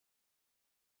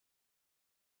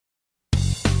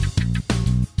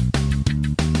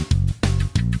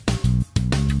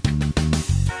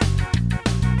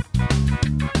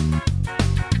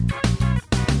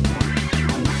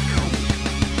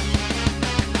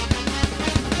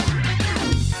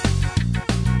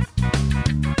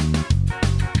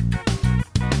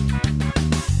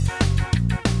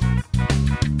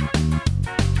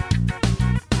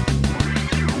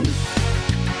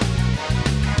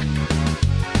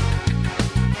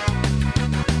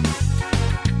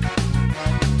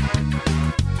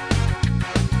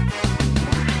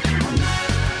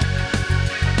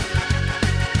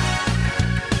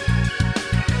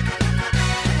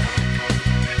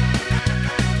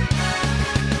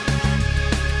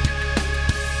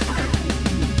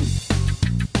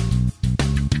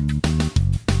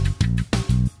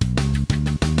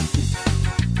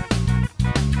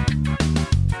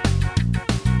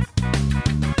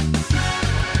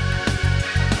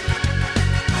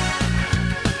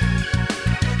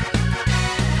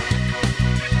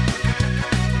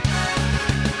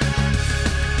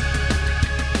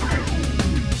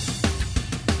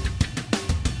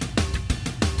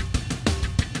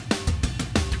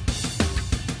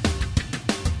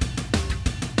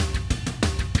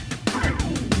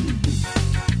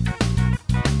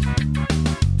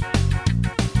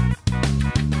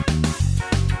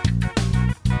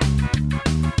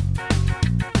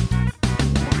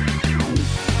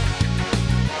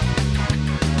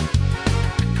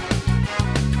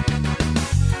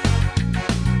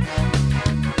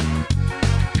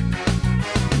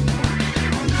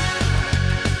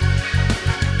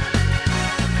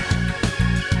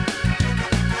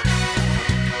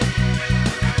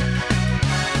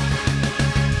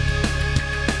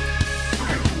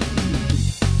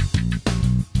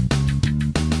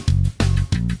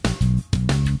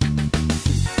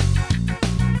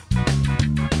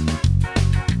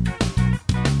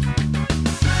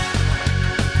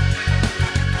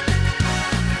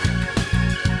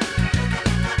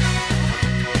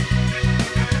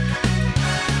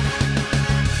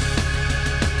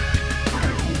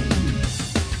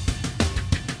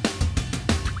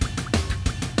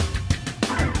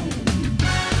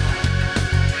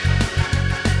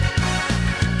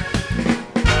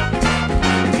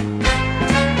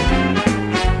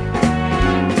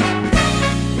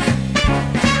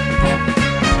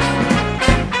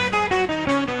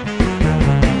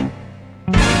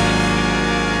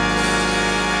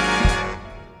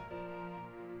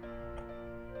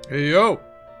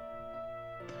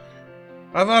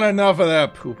I've had enough of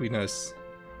that poopiness.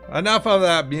 Enough of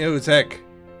that music.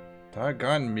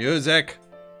 Doggone music.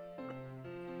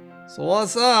 So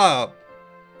what's up,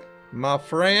 my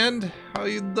friend? How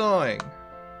you doing?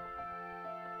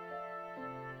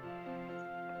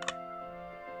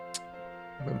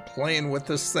 I've been playing with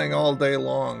this thing all day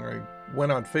long. I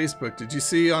went on Facebook. Did you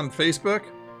see on Facebook?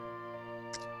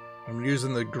 I'm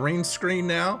using the green screen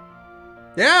now.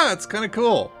 Yeah, it's kind of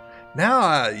cool.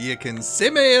 Now you can see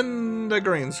me in the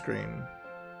green screen.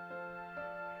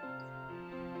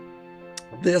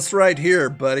 This right here,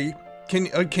 buddy.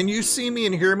 Can you see me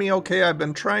and hear me okay? I've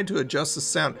been trying to adjust the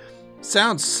sound.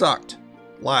 Sound sucked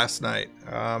last night.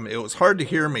 It was hard to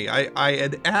hear me. I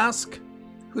had asked,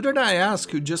 who did I ask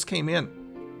who just came in?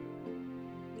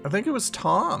 I think it was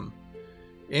Tom.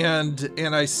 And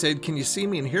I said, can you see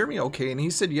me and hear me okay? And he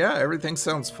said, yeah, everything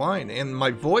sounds fine. And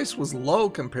my voice was low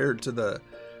compared to the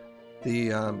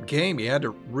game. You had to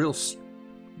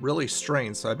really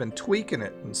strain. So I've been tweaking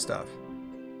it and stuff.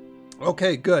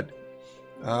 Okay, good.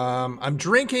 I'm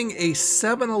drinking a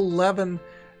 7-Eleven.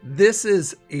 This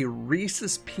is a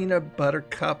Reese's Peanut Butter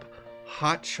Cup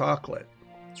hot chocolate.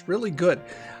 It's really good.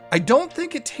 I don't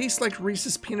think it tastes like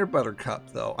Reese's Peanut Butter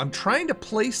Cup, though. I'm trying to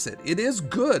place it. It is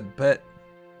good, but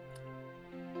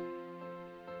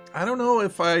I don't know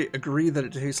if I agree that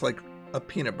it tastes like a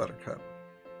peanut butter cup.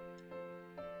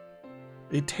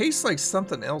 It tastes like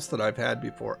something else that I've had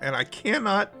before, and I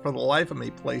cannot, for the life of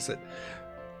me, place it.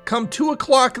 Come 2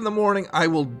 o'clock in the morning, I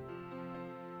will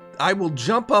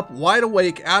jump up wide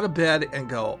awake out of bed and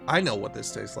go, I know what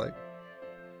this tastes like.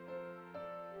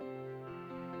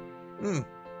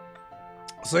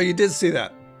 So you did see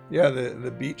that. Yeah,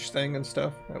 the beach thing and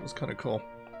stuff. That was kind of cool.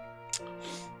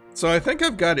 So I think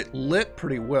I've got it lit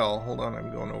pretty well. Hold on, I'm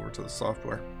going over to the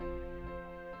software.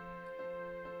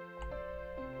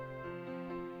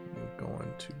 I'm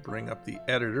going to bring up the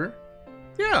editor.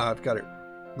 Yeah, I've got it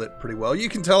lit pretty well. You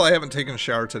can tell I haven't taken a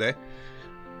shower today.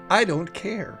 I don't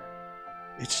care.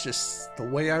 It's just the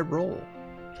way I roll.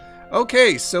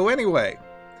 Okay, so anyway,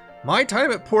 my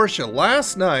time at Portia.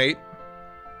 Last night,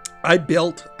 I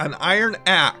built an iron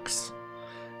axe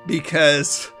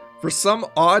because for some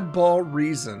oddball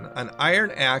reason, an iron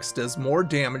axe does more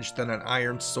damage than an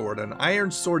iron sword. An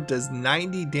iron sword does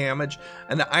 90 damage.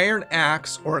 An iron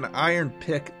axe or an iron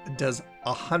pick does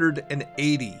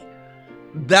 180.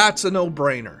 That's a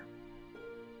no-brainer.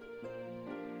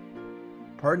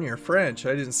 Pardon your French,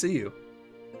 I didn't see you.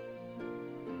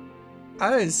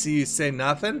 I didn't see you say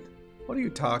nothing. What are you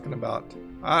talking about?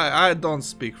 I don't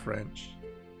speak French.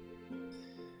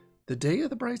 The day of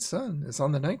the bright sun is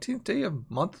on the 19th day of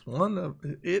month 1 of...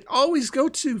 It always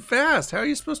goes too fast. How are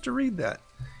you supposed to read that?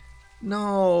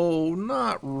 No,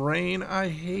 not rain. I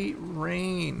hate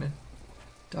rain.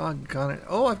 Doggone it.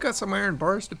 Oh, I've got some iron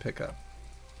bars to pick up.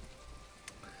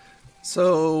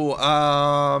 So,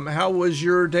 how was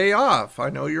your day off? I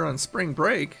know you're on spring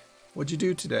break. What'd you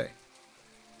do today?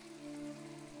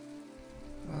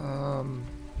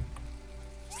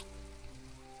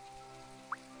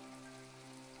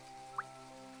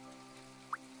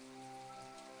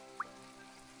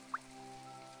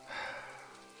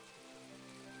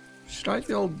 Should I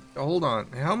build... Hold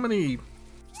on. How many...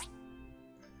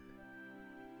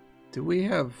 Do we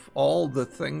have all the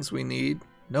things we need?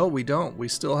 No, we don't. We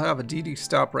still have a DD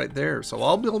stop right there. So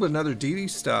I'll build another DD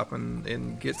stop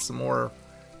and get some more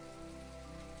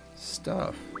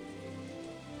stuff.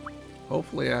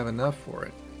 Hopefully I have enough for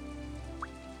it.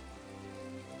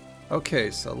 Okay,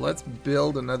 so let's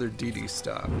build another DD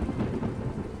stop.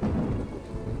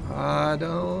 I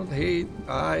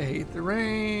hate the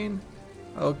rain.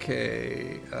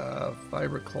 Okay,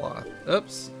 fiber cloth.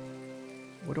 Oops.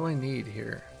 What do I need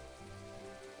here?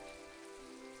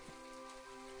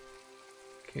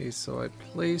 Okay, so I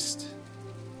placed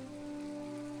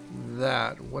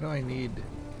that. What do I need?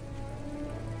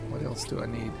 What else do I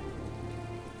need?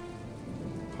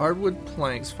 Hardwood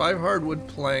planks. 5 hardwood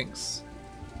planks.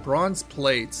 Bronze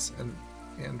plates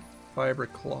and fiber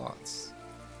cloths.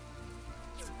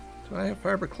 Do I have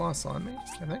fiber cloths on me?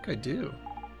 I think I do.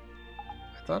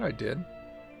 I thought I did.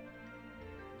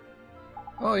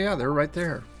 Oh yeah, they're right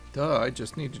there. Duh, I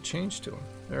just need to change to them.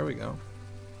 There we go.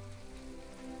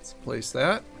 Let's place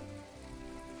that.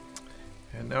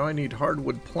 And now I need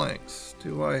hardwood planks.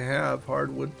 Do I have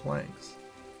hardwood planks?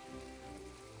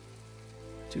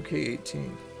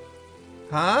 2K18.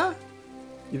 Huh?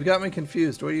 You've got me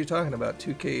confused. What are you talking about?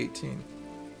 2K18.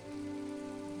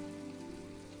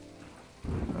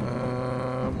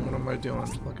 What am I doing?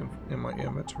 Looking in my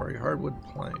inventory. Hardwood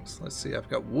planks. Let's see. I've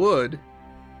got wood.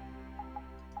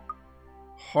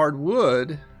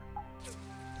 Hardwood.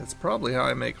 That's probably how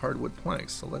I make hardwood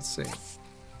planks, so let's see.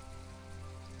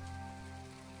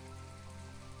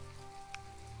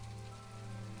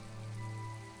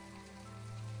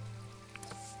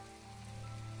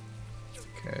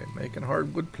 Okay, making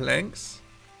hardwood planks.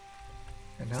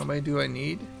 And how many do I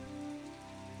need?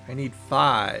 I need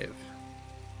 5.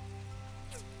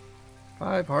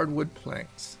 5 hardwood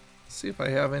planks. Let's see if I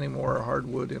have any more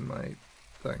hardwood in my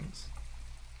things.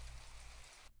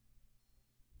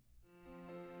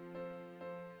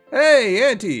 Hey,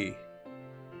 Auntie!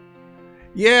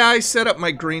 Yeah, I set up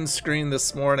my green screen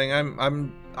this morning.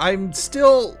 I'm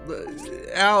still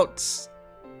out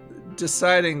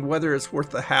deciding whether it's worth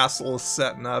the hassle of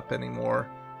setting up anymore.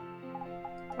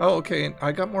 Oh, okay,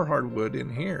 I got more hardwood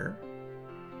in here.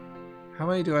 How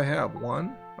many do I have?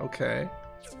 1? Okay.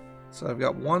 So I've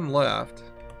got 1 left.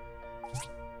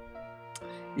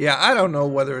 Yeah, I don't know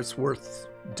whether it's worth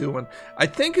doing. I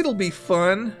think it'll be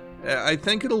fun. I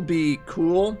think it'll be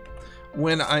cool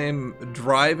when I'm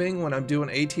driving, when I'm doing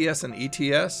ATS and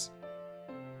ETS.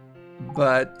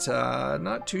 But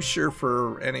not too sure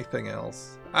for anything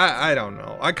else. I don't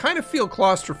know. I kind of feel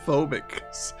claustrophobic.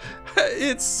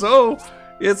 It's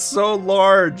so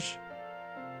large.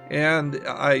 And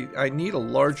I need a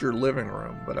larger living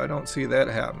room, but I don't see that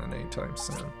happening anytime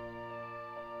soon.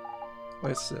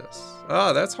 What's this?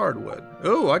 Oh, that's hardwood.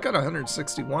 Oh, I got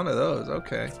 161 of those.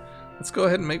 Okay. Let's go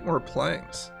ahead and make more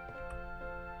planks.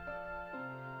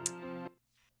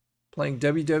 Playing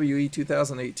WWE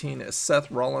 2018 as Seth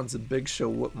Rollins and Big Show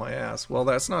whoop my ass. Well,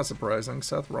 that's not surprising.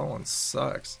 Seth Rollins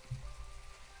sucks.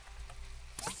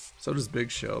 So does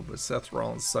Big Show, but Seth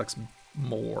Rollins sucks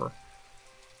more.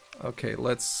 Okay,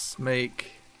 let's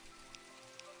make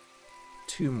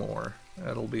 2 more.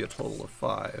 That'll be a total of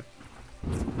 5.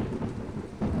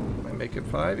 Am I making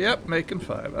 5? Yep, making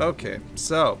 5. Okay,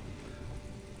 so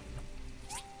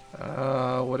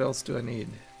what else do I need?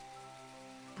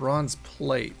 Bronze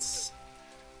plates.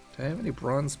 Do I have any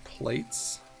bronze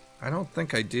plates? I don't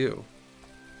think I do.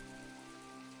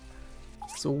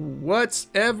 So what's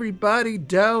everybody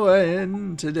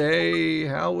doing today?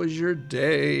 How was your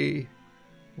day?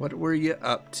 What were you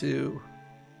up to?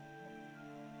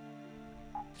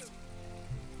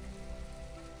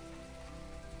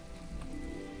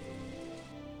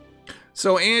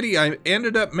 So Andy, I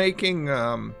ended up making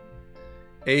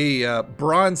a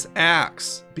bronze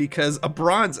axe, because a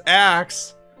bronze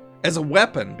axe as a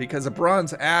weapon, because a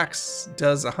bronze axe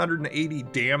does 180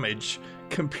 damage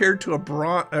compared to a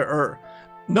bronze, or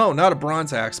no, not a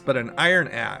bronze axe, but an iron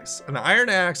axe. An iron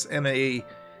axe and a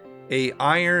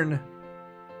iron,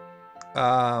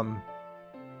 God,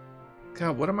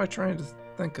 what am I trying to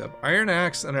think of? Iron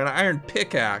axe and an iron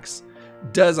pickaxe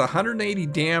does 180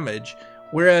 damage,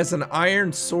 whereas an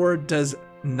iron sword does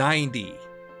 90.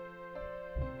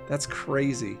 That's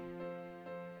crazy.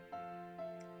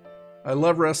 I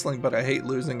love wrestling, but I hate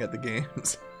losing at the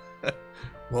games.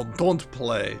 Well, don't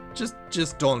play.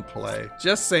 Just don't play.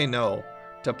 Just say no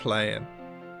to playing.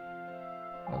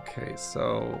 Okay,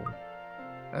 so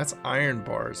that's iron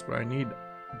bars, but I need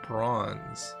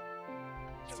bronze.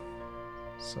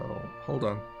 So, hold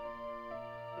on.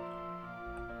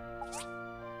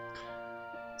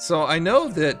 So I know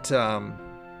that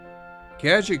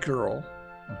Gadget Girl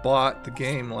bought the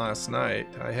game last night.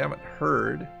 I haven't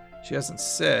heard. She hasn't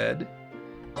said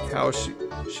how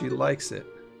she likes it.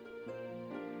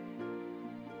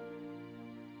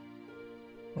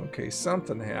 Okay,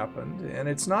 something happened and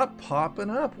it's not popping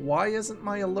up. Why isn't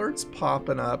my alerts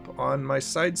popping up on my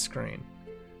side screen?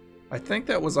 I think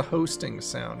that was a hosting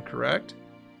sound, correct?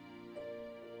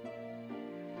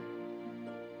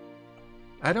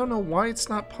 I don't know why it's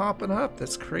not popping up.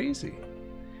 That's crazy.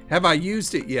 Have I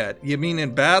used it yet? You mean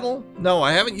in battle? No,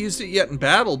 I haven't used it yet in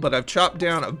battle, but I've chopped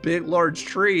down a big, large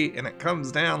tree and it comes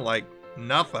down like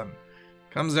nothing.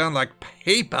 Comes down like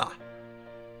paper.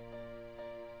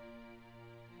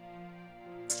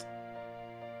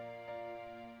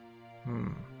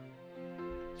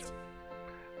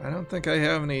 I don't think I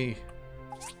have any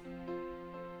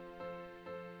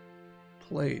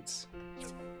plates.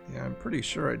 Yeah, I'm pretty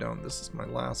sure I don't. This is my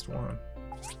last one.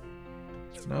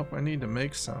 Nope, I need to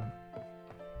make some.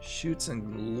 Chutes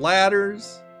and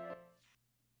ladders.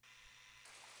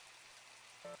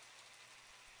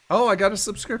 Oh, I got a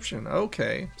subscription.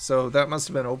 Okay, so that must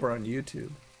have been over on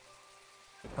YouTube.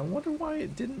 I wonder why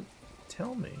it didn't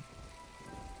tell me.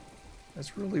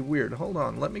 That's really weird. Hold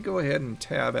on, let me go ahead and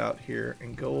tab out here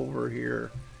and go over here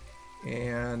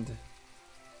and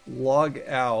log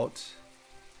out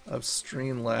of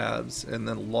Streamlabs and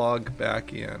then log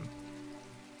back in.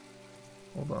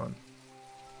 Hold on.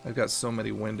 I've got so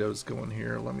many windows going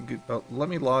here. Let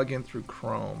me log in through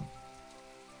Chrome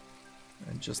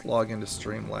and just log into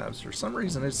Streamlabs. For some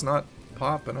reason, it's not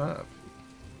popping up,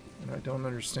 and I don't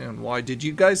understand why. Did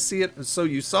you guys see it? So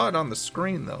you saw it on the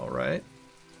screen, though, right?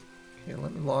 Okay,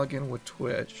 let me log in with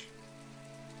Twitch.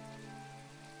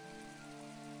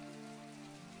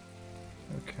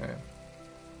 Okay.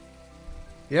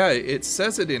 Yeah, it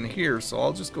says it in here, so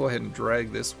I'll just go ahead and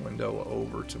drag this window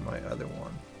over to my other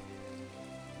one.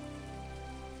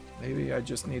 Maybe I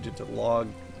just needed to log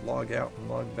out and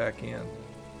log back in.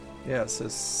 Yeah, it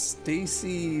says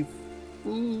Stacy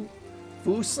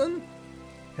Fuson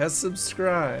has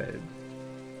subscribed.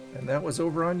 And that was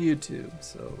over on YouTube.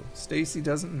 So Stacy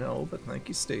doesn't know, but thank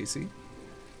you, Stacy,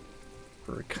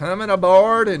 for coming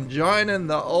aboard and joining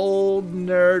the old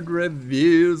nerd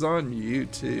reviews on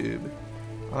YouTube.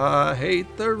 I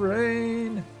hate the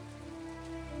rain.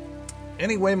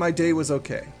 Anyway, my day was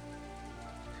okay.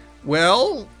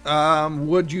 Well,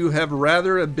 would you have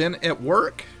rather have been at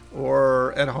work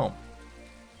or at home?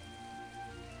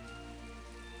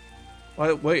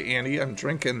 Wait, Andy, I'm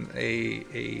drinking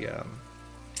a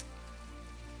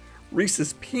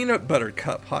Reese's Peanut Butter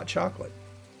Cup hot chocolate.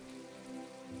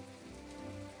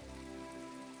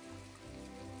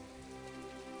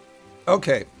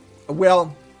 Okay,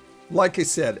 well, like I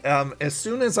said, as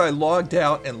soon as I logged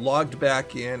out and logged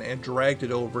back in and dragged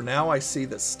it over, now I see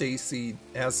that Stacy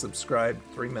has subscribed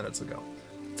 3 minutes ago.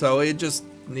 So it just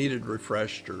needed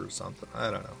refreshed or something. I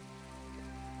don't know.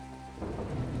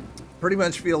 Pretty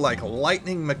much feel like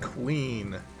Lightning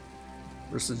McQueen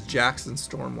versus Jackson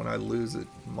Storm when I lose at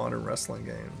Modern Wrestling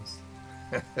Games.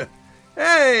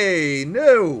 Hey,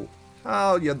 New!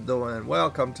 How you doing?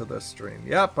 Welcome to the stream.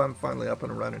 Yep, I'm finally up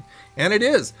and running. And it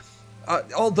is.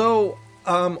 Although,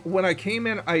 when I came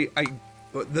in,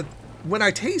 when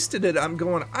I tasted it, I'm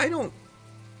going, I don't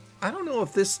know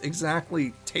if this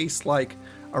exactly tastes like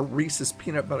a Reese's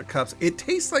Peanut Butter Cups. It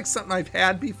tastes like something I've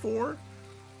had before,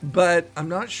 but I'm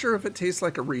not sure if it tastes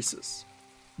like a Reese's.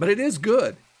 But it is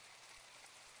good.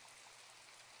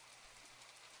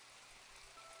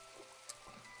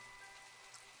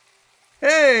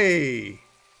 Hey!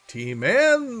 Team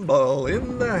Amble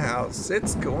in the house.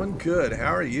 It's going good.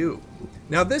 How are you?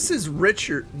 Now this is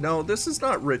Richard. No, this is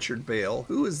not Richard Bale.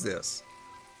 Who is this?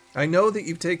 I know that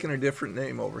you've taken a different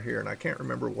name over here, and I can't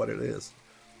remember what it is.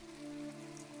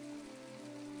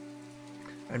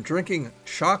 I'm drinking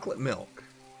chocolate milk.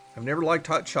 I've never liked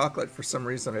hot chocolate. For some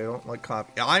reason, I don't like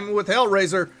coffee. I'm with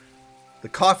Hellraiser. The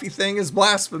coffee thing is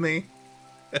blasphemy.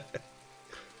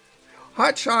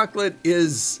 Hot chocolate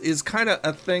is kind of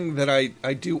a thing that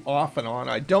I do off and on.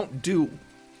 I don't do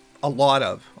a lot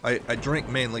of. I drink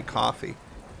mainly coffee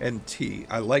and tea.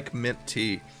 I like mint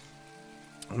tea.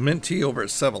 Mint tea over at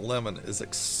 7-Eleven is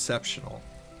exceptional.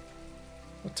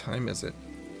 What time is it?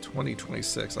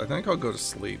 20:26. I think I'll go to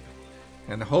sleep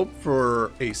and hope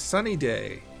for a sunny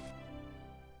day.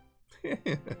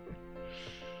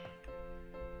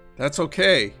 That's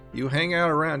okay. You hang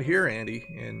out around here, Andy,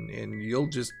 and you'll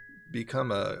just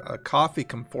become a coffee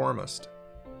conformist.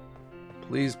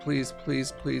 Please, please,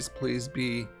 please, please, please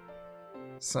be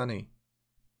sunny.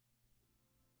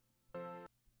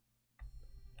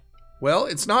 Well,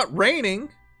 it's not raining.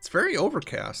 It's very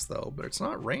overcast though, but it's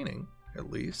not raining,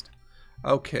 at least.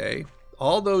 Okay,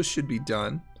 all those should be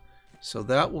done. So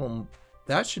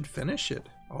that should finish it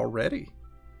already.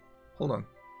 Hold on.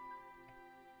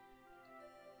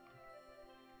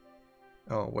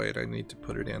 Oh wait, I need to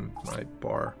put it in my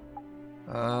bar.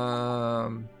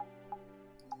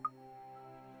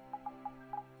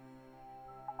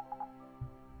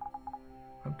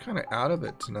 I'm kind of out of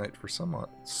it tonight for some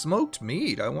smoked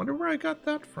meat. I wonder where I got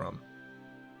that from.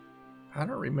 I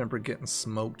don't remember getting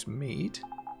smoked meat.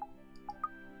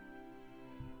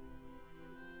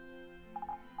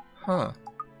 Huh.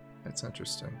 That's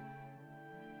interesting.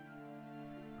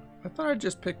 I thought I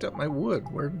just picked up my wood.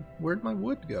 Where'd my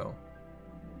wood go?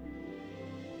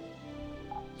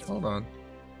 Hold on.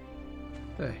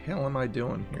 What the hell am I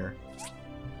doing here?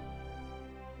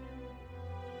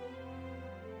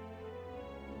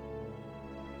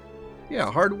 Yeah,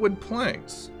 hardwood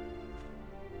planks.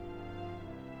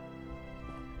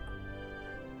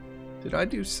 Did I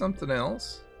do something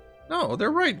else? No,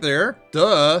 they're right there.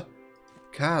 Duh.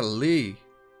 Golly.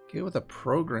 Get with a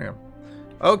program.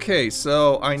 Okay,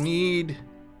 so I need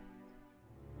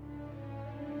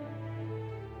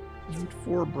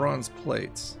 4 bronze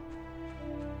plates.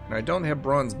 And I don't have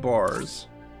bronze bars.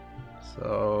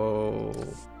 So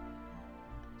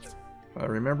if I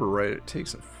remember right, it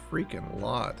takes a freaking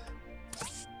lot.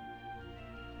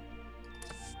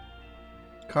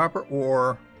 Copper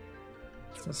ore,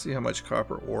 Let's see how much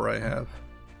copper ore I have.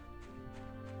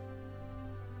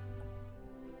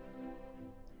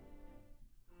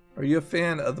 Are you a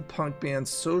fan of the punk band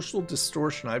Social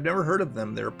Distortion? I've never heard of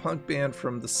them. They're a punk band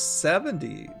from the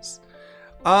 70s.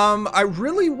 I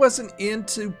really wasn't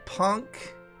into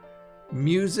punk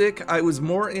music. I was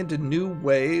more into new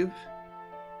wave.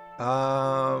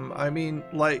 I mean,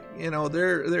 like, you know,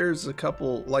 there's a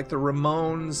couple, like the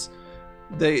Ramones,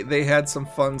 they had some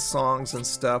fun songs and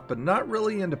stuff, but not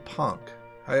really into punk.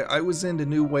 I was into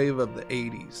new wave of the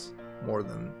 80s more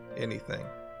than anything.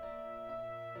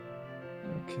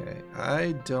 Okay,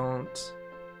 I don't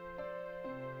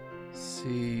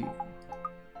see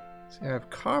I have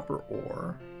copper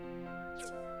ore.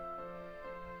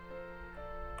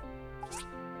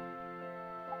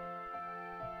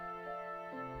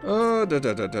 Oh, da.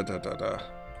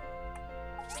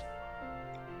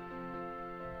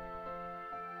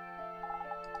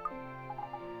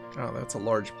 Oh, that's a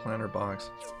large planter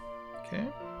box. Okay.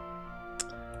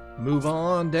 Move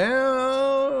on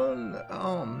down.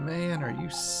 Oh man, are you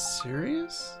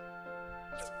serious?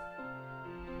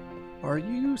 Are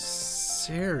you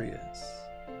serious?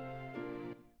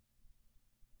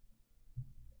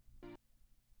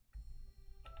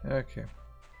 Okay.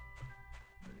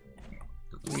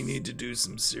 We need to do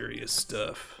some serious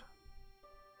stuff.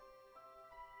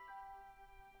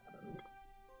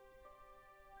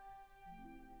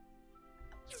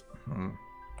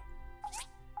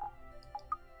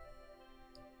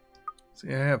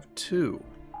 See, I have 2,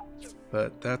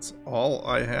 but that's all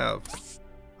I have.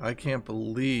 I can't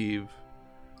believe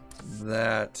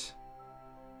that.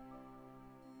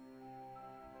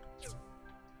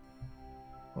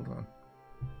 Hold on.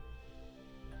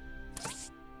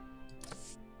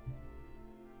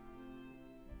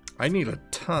 I need a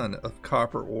ton of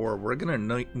copper ore. We're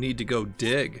gonna need to go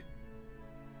dig.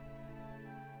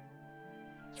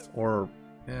 Or,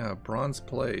 yeah, bronze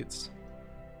plates.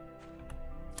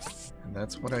 And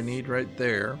that's what I need right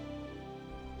there.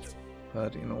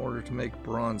 But in order to make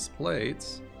bronze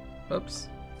plates, oops,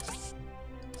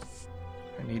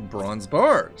 I need bronze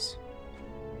bars.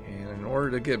 And in order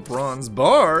to get bronze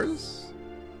bars,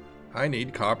 I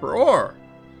need copper ore.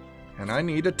 And I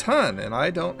need a ton, and I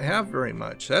don't have very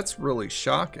much. That's really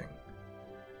shocking.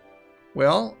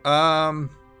 Well, God,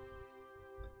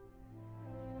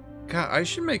 I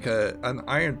should make an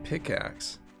iron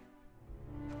pickaxe.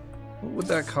 What would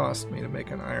that cost me to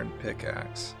make an iron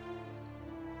pickaxe?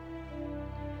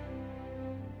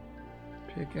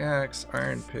 Pickaxe,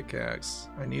 iron pickaxe.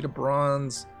 I need a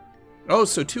bronze. Oh,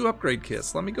 so 2 upgrade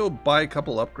kits. Let me go buy a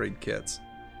couple upgrade kits.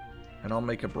 And I'll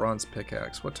make a bronze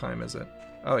pickaxe. What time is it?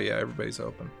 Oh yeah, everybody's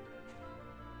open.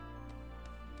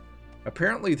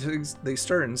 Apparently they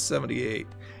started in 78.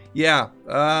 Yeah,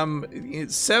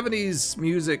 70s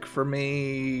music for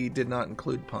me did not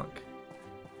include punk.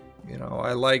 You know,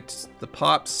 I liked the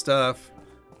pop stuff.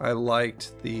 I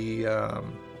liked the,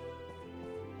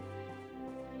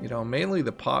 you know, mainly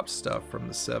the pop stuff from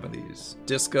the 70s.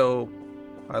 Disco,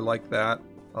 I like that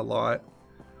a lot.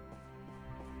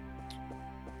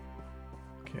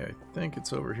 Okay, I think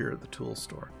it's over here at the tool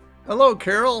store. Hello,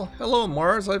 Carol. Hello,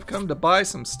 Mars. I've come to buy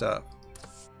some stuff.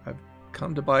 I've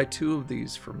come to buy 2 of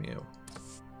these from you.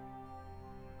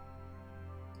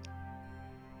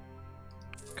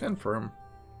 Confirm.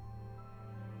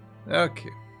 Okay,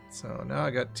 so now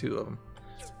I got 2 of them.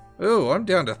 Oh, I'm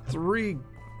down to 3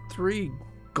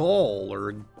 gold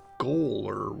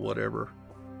or whatever.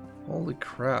 Holy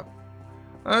crap.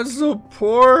 I'm so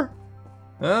poor.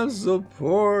 I'm so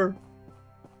poor.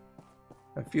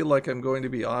 I feel like I'm going to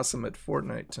be awesome at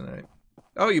Fortnite tonight.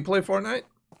 Oh, you play Fortnite?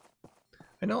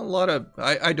 I know a lot of...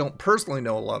 I don't personally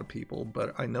know a lot of people,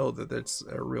 but I know that it's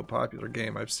a real popular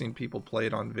game. I've seen people play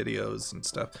it on videos and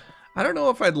stuff. I don't know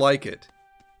if I'd like it.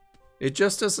 It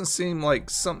just doesn't seem like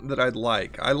something that I'd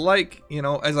like. I like, you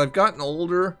know, as I've gotten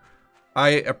older, I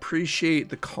appreciate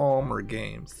the calmer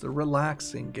games, the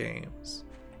relaxing games.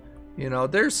 You know,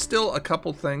 there's still a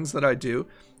couple things that I do.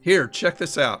 Here, check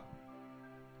this out.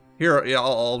 Here,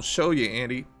 I'll show you,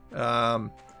 Andy.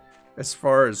 As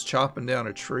far as chopping down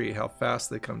a tree, how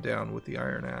fast they come down with the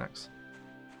iron axe.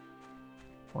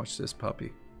 Watch this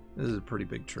puppy. This is a pretty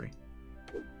big tree.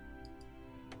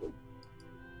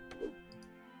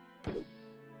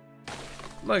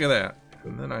 Look at that.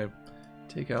 And then I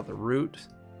take out the root.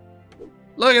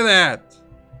 Look at that.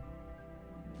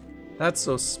 That's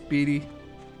so speedy.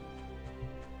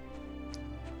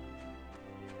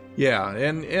 Yeah,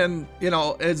 and you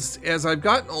know, as I've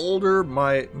gotten older,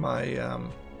 my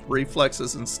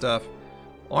reflexes and stuff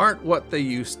aren't what they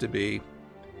used to be.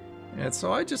 And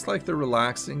so I just like the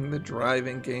relaxing, the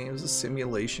driving games, the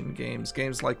simulation games,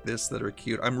 games like this that are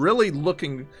cute. I'm really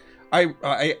looking...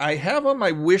 I have on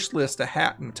my wish list A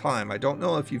Hat in Time. I don't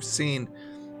know if you've seen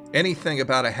anything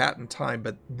about A Hat in Time,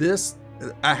 but this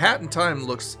A Hat in Time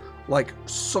looks like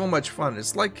so much fun.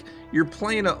 It's like you're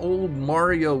playing an old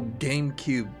Mario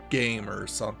GameCube game or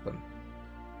something.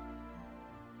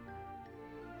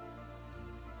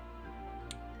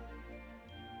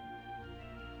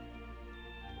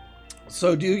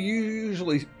 So do you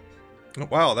usually...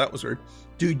 Wow, that was weird.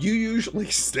 Do you usually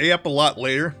stay up a lot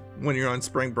later when you're on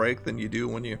spring break than you do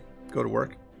when you go to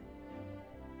work?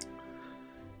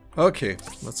 Okay,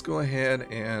 let's go ahead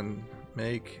and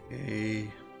make a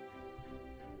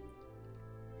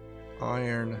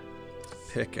iron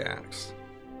pickaxe.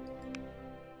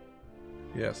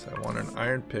 Yes, I want an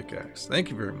iron pickaxe. Thank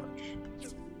you very much.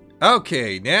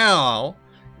 Okay, now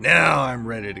I'm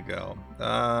ready to go.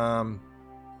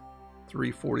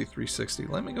 340, 360.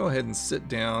 Let me go ahead and sit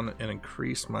down and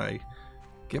increase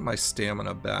get my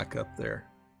stamina back up there.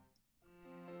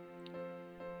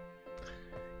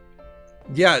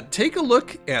 Yeah, take a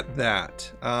look at that.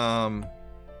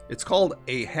 It's called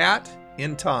A Hat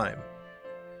in Time.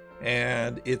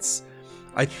 And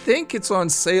I think it's on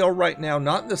sale right now,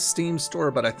 not in the Steam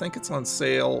store, but I think it's on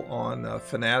sale on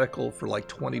Fanatical for like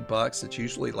 20 bucks. It's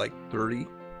usually like 30.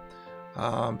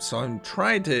 So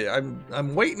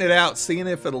I'm waiting it out, seeing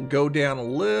if it'll go down a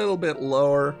little bit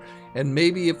lower, and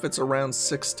maybe if it's around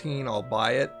 16, I'll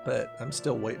buy it, but I'm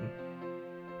still waiting.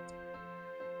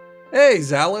 Hey,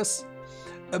 Zalus.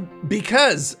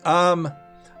 Because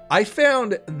I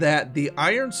found that the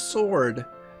iron sword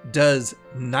does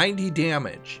 90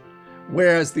 damage,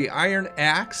 whereas the iron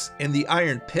axe and the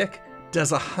iron pick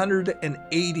does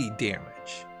 180 damage.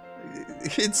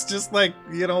 It's just like,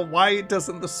 you know, why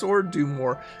doesn't the sword do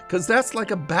more? Because that's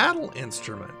like a battle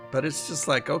instrument. But it's just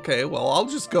like, okay, well, I'll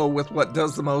just go with what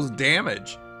does the most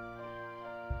damage.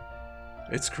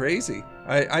 It's crazy.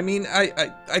 I mean,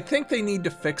 I think they need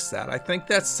to fix that. I think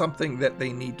that's something that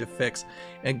they need to fix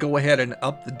and go ahead and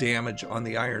up the damage on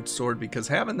the iron sword, because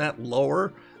having that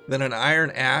lower than an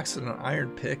iron axe and an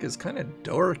iron pick is kind of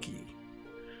dorky.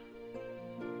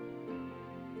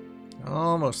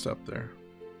 Almost up there.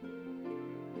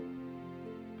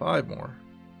 5 more.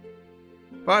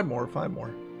 5 more, 5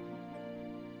 more.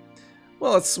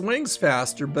 Well, it swings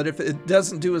faster, but if it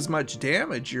doesn't do as much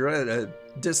damage, you're at a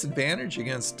disadvantage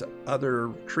against other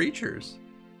creatures.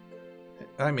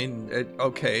 I mean,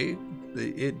 okay,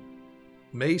 it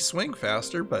may swing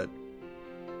faster, but...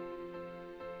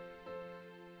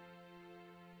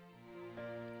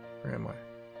 Where am I?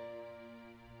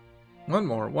 One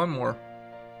more, one more.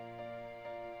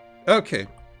 Okay.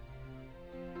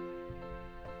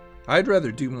 I'd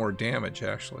rather do more damage,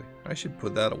 actually. I should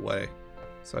put that away,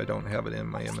 so I don't have it in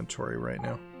my inventory right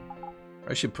now.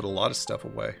 I should put a lot of stuff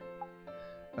away.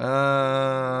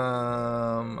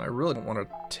 I really don't want to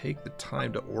take the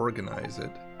time to organize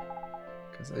it,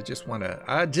 because I just want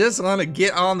to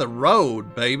get on the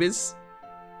road, babies.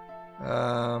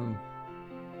 And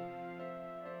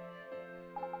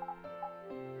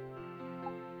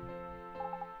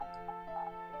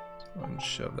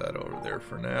shove that over there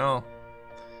for now.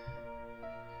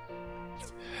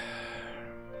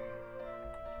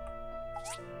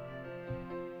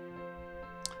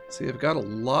 See, I've got a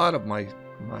lot of my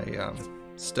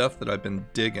stuff that I've been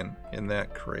digging in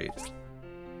that crate.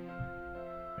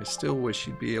 I still wish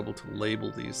you'd be able to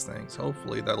label these things.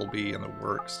 Hopefully that'll be in the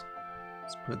works.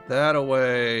 Let's put that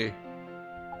away.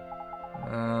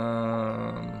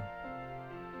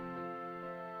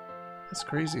 It's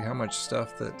crazy how much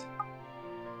stuff that...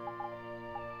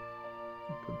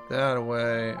 Put that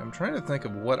away. I'm trying to think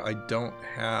of what I don't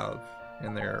have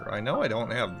in there. I know I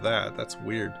don't have that. That's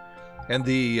weird. And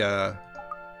the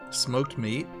smoked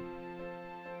meat.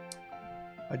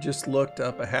 I just looked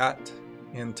up A Hat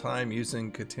in Time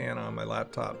using Katana on my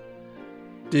laptop.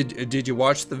 Did you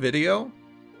watch the video?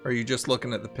 Or are you just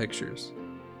looking at the pictures?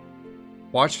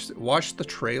 Watch the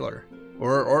trailer.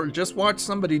 Or just watch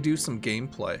somebody do some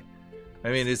gameplay. I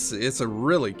mean, it's a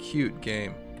really cute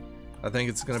game. I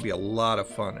think it's going to be a lot of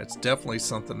fun. It's definitely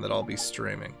something that I'll be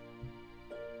streaming.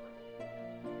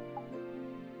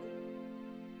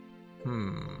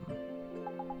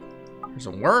 There's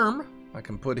a worm. I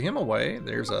can put him away.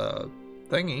 There's a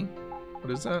thingy.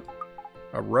 What is that?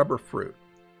 A rubber fruit.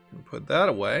 I can put that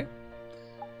away.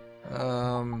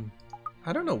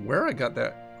 I don't know where I got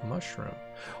that mushroom.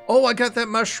 Oh, I got that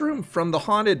mushroom from the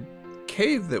haunted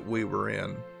cave that we were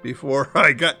in before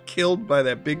I got killed by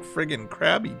that big friggin'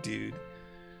 crabby dude.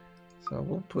 So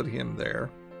we'll put him there.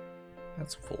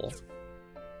 That's full.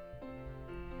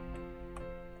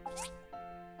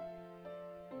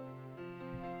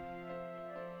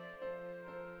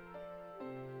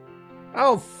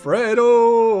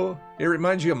 Alfredo! It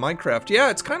reminds you of Minecraft.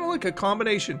 Yeah, it's kind of like a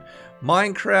combination.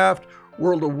 Minecraft,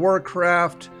 World of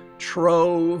Warcraft,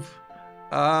 Trove.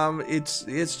 It's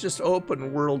just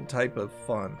open world type of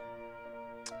fun.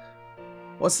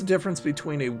 What's the difference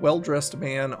between a well-dressed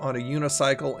man on a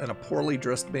unicycle and a poorly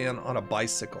dressed man on a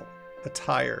bicycle?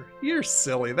 Attire. You're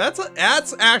silly. That's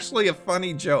actually a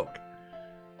funny joke.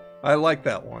 I like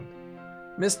that one.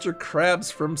 Mr.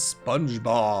 Krabs from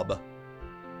SpongeBob.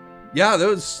 Yeah,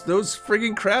 those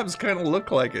friggin' crabs kind of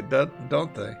look like it,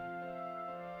 don't they?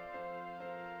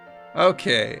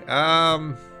 Okay,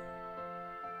 God,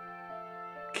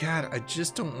 I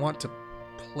just don't want to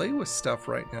play with stuff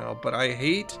right now, but I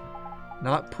hate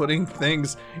not putting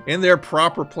things in their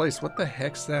proper place. What the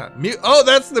heck's that? Oh,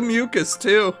 that's the mucus,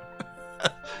 too.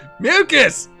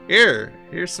 Mucus!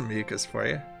 Here's some mucus for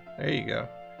you. There you go.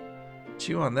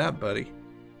 Chew on that, buddy.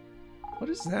 What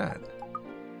is that?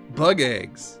 Bug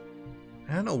eggs.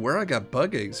 I don't know where I got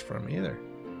bug eggs from either.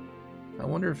 I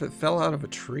wonder if it fell out of a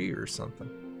tree or something.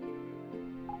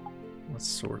 Let's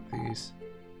sort these.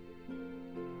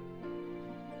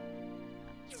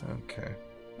 Okay.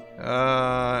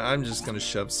 I'm just gonna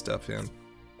shove stuff in.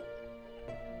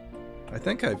 I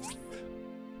think I've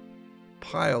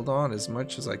piled on as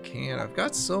much as I can. I've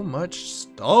got so much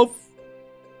stuff.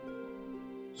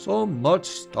 So much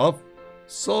stuff.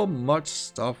 So much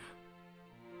stuff.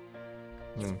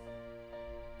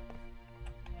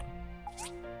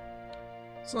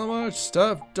 So much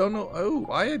stuff. Don't know. Oh,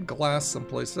 I had glass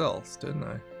someplace else, didn't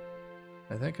I?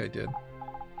 I think I did.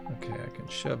 Okay, I can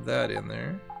shove that in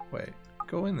there. Wait,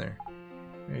 go in there.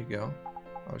 There you go.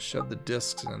 I'll shove the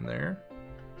discs in there.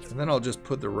 And then I'll just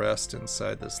put the rest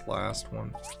inside this last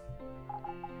one.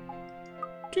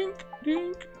 Dink,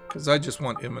 dink. Because I just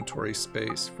want inventory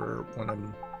space for when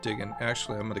I'm digging.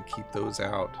 Actually, I'm going to keep those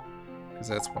out. Because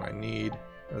that's what I need.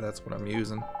 Or that's what I'm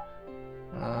using.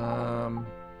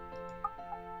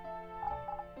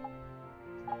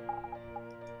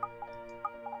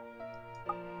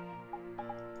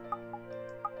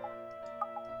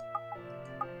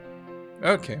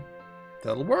 Okay,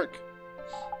 that'll work.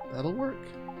 That'll work.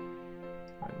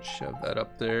 And shove that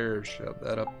up there, shove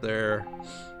that up there.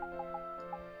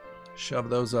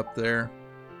 Shove those up there.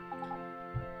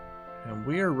 And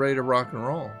we are ready to rock and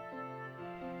roll.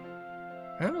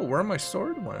 I don't know where my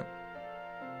sword went.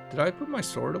 Did I put my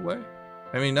sword away?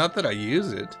 I mean, not that I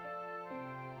use it.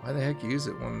 Why the heck use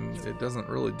it when it doesn't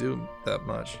really do that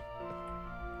much?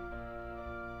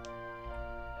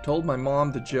 Told my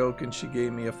mom the joke and she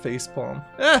gave me a facepalm.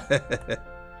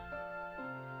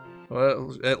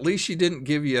 Well, at least she didn't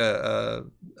give you a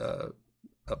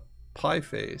pie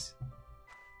face.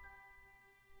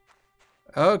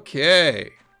 Okay,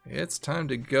 it's time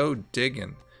to go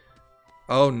digging.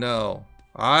 Oh no,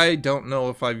 I don't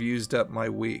know if I've used up my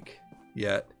week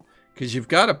yet. Because you've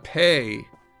got to pay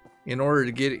in order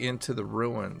to get into the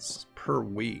ruins per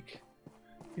week.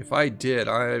 If I did,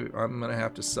 I'm going to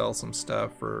have to sell some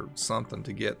stuff or something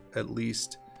to get at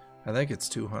least, I think it's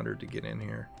 200 to get in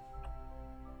here.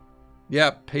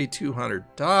 Yep, pay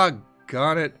 200.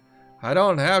 Doggone it. I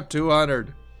don't have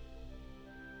 200.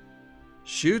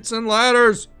 Chutes and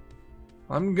ladders.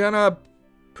 I'm going to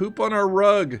poop on our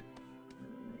rug.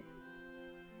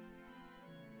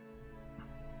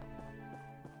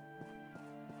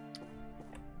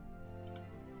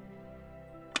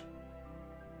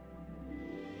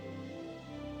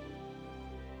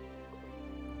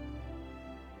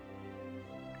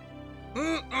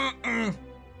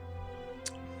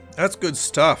 That's good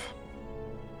stuff.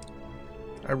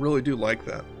 I really do like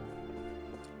that.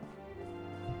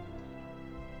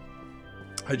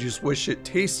 I just wish it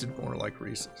tasted more like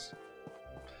Reese's.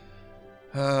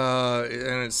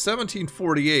 And it's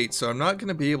 1748, so I'm not going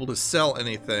to be able to sell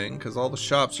anything because all the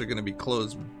shops are going to be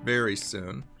closed very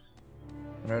soon.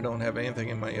 And I don't have anything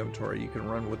in my inventory you can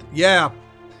run with. Yeah.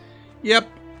 Yep,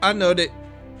 I know that.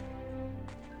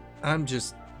 I'm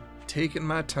just taking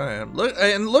my time.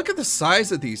 Look at the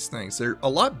size of these things. They're a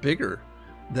lot bigger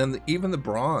than even the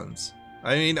bronze.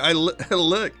 I mean,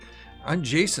 look. I'm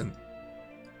Jason.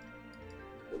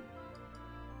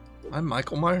 I'm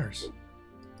Michael Myers.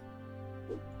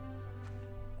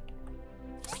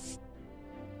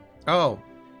 Oh,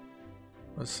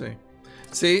 let's see.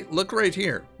 See, look right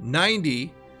here.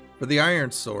 90 for the iron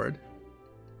sword.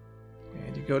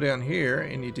 And you go down here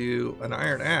and you do an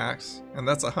iron axe, and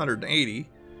that's 180.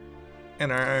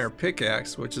 And our iron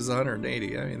pickaxe, which is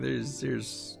 180. I mean,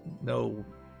 there's no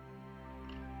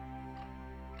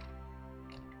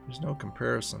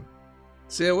comparison.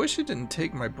 See, I wish it didn't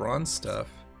take my bronze stuff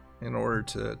in order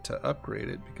to upgrade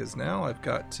it, because now I've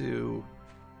got to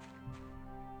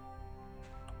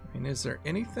I mean, is there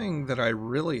anything that I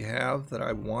really have that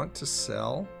I want to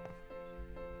sell?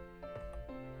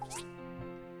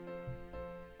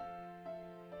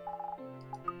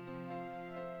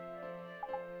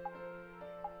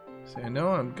 See, I know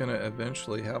I'm gonna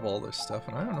eventually have all this stuff,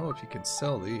 and I don't know if you can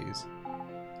sell these.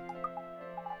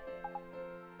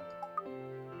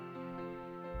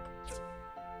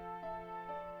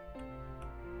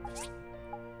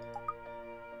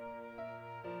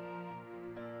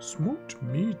 Smoked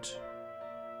meat.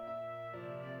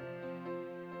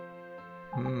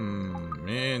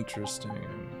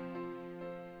 Interesting.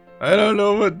 I don't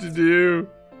know what to do.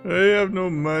 I have no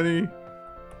money.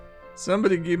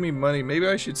 Somebody give me money. Maybe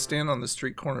I should stand on the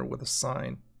street corner with a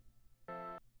sign.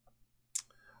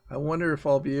 I wonder if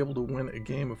I'll be able to win a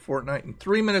game of Fortnite in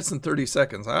 3 minutes and 30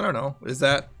 seconds. I don't know. Is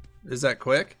that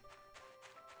quick?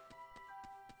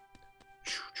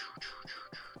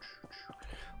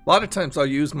 A lot of times I'll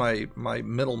use my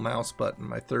middle mouse button,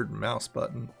 my third mouse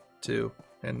button too,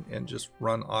 and just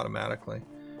run automatically.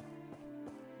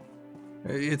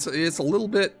 It's a little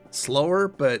bit slower,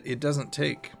 but it doesn't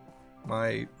take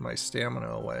my stamina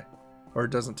away, or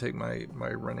it doesn't take my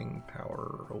running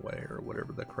power away, or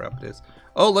whatever the crap it is.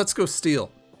 Oh, let's go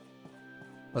steal.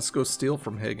 Let's go steal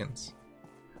from Higgins.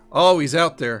 Oh, he's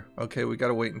out there. Okay, we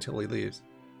gotta wait until he leaves.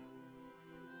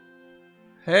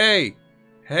 Hey!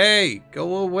 Hey!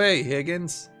 Go away,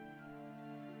 Higgins.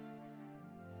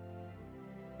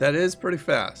 That is pretty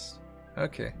fast.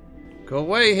 Okay. Go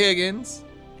away, Higgins.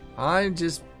 I'm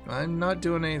not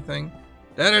doing anything.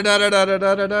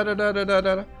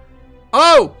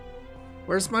 Oh!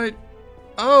 Where's my...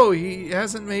 Oh, he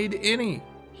hasn't made any.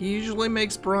 He usually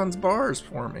makes bronze bars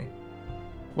for me.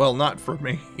 Well, not for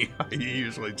me. I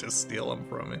usually just steal them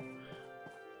from him.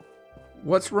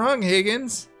 What's wrong,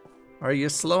 Higgins? Are you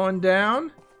slowing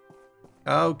down?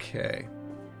 Okay.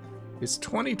 It's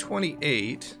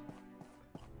 2028.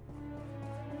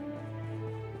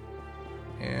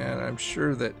 And I'm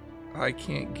sure that I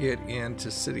can't get into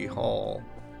City Hall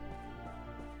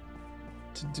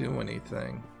to do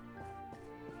anything.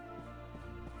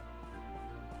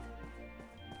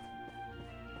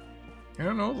 I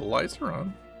don't know, the lights are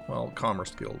on. Well,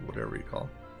 Commerce Guild, whatever you call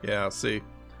it. Yeah, see.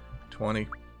 20.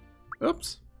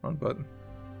 Oops, wrong button.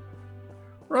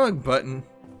 Wrong button.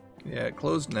 Yeah, it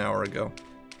closed an hour ago.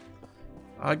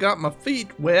 I got my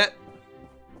feet wet.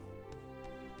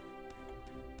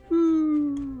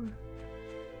 Woo.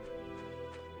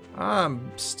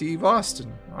 I'm Steve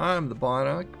Austin. I'm the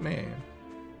Bionic Man.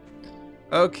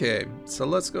 Okay, so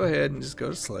let's go ahead and just go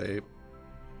to sleep.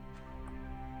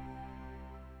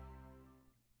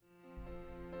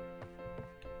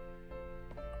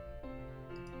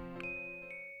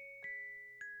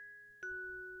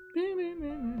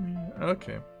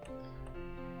 Okay.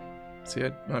 See,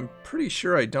 I'm pretty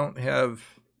sure I don't have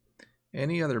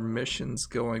any other missions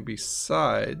going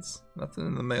besides... Nothing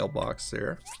in the mailbox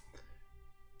there.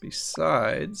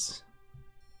 Besides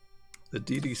the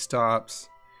DD stops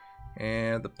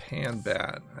and the pan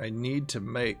bat. I need to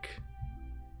make...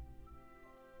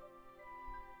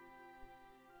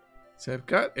 See, I've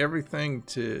got everything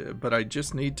to... But I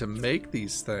just need to make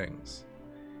these things.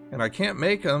 And I can't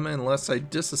make them unless I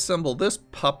disassemble this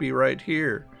puppy right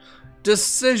here.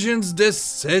 Decisions,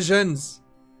 decisions!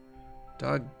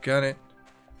 Doggone it.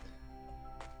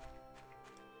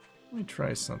 Let me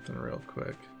try something real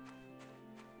quick.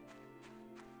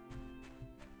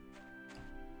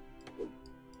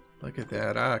 Look at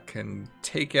that. I can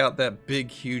take out that big,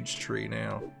 huge tree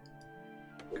now.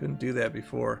 Couldn't do that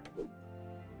before.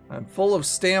 I'm full of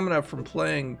stamina from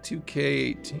playing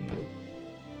 2K18.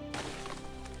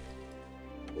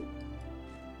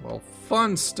 Well,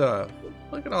 fun stuff.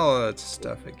 Look at all that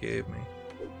stuff it gave me.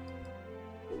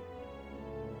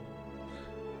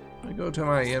 Let me go to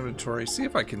my inventory, see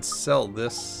if I can sell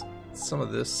this, some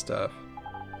of this stuff.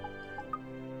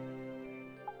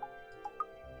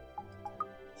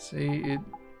 See,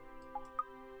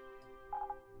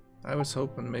 I was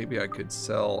hoping maybe I could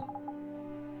sell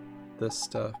this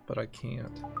stuff, but I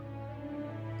can't.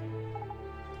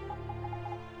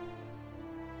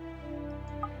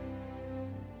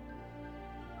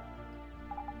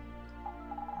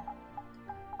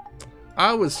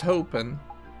 I was hoping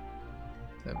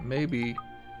that maybe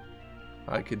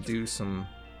I could do some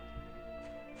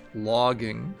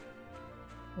logging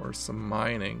or some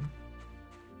mining.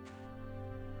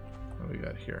 What do we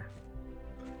got here?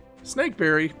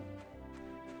 Snakeberry.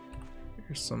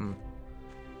 Here's some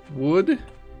wood.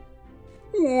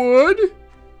 Wood?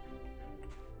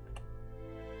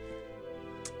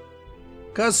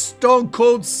 'Cause Stone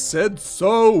Cold said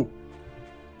so.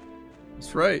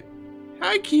 That's right.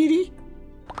 Hi, kitty.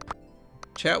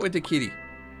 Chat with the kitty.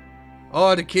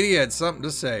 Oh, the kitty had something to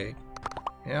say.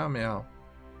 Meow, meow.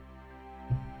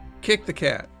 Kick the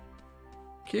cat.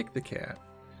 Kick the cat.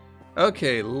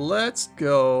 Okay, let's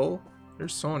go.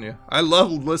 There's Sonia. I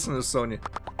love listening to Sonia.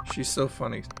 She's so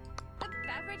funny. The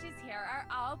beverages here are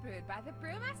all brewed by the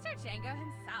brewmaster Django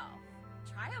himself.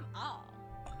 Try them all.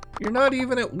 You're not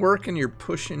even at work and you're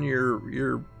pushing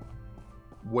your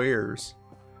wares.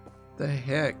 The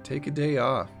heck? Take a day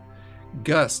off.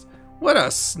 Gus, what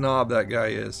a snob that guy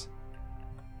is.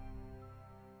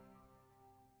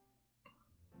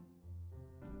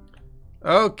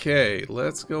 Okay,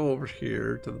 let's go over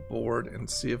here to the board and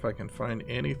see if I can find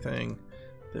anything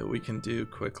that we can do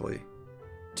quickly.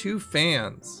 2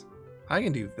 fans. I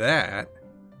can do that.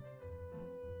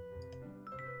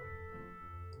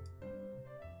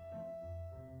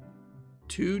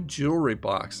 Two jewelry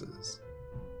boxes.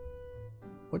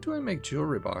 What do I make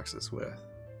jewelry boxes with?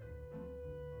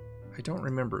 I don't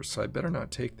remember, so I better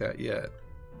not take that yet.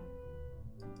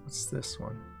 What's this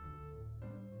one?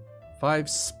 5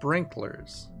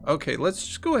 sprinklers. Okay, let's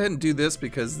just go ahead and do this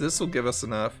because this will give us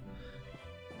enough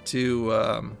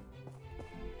to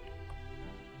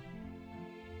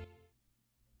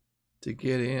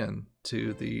get in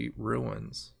to the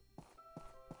ruins.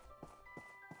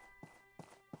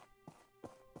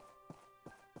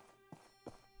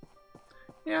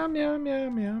 Meow meow meow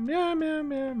meow meow meow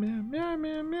meow meow meow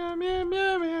meow meow meow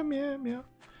meow meow meow meow.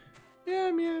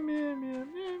 Yeah, meow, meow, meow,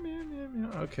 meow, meow, meow,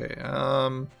 meow. Okay,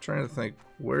 trying to think,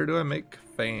 where do I make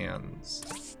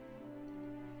fans?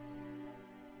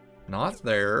 Not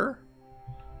there.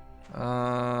 Is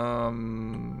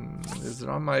it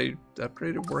on my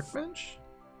upgraded workbench?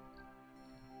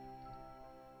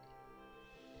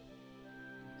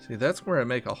 See, that's where I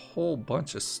make a whole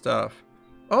bunch of stuff.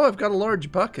 Oh, I've got a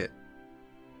large bucket.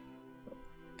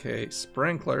 Okay,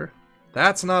 sprinkler.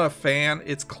 That's not a fan.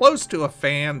 It's close to a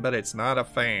fan, but it's not a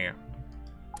fan.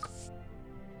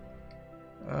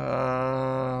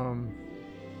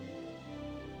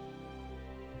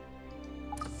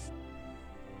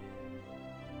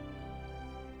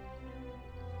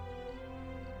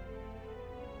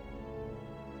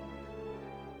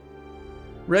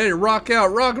 Ready to rock out,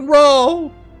 rock and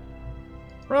roll!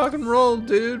 Rock and roll,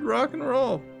 dude, rock and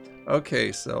roll.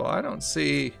 Okay, so I don't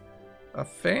see a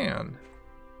fan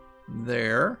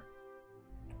there,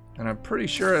 and I'm pretty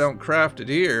sure I don't craft it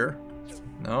here.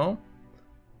 No?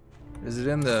 Is it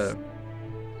in the...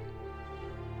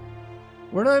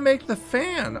 Where did I make the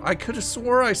fan? I could have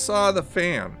swore I saw the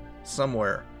fan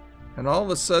somewhere, and all of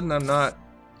a sudden I'm not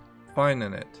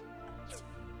finding it.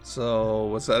 So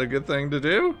was that a good thing to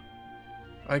do?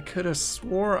 I could have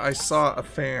swore I saw a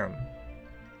fan.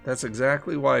 That's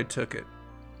exactly why I took it.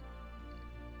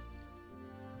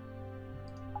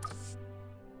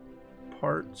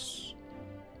 Parts.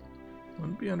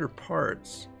 Wouldn't be under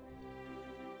parts.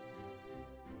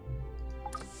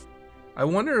 I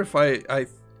wonder if I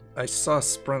saw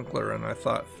sprinkler and I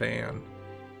thought fan.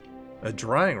 A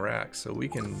drying rack so we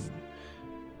can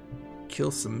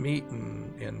kill some meat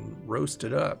and roast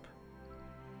it up.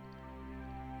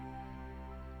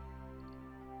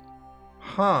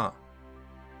 Huh.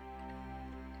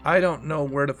 I don't know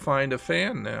where to find a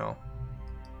fan now.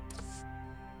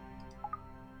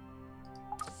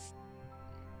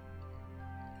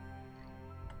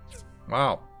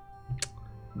 Wow.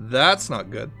 That's not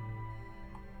good.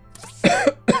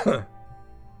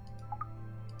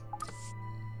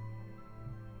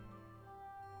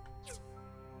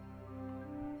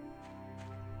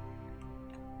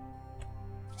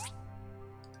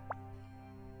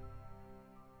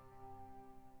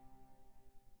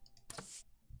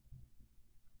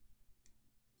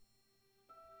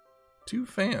 Two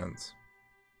fans.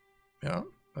 Yeah,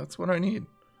 that's what I need.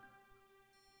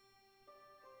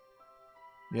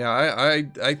 Yeah,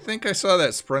 I think I saw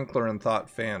that sprinkler and thought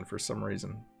fan for some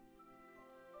reason.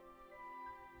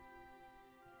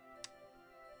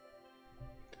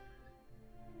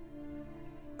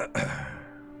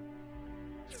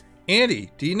 Andy,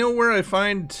 do you know where I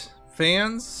find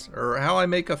fans or how I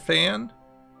make a fan?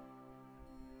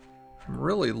 I'm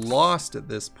really lost at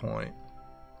this point.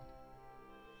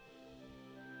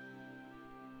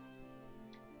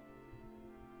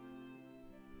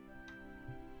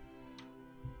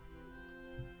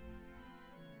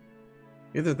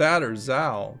 Either that or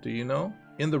Zal, do you know?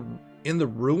 In the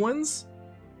ruins?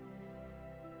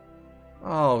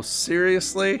 Oh,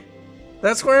 seriously?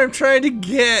 That's where I'm trying to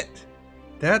get.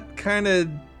 That kind of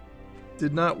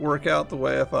did not work out the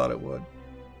way I thought it would.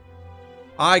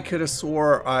 I could have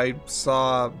swore I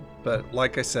saw, but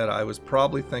like I said, I was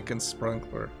probably thinking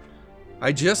sprinkler.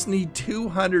 I just need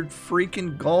 200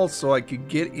 freaking gold so I could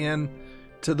get in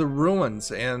to the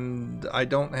ruins, and I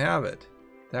don't have it.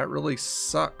 That really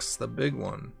sucks, the big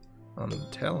one. I'm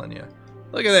telling you.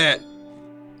 Look at that.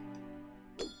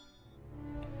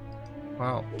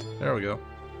 Wow, there we go.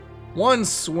 One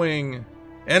swing,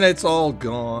 and it's all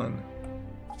gone.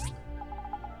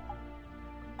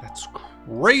 That's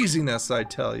craziness, I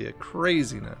tell you.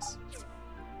 Craziness.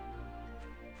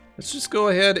 Let's just go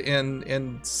ahead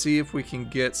and see if we can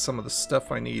get some of the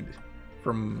stuff I need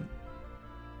from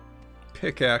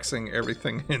pickaxing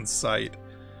everything in sight.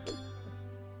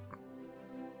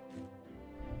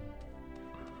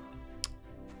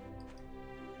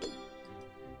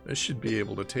 This should be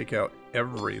able to take out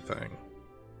everything.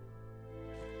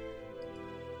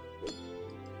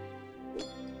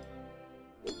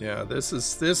 Yeah, this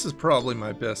is probably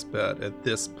my best bet at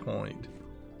this point.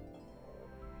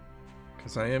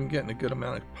 Because I am getting a good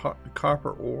amount of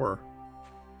copper ore.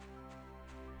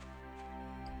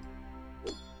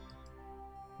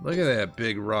 Look at that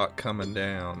big rock coming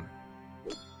down.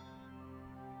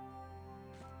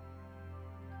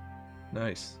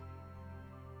 Nice.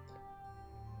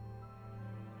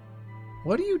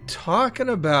 What are you talking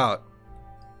about?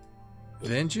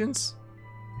 Vengeance?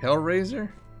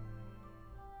 Hellraiser?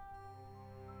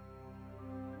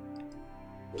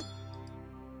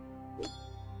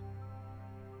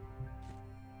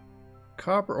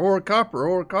 Copper ore, copper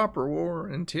ore, copper ore,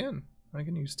 and tin. I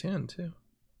can use tin too.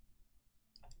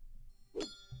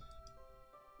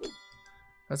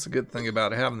 That's a good thing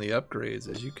about having the upgrades,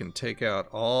 is you can take out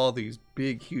all these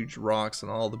big, huge rocks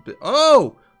and all the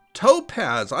oh!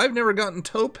 Topaz! I've never gotten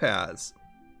topaz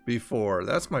before.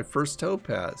 That's my first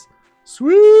topaz.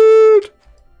 Sweet!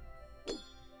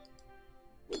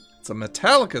 It's a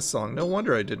Metallica song. No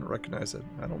wonder I didn't recognize it.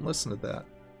 I don't listen to that.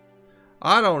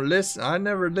 I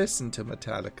never listen to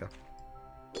Metallica.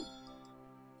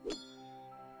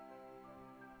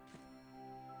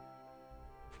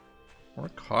 More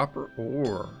copper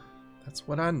ore. That's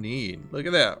what I need. Look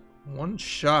at that. One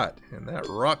shot and that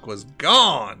rock was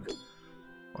gone.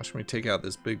 Watch me take out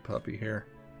this big puppy here.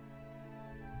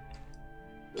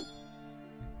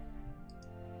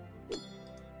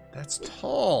 That's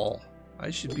tall.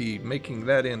 I should be making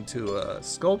that into a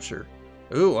sculpture.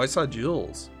 Ooh, I saw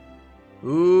jewels.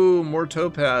 Ooh, more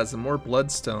topaz and more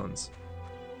bloodstones.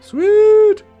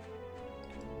 Sweet!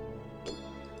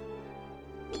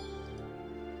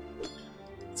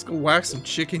 Let's go whack some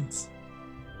chickens.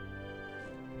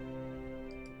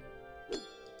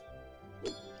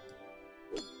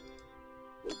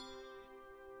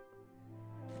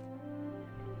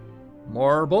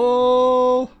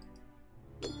 Marble!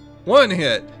 One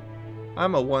hit.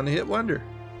 I'm a one-hit wonder.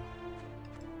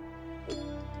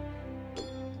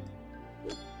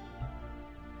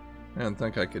 I didn't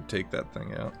think I could take that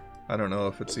thing out. I don't know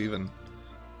if it's even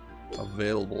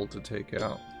available to take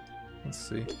out. Let's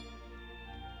see.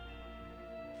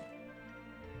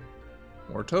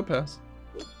 More topaz.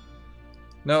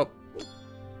 Nope.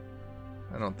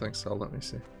 I don't think so. Let me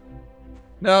see.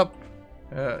 Nope.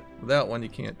 That one you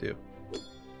can't do.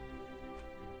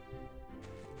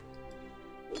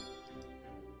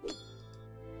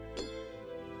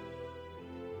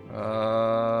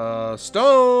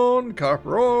 Stone,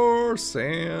 copper ore,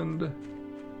 sand.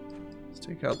 Let's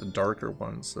take out the darker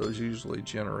ones. Those usually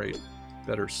generate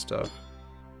better stuff.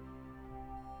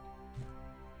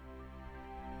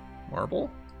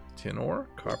 Marble, tin ore,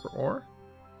 copper ore.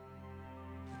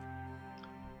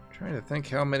 I'm trying to think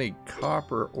how many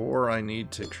copper ore I need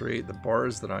to create the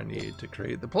bars that I need, to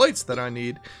create the plates that I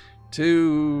need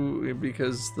to,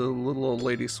 because the little old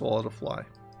lady swallowed a fly.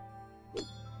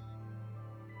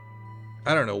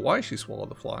 I don't know why she swallowed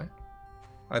the fly.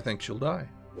 I think she'll die.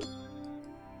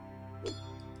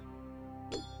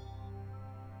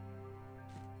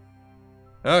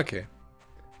 Okay.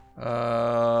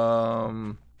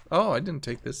 Oh, I didn't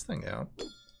take this thing out.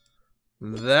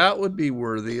 That would be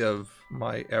worthy of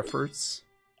my efforts.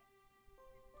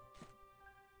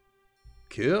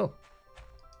 Cool.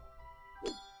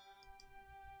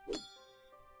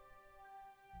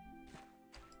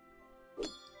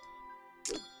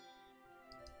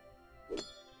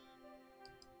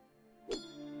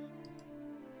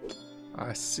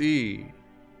 I see.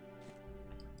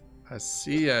 I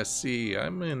see.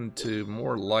 I'm into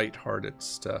more light-hearted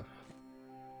stuff.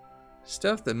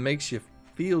 Stuff that makes you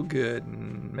feel good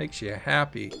and makes you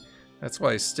happy. That's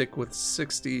why I stick with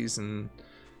 60s and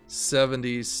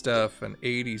 70s stuff and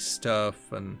 80s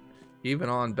stuff and even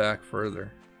on back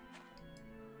further.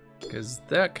 Because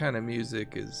that kind of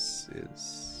music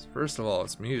is first of all,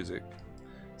 it's music.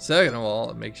 Second of all,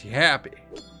 it makes you happy.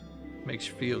 It makes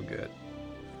you feel good.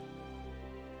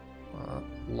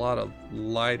 A lot of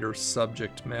lighter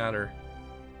subject matter.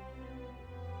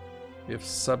 If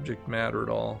subject matter at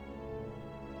all.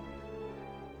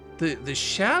 The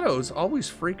shadows always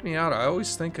freak me out. I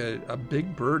always think a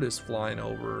big bird is flying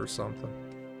over or something.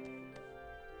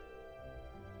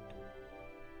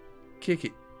 Kick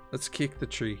it. Let's kick the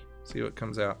tree. See what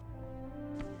comes out.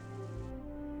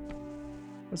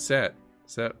 What's that?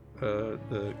 Is that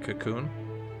the cocoon?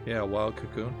 Yeah, wild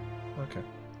cocoon. Okay.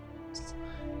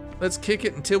 Let's kick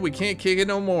it until we can't kick it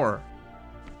no more.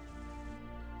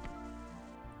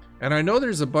 And I know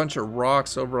there's a bunch of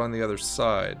rocks over on the other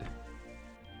side.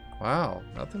 Wow,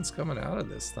 nothing's coming out of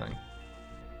this thing.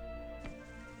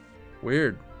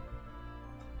 Weird.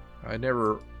 I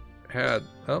never had...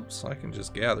 Oops, I can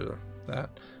just gather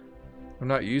that. I'm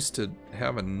not used to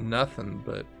having nothing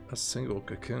but a single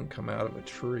cocoon come out of a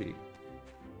tree.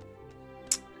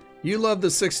 You love the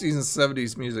 60s and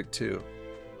 70s music too.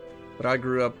 But I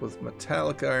grew up with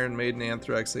Metallica, Iron Maiden,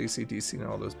 Anthrax, AC/DC, and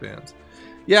all those bands.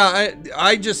 Yeah,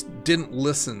 I just didn't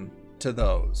listen to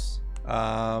those.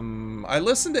 I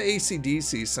listened to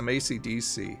AC/DC, some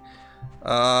AC/DC.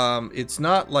 It's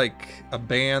not like a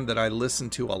band that I listen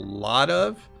to a lot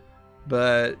of,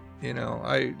 but you know,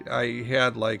 I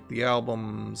had like the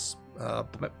albums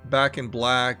Back in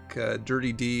Black,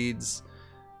 Dirty Deeds.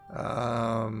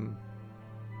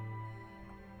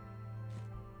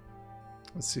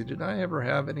 Let's see, did I ever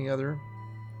have any other?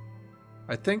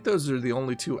 I think those are the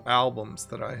only two albums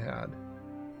that I had.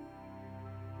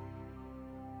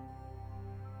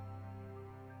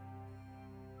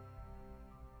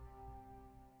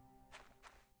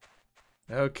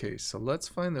 Okay, so let's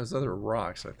find those other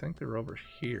rocks. I think they're over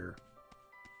here.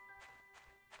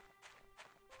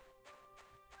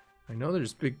 I know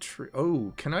there's big tree.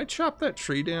 Oh, can I chop that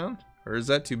tree down? Or is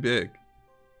that too big?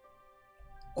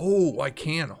 Oh, I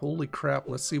can. Holy crap.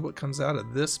 Let's see what comes out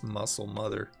of this muscle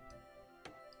mother.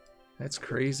 That's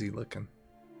crazy looking.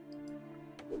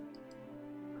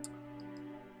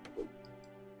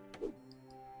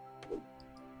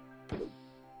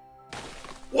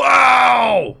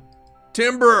 Wow!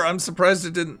 Timber! I'm surprised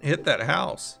it didn't hit that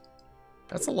house.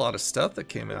 That's a lot of stuff that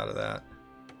came out of that.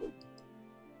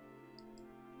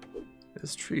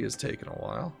 This tree has taken a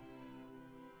while.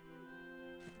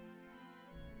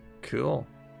 Cool.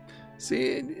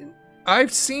 See,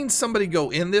 I've seen somebody go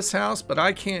in this house, but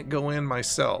I can't go in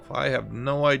myself. I have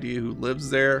no idea who lives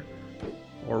there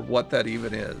or what that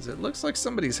even is. It looks like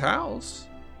somebody's house,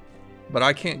 but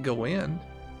I can't go in.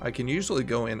 I can usually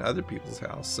go in other people's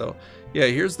house. So, yeah,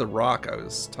 here's the rock I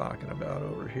was talking about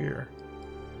over here.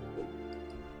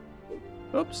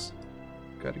 Oops.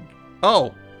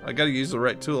 Oh, I gotta use the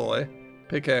right tool, eh?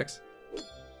 Pickaxe.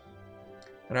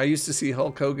 And I used to see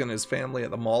Hulk Hogan and his family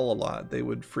at the mall a lot. They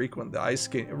would frequent the ice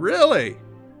skating. Really?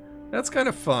 That's kind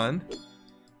of fun.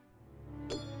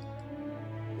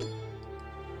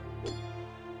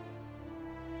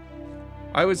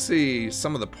 I would see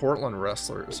some of the Portland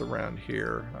wrestlers around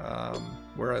here,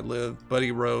 where I live.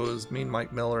 Buddy Rose, Mean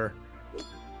Mike Miller,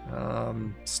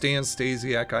 Stan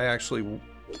Stasiak.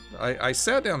 I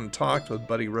sat down and talked with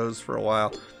Buddy Rose for a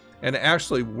while, and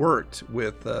actually worked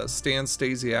with Stan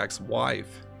Stasiak's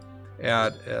wife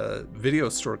at a video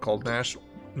store called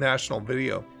National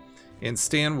Video, and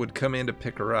Stan would come in to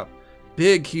pick her up.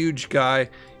 Big, huge guy.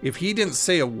 If he didn't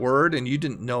say a word and you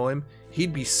didn't know him,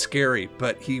 he'd be scary,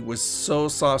 but he was so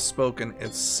soft-spoken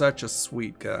and such a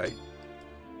sweet guy.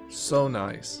 So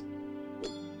nice.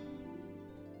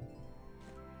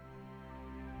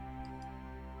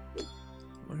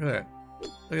 Look at that.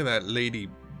 Look at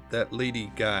that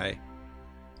lady guy.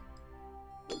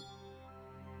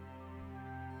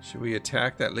 Should we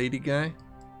attack that lady guy?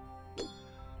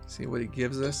 See what he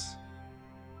gives us?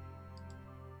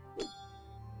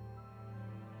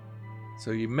 So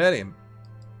you met him.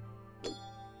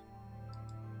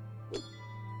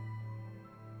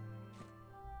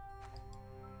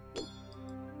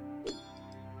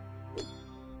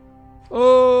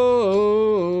 Oh,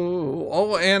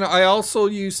 and I also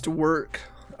used to work.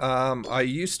 I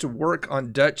used to work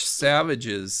on Dutch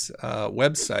Savage's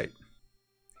website.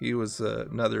 He was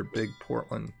another big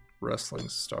Portland wrestling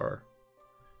star.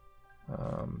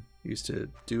 Used to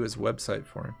do his website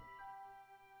for him.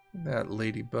 That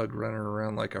ladybug running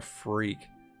around like a freak.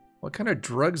 What kind of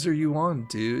drugs are you on,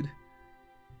 dude?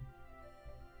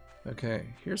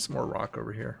 Okay, here's some more rock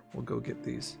over here. We'll go get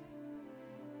these.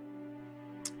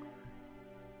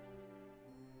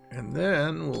 And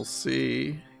then we'll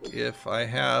see if I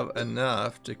have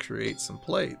enough to create some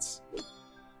plates.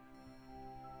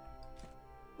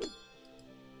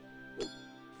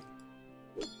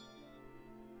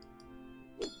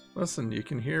 Listen, you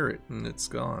can hear it and it's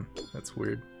gone. That's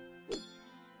weird.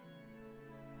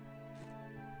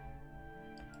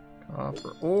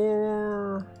 Copper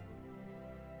ore.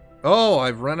 Oh,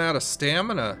 I've run out of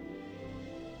stamina.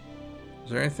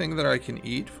 Is there anything that I can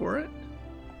eat for it?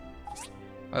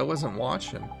 I wasn't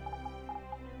watching.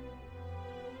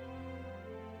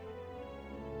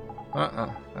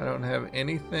 I don't have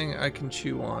anything I can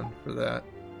chew on for that.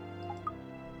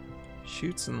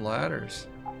 Chutes and ladders.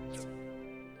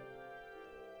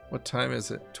 What time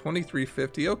is it?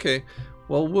 23:50. Okay.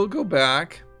 Well, we'll go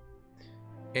back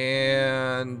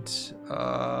and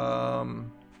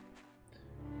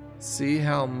see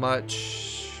how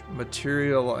much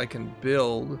material I can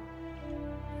build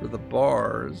for the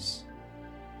bars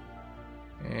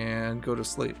and go to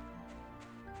sleep.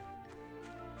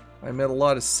 I met a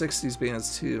lot of 60s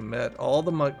bands too. Met all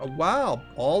the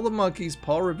all the Monkeys,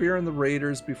 Paul Revere and the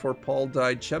Raiders before Paul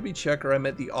died. Chubby Checker. I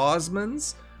met the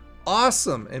Osmonds.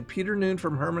 Awesome. And Peter Noon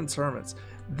from Herman's Hermits.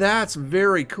 That's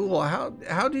very cool.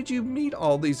 How did you meet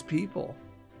all these people?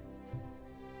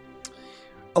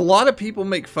 A lot of people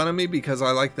make fun of me because I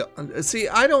like the... See,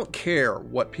 I don't care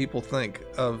what people think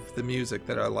of the music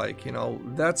that I like. You know,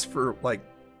 that's for like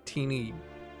teeny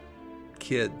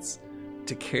kids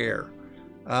to care.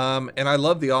 And I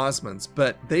love the Osmonds,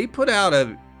 but they put out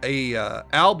a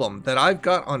album that I've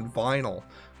got on vinyl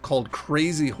called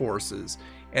Crazy Horses,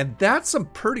 and that's some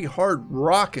pretty hard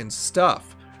rockin'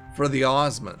 stuff for the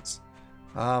Osmonds.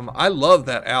 I love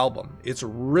that album. It's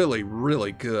really,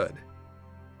 really good.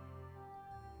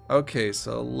 Okay,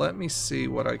 so let me see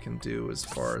what I can do as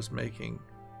far as making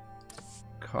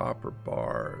copper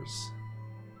bars.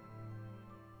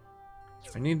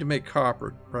 I need to make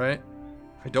copper, right?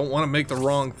 I don't want to make the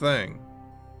wrong thing.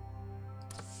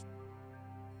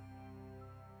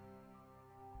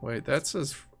 Wait, that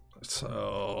says...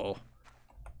 So...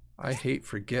 I hate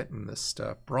forgetting this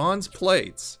stuff. Bronze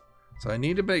plates. So I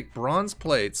need to make bronze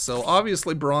plates. So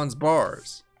obviously bronze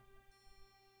bars.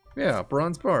 Yeah,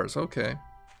 bronze bars. Okay.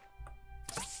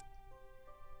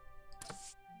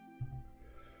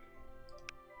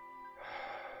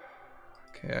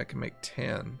 Okay, I can make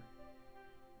 10.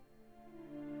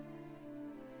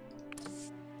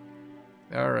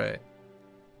 Alright.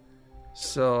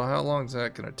 So, how long is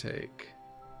that going to take?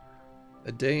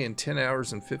 A day and 10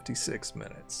 hours and 56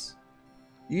 minutes.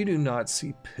 You do not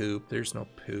see poop. There's no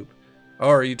poop. Oh,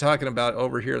 are you talking about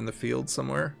over here in the field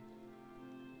somewhere?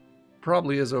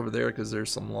 Probably is over there because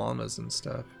there's some llamas and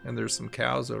stuff. And there's some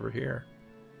cows over here.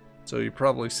 So you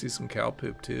probably see some cow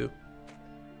poop too.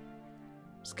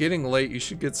 It's getting late. You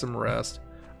should get some rest.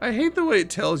 I hate the way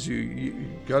it tells you,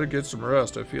 you gotta get some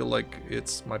rest. I feel like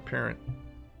it's my parent.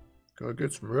 Gotta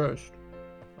get some rest.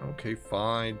 Okay,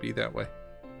 fine. Be that way.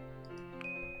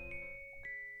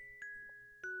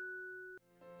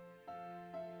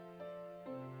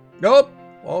 Nope.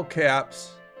 All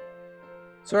caps.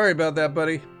 Sorry about that,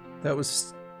 buddy. That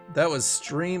was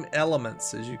Stream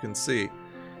Elements, as you can see.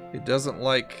 It doesn't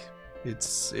like...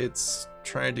 It's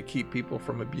trying to keep people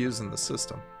from abusing the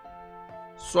system.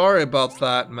 Sorry about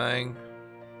that, Mang.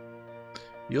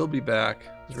 You'll be back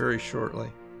very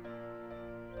shortly.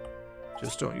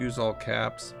 Just don't use all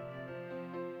caps.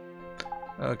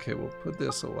 Okay, we'll put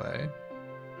this away.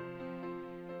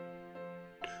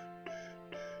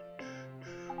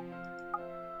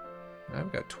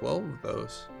 I've got 12 of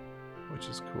those, which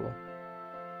is cool.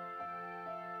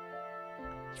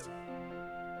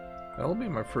 That'll be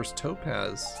my first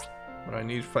topaz, but I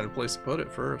need to find a place to put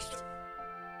it first.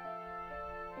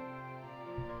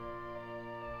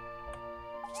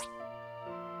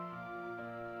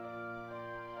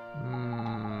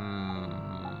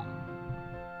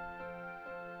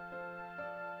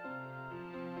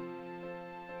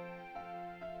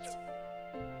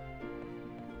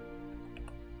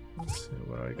 Let's see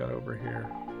what I got over here.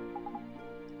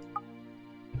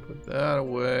 Put that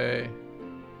away.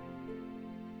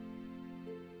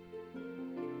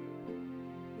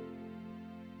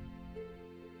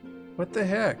 What the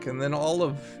heck? And then all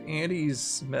of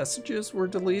Andy's messages were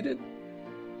deleted?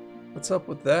 What's up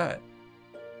with that?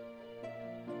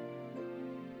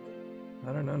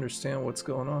 I don't understand what's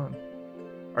going on.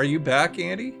 Are you back,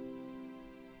 Andy?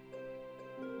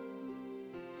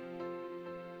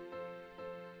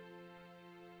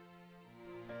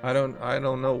 I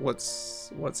don't know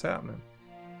what's happening.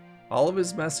 All of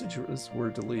his messages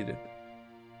were deleted.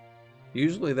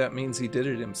 Usually that means he did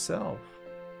it himself.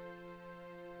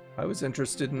 I was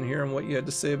interested in hearing what you had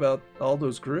to say about all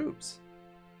those groups.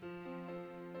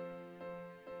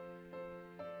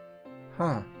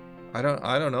 Huh. I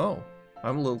don't know.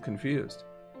 I'm a little confused.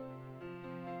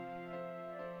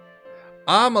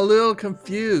 I'm a little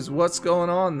confused. What's going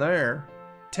on there?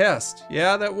 Test.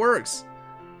 Yeah, that works.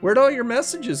 Where'd all your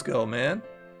messages go, man?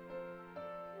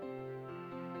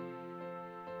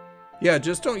 Yeah,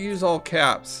 just don't use all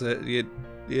caps. It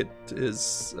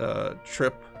is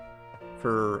trip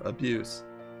for abuse.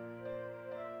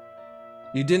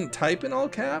 You didn't type in all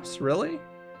caps? Really?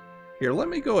 Here, let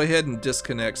me go ahead and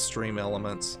disconnect Stream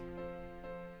Elements.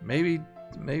 Maybe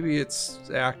it's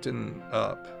acting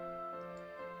up.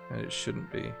 And it shouldn't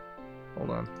be. Hold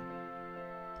on.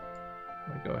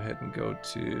 Let me go ahead and go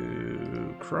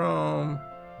to Chrome.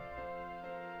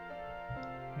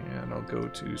 And I'll go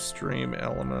to Stream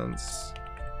Elements.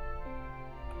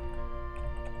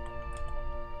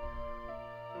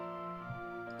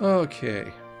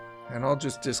 Okay. And I'll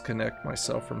just disconnect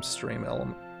myself from Stream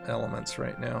Elements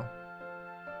right now.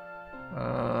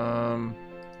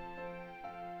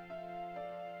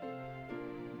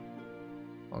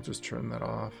 I'll just turn that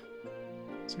off.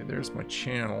 See, there's my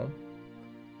channel.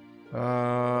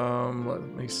 Let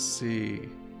me see.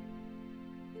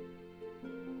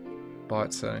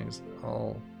 Bot settings.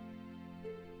 No,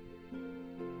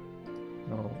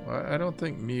 I don't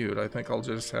think mute. I think I'll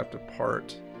just have to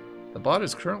part. The bot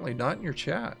is currently not in your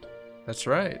chat. That's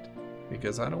right,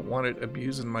 because I don't want it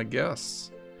abusing my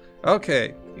guests.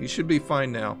 Okay, you should be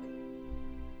fine now.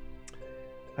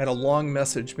 I had a long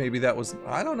message. Maybe that was,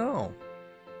 I don't know.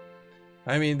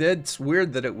 I mean, that's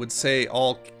weird that it would say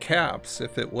all caps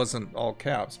if it wasn't all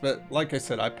caps. But like I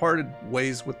said, I parted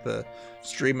ways with the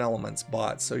Stream Elements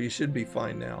bot, so you should be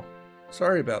fine now.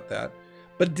 Sorry about that.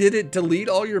 But did it delete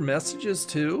all your messages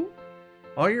too?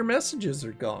 All your messages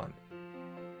are gone.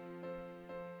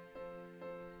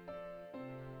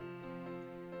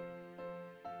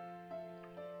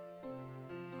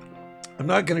 I'm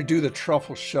not going to do the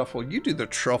truffle shuffle. You do the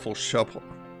truffle shuffle.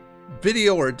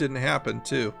 Video or it didn't happen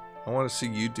too. I want to see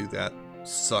you do that,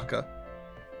 sucker.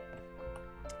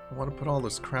 I want to put all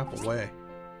this crap away.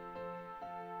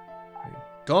 I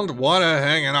don't want to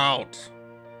hang it out.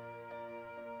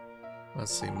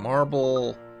 Let's see,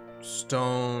 marble,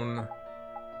 stone.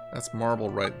 That's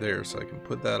marble right there, so I can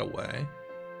put that away.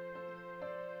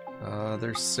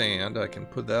 There's sand. I can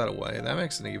put that away. That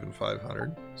makes an even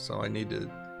 500, so I need to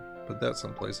put that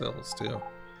someplace else too.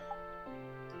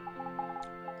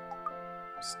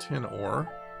 It's tin ore.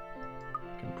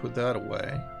 Can put that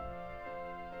away.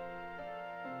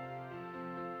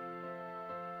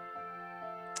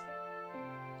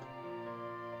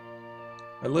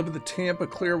 I live in the Tampa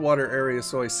Clearwater area,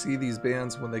 so I see these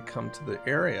bands when they come to the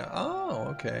area. Oh,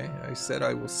 okay. I said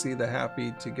I will see the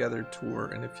Happy Together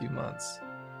tour in a few months.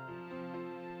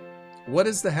 What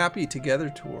is the Happy Together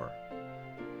tour?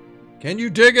 Can you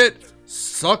dig it,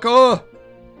 sucker?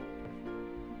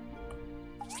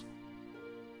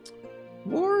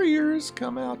 Warriors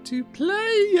come out to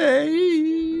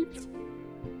play.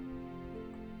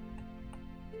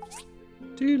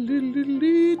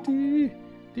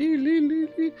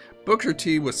 Booker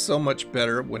T was so much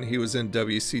better when he was in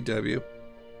WCW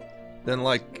than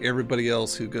like everybody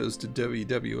else who goes to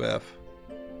WWF.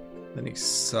 Then he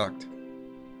sucked.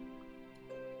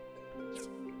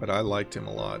 But I liked him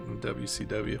a lot in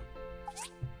WCW.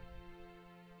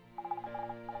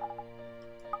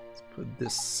 Put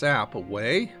this sap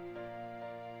away.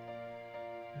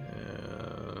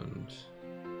 And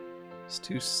it's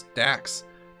two stacks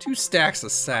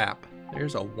of sap.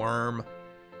 There's a worm.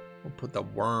 We'll put the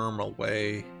worm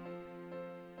away.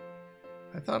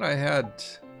 I thought I had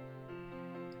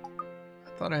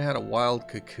a wild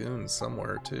cocoon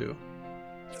somewhere too.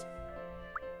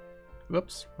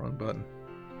 Whoops, wrong button.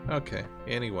 Okay,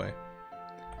 anyway.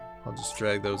 I'll just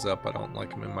drag those up. I don't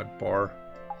like them in my bar.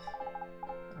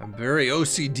 I'm very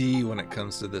OCD when it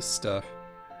comes to this stuff.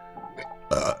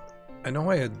 I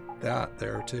know I had that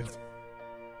there too.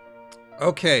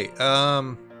 Okay,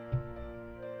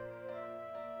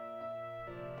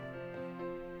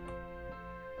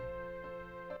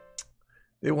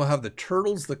 they will have the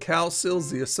Turtles, the Cowsills,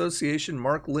 the Association,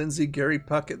 Mark Lindsay, Gary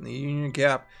Puckett, and the Union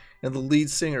Gap, and the lead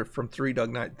singer from Three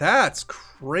Dog Night. That's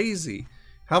crazy.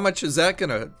 How much is that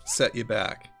gonna set you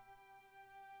back?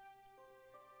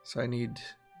 So I need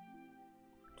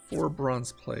 4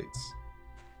 bronze plates.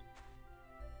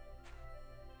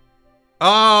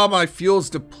 Ah, my fuel's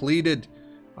depleted.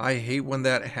 I hate when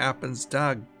that happens.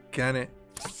 Doggone it.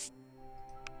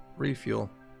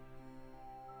 Refuel.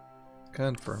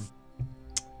 Confirm.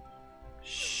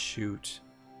 Shoot.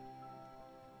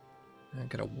 I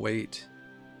gotta wait.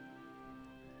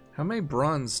 How many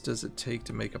bronze does it take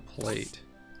to make a plate?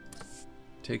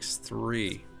 It takes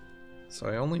 3. So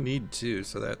I only need 2,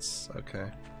 so that's okay.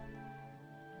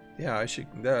 Yeah, I should.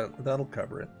 That'll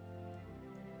cover it.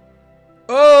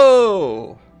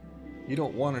 Oh! You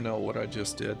don't want to know what I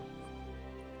just did.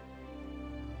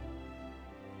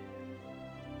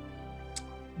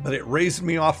 But it raised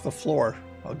me off the floor.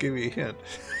 I'll give you a hint.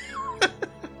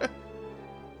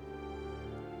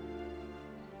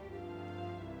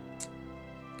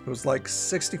 It was like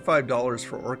 $65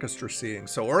 for orchestra seating.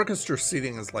 So orchestra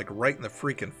seating is like right in the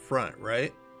freaking front,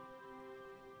 right?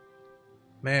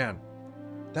 Man,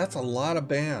 that's a lot of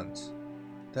bands.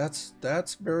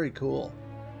 That's very cool.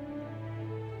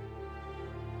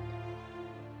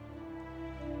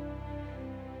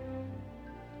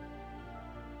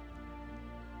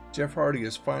 Jeff Hardy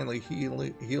is finally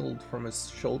healed from his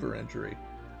shoulder injury.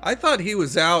 I thought he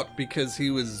was out because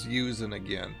he was using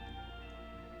again.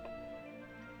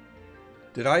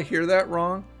 Did I hear that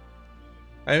wrong?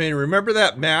 I mean, remember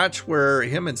that match where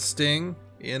him and Sting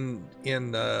in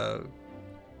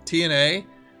TNA,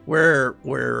 where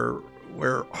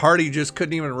Hardy just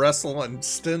couldn't even wrestle, and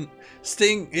Sting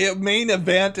main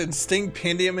event, and Sting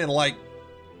pinned him in like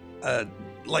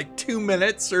 2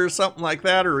 minutes or something like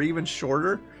that, or even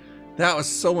shorter. That was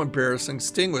so embarrassing.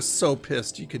 Sting was so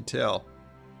pissed, you could tell.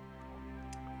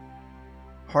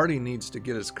 Hardy needs to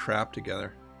get his crap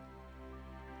together.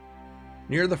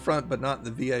 Near the front, but not in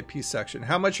the VIP section.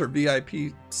 How much are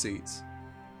VIP seats?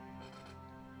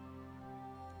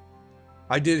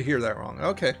 I did hear that wrong.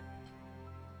 Okay.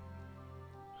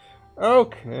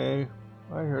 Okay.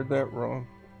 I heard that wrong.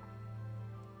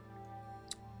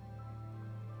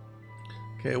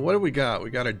 Okay, what do we got? We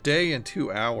got a day and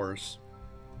 2 hours.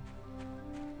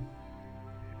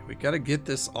 We got to get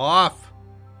this off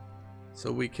so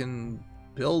we can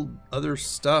build other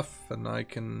stuff, and I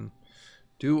can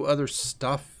do other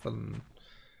stuff, and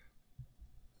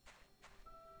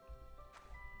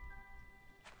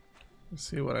let's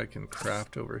see what I can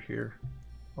craft over here.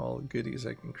 All the goodies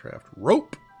I can craft.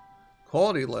 Rope!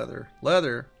 Quality leather.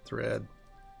 Leather. Thread.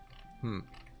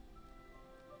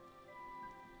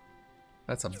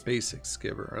 That's a basic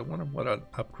skiver. I wonder what an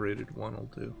upgraded one will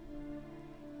do.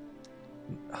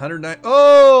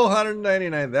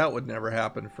 199. That would never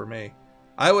happen for me.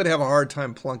 I would have a hard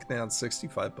time plunking down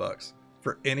 65 bucks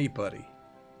for anybody.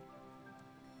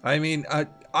 I mean,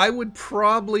 I would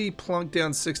probably plunk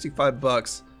down 65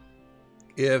 bucks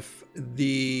if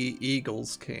the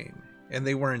Eagles came and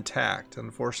they were intact.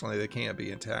 Unfortunately, they can't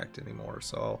be intact anymore,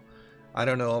 so I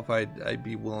don't know if I'd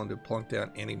be willing to plunk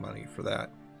down any money for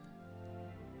that.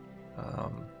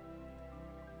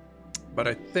 But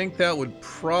I think that would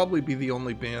probably be the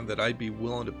only band that I'd be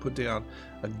willing to put down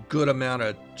a good amount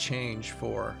of change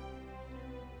for.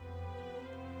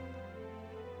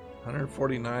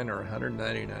 149 or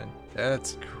 199.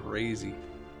 That's crazy.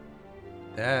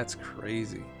 That's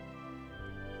crazy.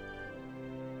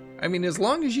 I mean, as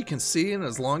long as you can see and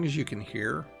as long as you can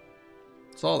hear,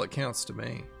 it's all that counts to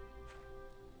me.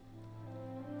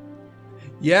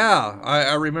 Yeah,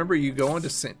 I remember you going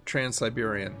to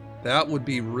Trans-Siberian. That would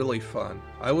be really fun.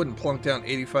 I wouldn't plunk down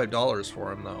 $85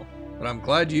 for him, though. But I'm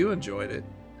glad you enjoyed it.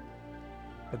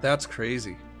 But that's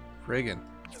crazy. Friggin'.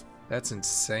 That's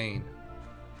insane.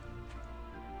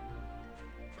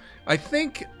 I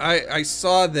think I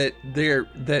saw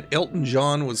that Elton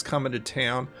John was coming to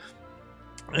town.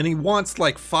 And he wants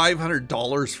like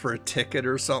 $500 for a ticket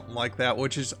or something like that,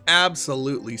 which is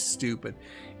absolutely stupid.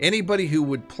 Anybody who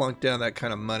would plunk down that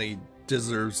kind of money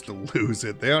deserves to lose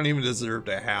it. They don't even deserve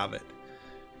to have it.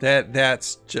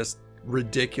 That's just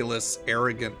ridiculous,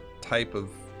 arrogant type of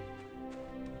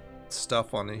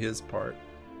stuff on his part.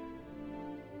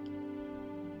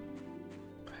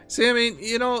 See, I mean,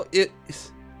 you know,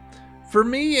 for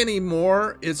me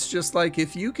anymore, it's just like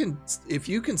if you can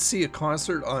see a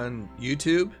concert on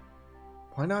YouTube,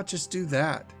 why not just do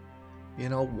that? You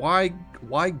know, why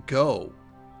go?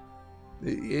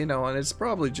 You know, and it's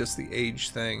probably just the age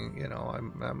thing. You know,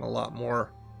 I'm a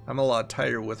lot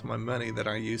tighter with my money than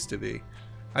I used to be.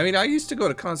 I mean, I used to go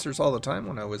to concerts all the time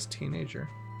when I was a teenager.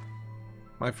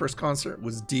 My first concert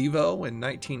was Devo in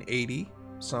 1980.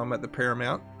 Saw him at the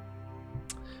Paramount.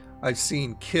 I've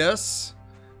seen Kiss.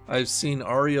 I've seen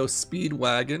REO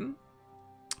Speedwagon.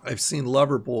 I've seen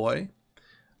Loverboy.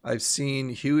 I've seen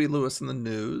Huey Lewis and the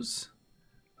News.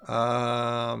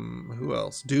 Who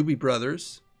else? Doobie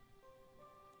Brothers.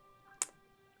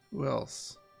 Who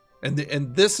else? And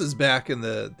this is back in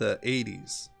the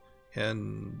 80s,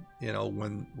 and you know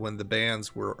when the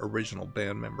bands were original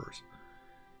band members.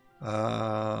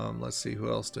 Let's see, who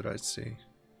else did I see?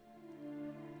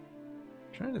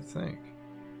 I'm trying to think.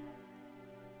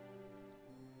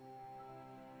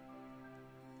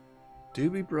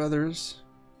 Doobie Brothers,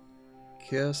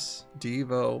 Kiss,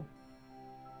 Devo,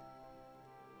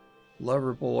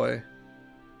 Loverboy.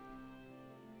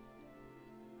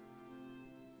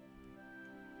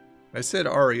 I said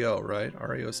REO, right?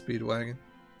 REO Speedwagon.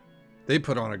 They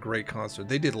put on a great concert.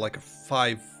 They did like a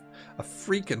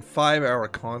freaking 5-hour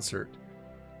concert.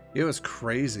 It was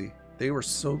crazy. They were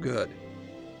so good.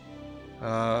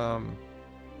 I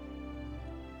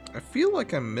feel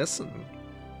like I'm missing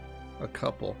a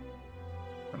couple,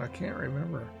 and I can't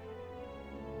remember.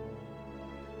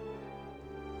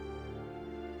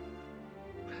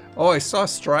 Oh, I saw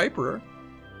Striper.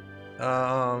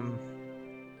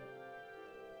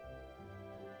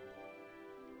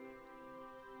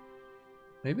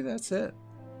 Maybe that's it.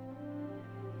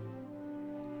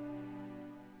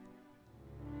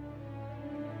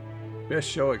 Best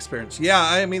show experience. Yeah,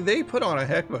 I mean, they put on a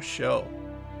heck of a show.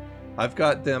 I've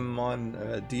got them on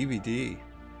DVD.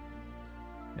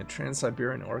 And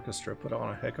Trans-Siberian Orchestra put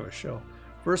on a heck of a show.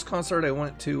 First concert I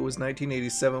went to was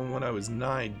 1987 when I was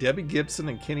 9. Debbie Gibson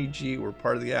and Kenny G were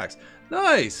part of the acts.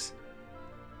 Nice!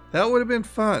 That would have been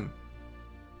fun.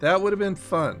 That would have been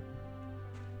fun.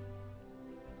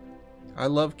 I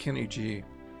love Kenny G.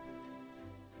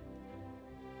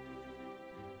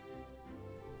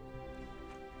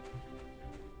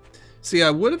 See, I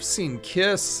would have seen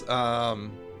Kiss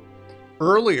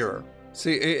earlier.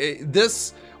 See,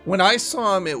 this, when I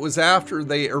saw them, it was after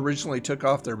they originally took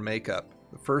off their makeup.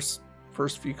 The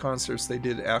first few concerts they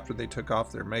did after they took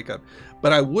off their makeup.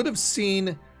 But I would have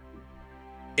seen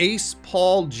Ace,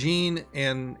 Paul, Gene,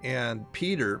 and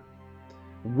Peter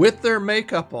with their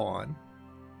makeup on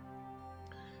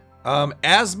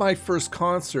as my first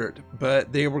concert.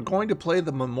 But they were going to play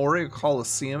the Memorial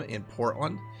Coliseum in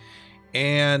Portland.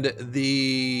 And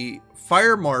the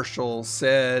fire marshal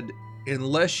said,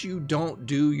 unless you don't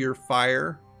do your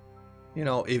fire, you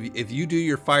know, if you do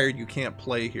your fire, you can't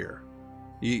play here.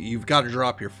 You've got to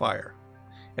drop your fire.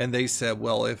 And they said,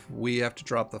 well, if we have to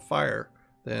drop the fire,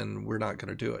 then we're not going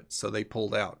to do it. So they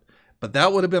pulled out. But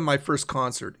that would have been my first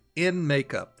concert in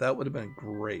makeup. That would have been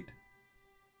great.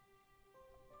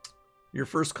 Your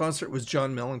first concert was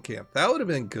John Mellencamp. That would have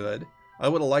been good. I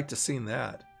would have liked to have seen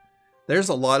that. There's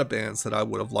a lot of bands that I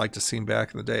would have liked to have seen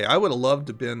back in the day. I would have loved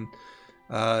to have been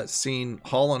seen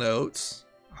Hall & Oates.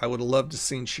 I would have loved to have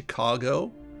seen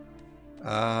Chicago.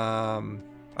 I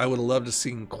would have loved to have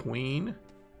seen Queen.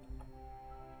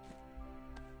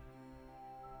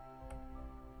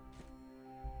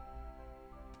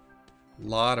 A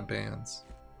lot of bands.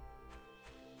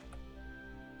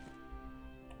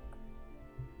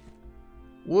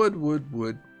 Wood, wood,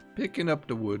 wood. Picking up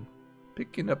the wood.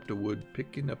 Picking up the wood,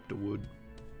 picking up the wood.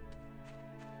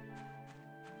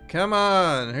 Come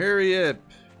on, hurry up,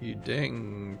 you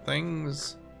dang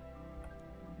things.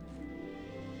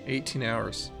 18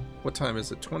 hours. What time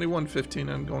is it? 21:15.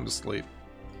 I'm going to sleep.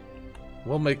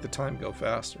 We'll make the time go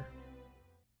faster.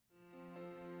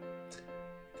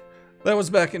 That was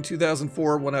back in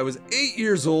 2004 when I was 8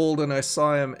 years old and I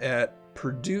saw him at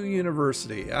Purdue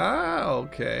University. Ah,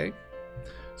 okay.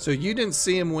 So you didn't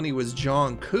see him when he was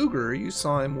John Cougar. You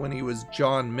saw him when he was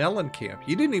John Mellencamp.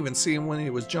 You didn't even see him when he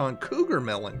was John Cougar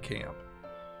Mellencamp.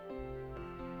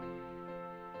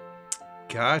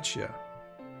 Gotcha.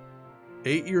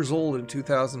 8 years old in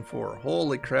 2004.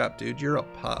 Holy crap, dude. You're a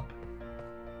pup.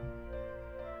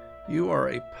 You are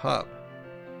a pup.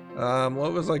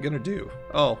 What was I going to do?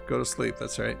 Oh, go to sleep.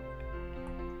 That's right.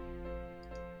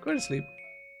 Go to sleep.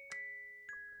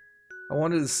 I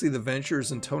wanted to see the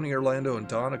Ventures and Tony Orlando and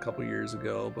Don a couple years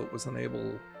ago, but was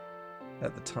unable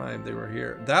at the time they were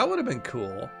here. That would have been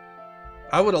cool.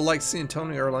 I would have liked seeing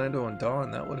Tony Orlando and Don.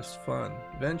 That would have been fun.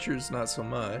 Ventures, not so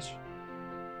much.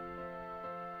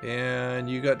 And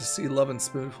you got to see Love and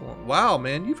Spoonful. Wow,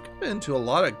 man, you've been to a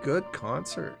lot of good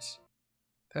concerts.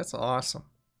 That's awesome.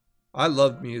 I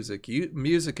love music.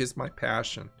 Music is my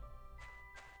passion.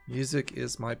 Music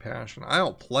is my passion. I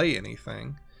don't play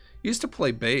anything. Used to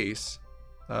play bass.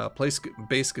 Play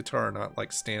bass guitar, not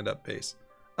like stand-up bass.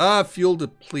 Ah, fuel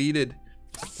depleted.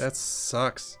 That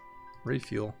sucks.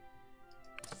 Refuel.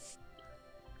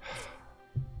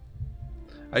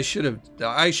 I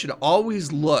should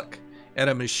always look at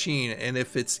a machine, and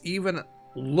if it's even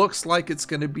looks like it's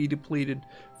going to be depleted,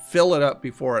 fill it up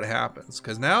before it happens.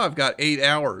 Because now I've got 8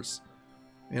 hours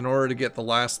in order to get the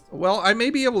last. Well, I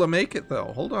may be able to make it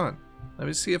though. Hold on. Let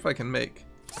me see if I can make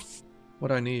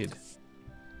what I need.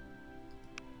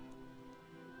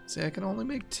 See, I can only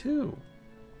make 2.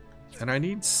 And I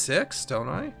need 6, don't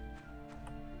I?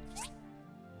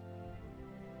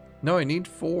 No, I need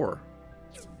 4.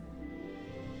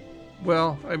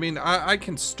 Well, I mean, I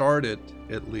can start it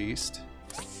at least.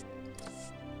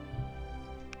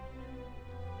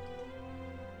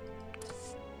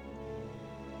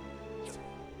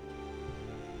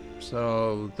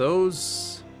 So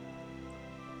those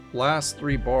last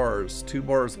 3 bars. 2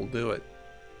 bars will do it.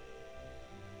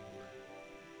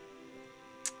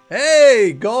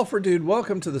 Hey, golfer dude,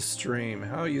 welcome to the stream.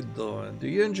 How you doing? Do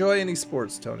you enjoy any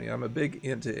sports, Tony? I'm a big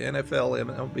into NFL,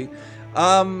 MLB.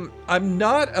 I'm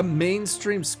not a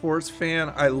mainstream sports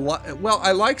fan. I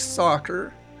like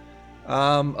soccer.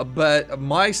 But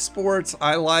my sports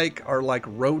I like are like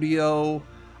rodeo.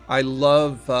 I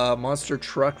love monster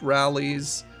truck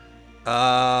rallies.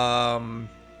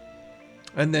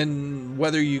 And then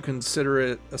whether you consider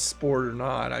it a sport or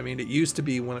not, I mean, it used to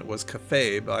be when it was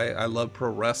kayfabe. I love pro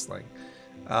wrestling.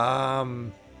 I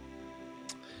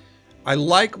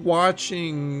like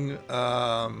watching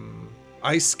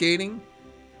ice skating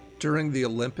during the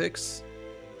Olympics.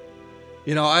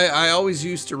 You know, I always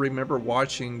used to remember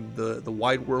watching the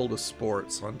Wide World of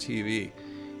Sports on TV.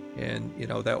 And, you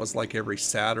know, that was like every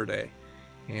Saturday.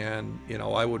 And, you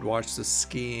know, I would watch the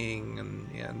skiing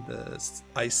and the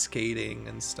ice skating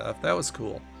and stuff. That was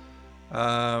cool.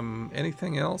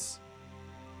 Anything else?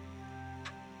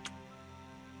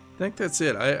 I think that's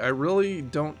it. I really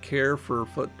don't care for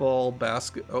football,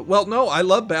 basketball. Well, no, I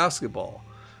love basketball.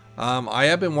 I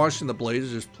have been watching the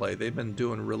Blazers play. They've been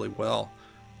doing really well.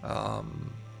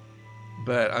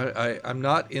 But I'm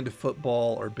not into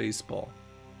football or baseball.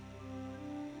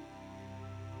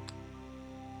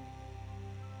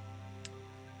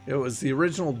 It was the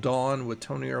original Dawn with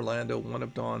Tony Orlando, one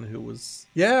of Dawn who was,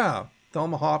 yeah,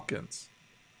 Thelma Hopkins.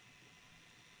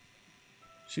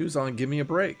 She was on Give Me a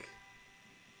Break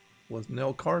with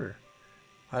Nell Carter.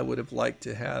 I would have liked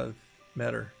to have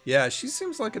met her. Yeah, she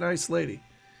seems like a nice lady.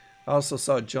 I also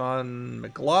saw John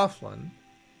McLaughlin.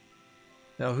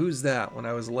 Now, who's that? When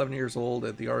I was 11 years old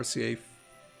at the RCA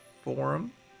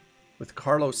Forum with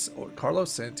Carlos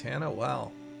Santana.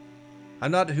 Wow. I'm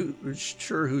not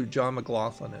sure who John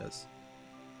McLaughlin is,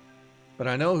 but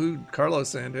I know who Carlos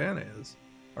Santana is.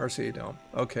 RCA Dome.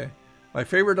 Okay. My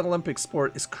favorite Olympic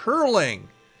sport is curling.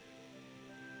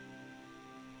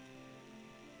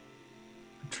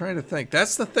 I'm trying to think.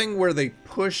 That's the thing where they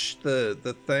push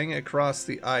the thing across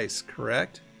the ice,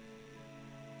 correct?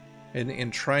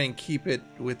 And try and keep it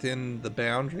within the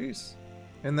boundaries?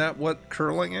 Isn't that what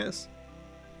curling is?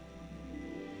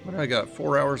 What do I got?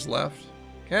 4 hours left?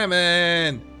 Come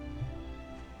on!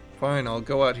 Fine, I'll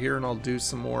go out here and I'll do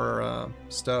some more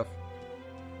stuff.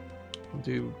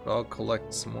 I'll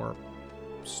collect some more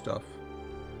stuff.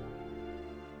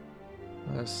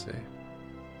 Let's see.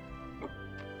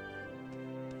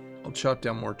 I'll chop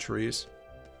down more trees.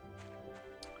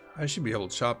 I should be able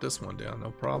to chop this one down,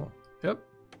 no problem. Yep.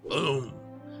 Boom.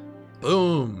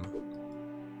 Boom.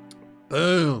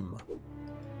 Boom.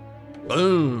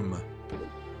 Boom.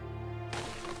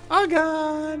 Oh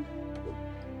God.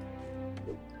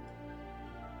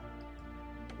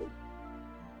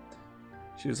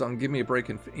 She was on Give Me a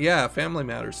Break. Yeah, Family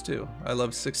Matters too. I love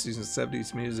 60s and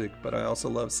 70s music, but I also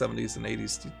love 70s and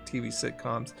 80s TV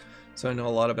sitcoms. So I know a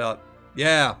lot about...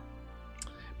 Yeah.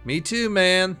 Me too,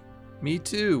 man. Me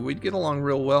too. We'd get along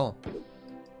real well.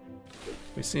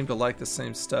 We seem to like the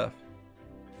same stuff.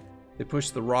 They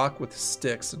push the rock with the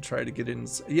sticks and try to get in...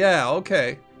 Yeah,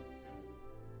 okay.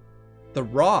 The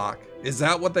rock? Is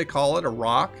that what they call it? A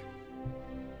rock?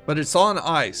 But it's on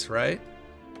ice, right?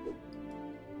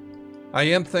 I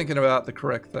am thinking about the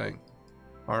correct thing,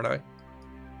 aren't I?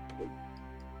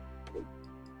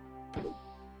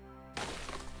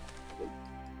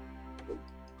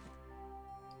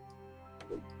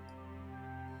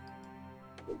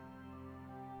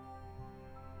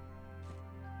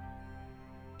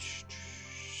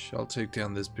 I'll take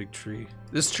down this big tree.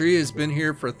 This tree has been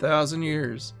here for 1,000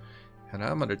 years. And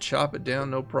I'm gonna chop it down,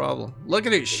 no problem. Look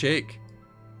at it shake.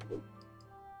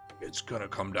 It's gonna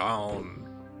come down.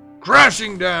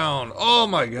 Crashing down! Oh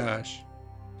my gosh.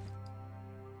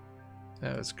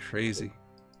 That was crazy.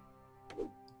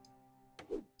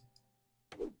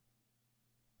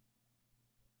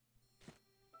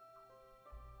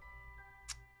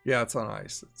 Yeah, it's on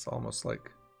ice. It's almost like...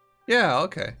 Yeah,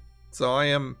 okay. So I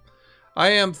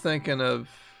am thinking of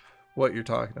what you're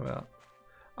talking about.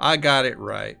 I got it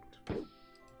right.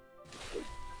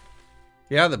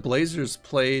 Yeah, the Blazers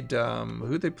played,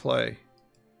 who'd they play?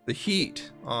 The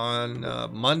Heat on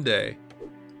Monday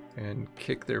and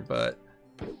kicked their butt.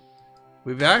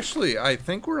 We've actually, I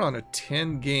think we're on a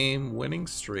 10-game winning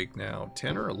streak now,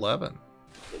 10 or 11.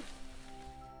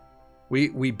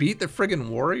 We beat the friggin'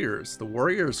 Warriors. The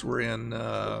Warriors were in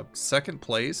second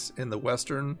place in the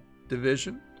Western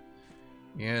Division.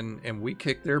 And we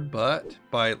kicked their butt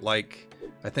by like,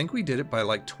 I think we did it by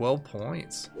like 12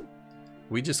 points.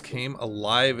 We just came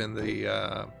alive in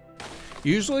the,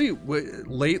 usually,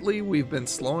 lately we've been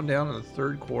slowing down in the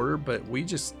third quarter, but we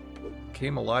just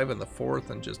came alive in the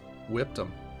 4th and just whipped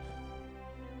them.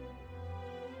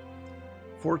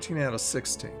 14 out of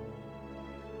 16.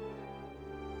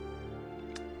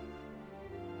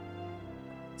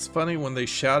 It's funny when they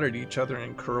shout at each other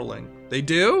in curling. They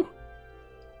do?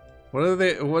 What do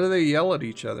they yell at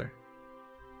each other?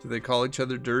 Do they call each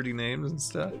other dirty names and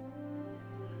stuff?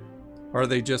 Or are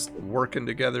they just working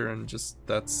together and just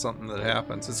that's something that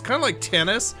happens? It's kind of like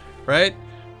tennis, right?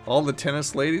 All the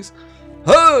tennis ladies.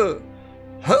 Huh!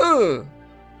 Huh!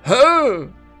 Huh!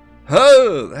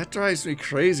 Huh! That drives me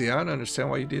crazy. I don't understand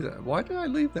why you do that. Why did I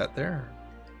leave that there?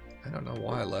 I don't know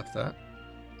why I left that.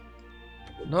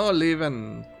 No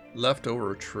leaving left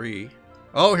over a tree.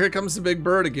 Oh, here comes the big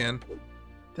bird again.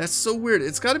 That's so weird.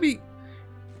 It's got to be...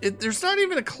 there's not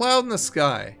even a cloud in the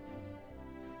sky.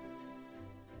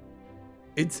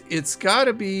 It's got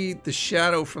to be the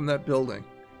shadow from that building.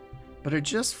 But it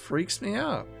just freaks me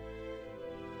out.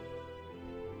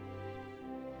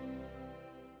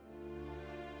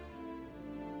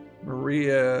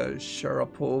 Maria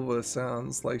Sharapova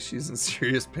sounds like she's in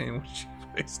serious pain when she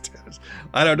plays tennis.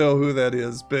 I don't know who that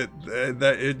is, but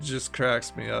that it just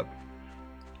cracks me up.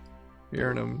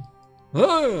 Hearing him.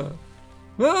 Ah!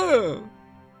 Ah!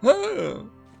 Ah!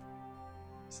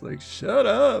 It's like, shut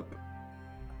up.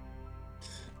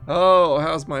 Oh,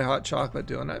 how's my hot chocolate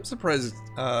doing? I'm surprised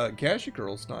Gashi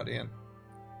Girl's not in.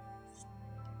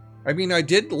 I mean, I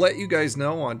did let you guys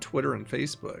know on Twitter and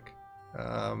Facebook.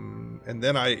 And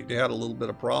then I had a little bit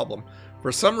of problem.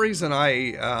 For some reason,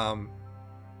 I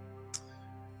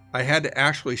had to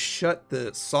actually shut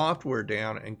the software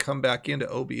down and come back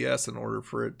into OBS in order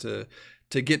for it to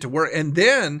get to work. And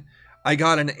then I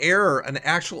got an error, an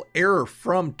actual error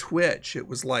from Twitch. It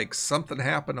was like something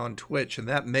happened on Twitch, and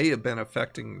that may have been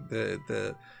affecting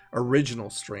the original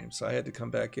stream. So I had to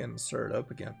come back in and start it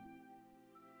up again.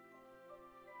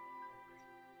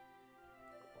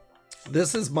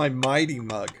 This is my mighty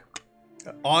mug.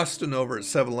 Austin over at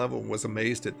 7-Eleven was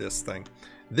amazed at this thing.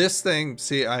 This thing,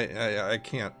 see, I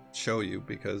can't show you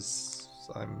because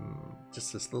I'm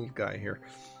just this little guy here.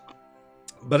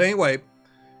 But anyway,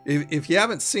 if you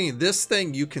haven't seen this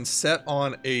thing, you can set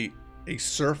on a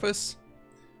surface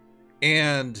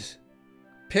and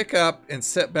pick up and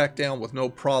set back down with no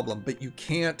problem, but you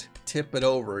can't tip it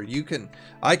over.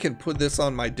 I can put this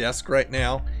on my desk right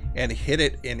now and hit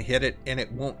it and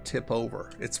it won't tip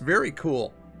over. It's very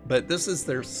cool. But this is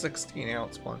their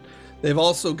 16-ounce one. They've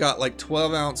also got like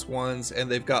 12-ounce ones, and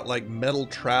they've got like metal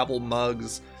travel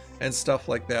mugs and stuff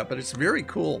like that. But it's very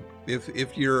cool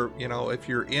if you're, you know, if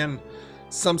you're in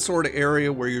some sort of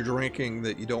area where you're drinking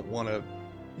that you don't want to,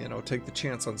 you know, take the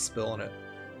chance on spilling it.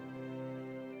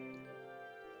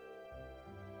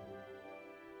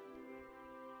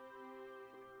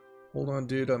 Hold on,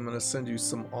 dude. I'm going to send you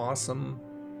some awesome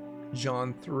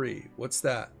John 3. What's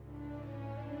that?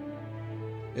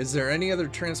 Is there any other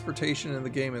transportation in the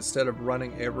game instead of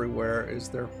running everywhere? Is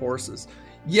there horses?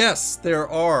 Yes, there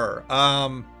are.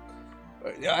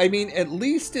 I mean, at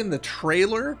least in the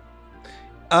trailer,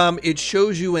 it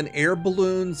shows you in air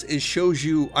balloons. It shows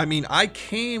you, I mean, I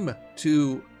came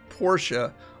to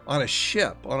Portia on a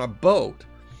ship, on a boat.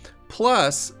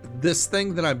 Plus, this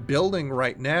thing that I'm building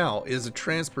right now is a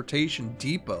transportation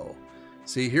depot.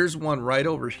 See, here's one right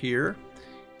over here.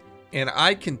 And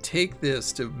I can take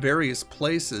this to various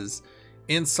places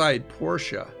inside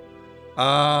Portia.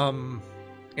 And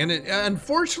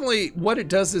unfortunately, what it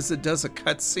does is it does a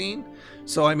cutscene.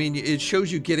 So, I mean, it shows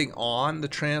you getting on the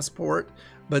transport,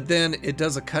 but then it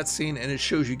does a cutscene and it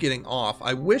shows you getting off.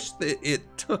 I wish that it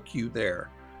took you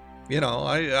there. You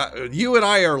know, you and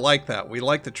I are like that. We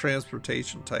like the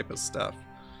transportation type of stuff.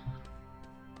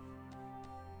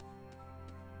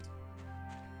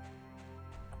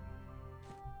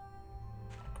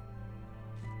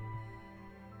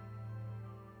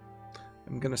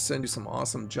 I'm going to send you some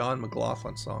awesome John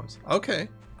McLaughlin songs. Okay.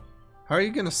 How are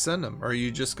you going to send them? Are you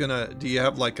just going to... Do you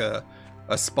have like a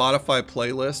Spotify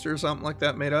playlist or something like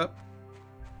that made up?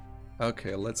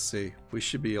 Okay, let's see. We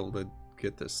should be able to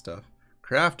get this stuff.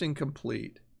 Crafting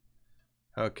complete.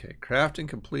 Okay, crafting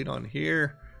complete on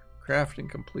here. Crafting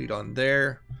complete on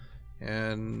there.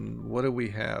 And what do we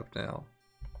have now?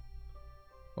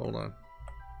 Hold on.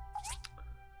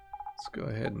 Let's go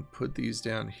ahead and put these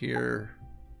down here.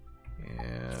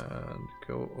 And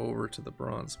go over to the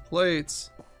bronze plates.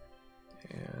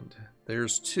 And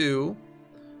there's 2.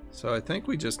 So I think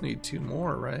we just need 2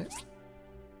 more, right?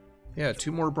 Yeah,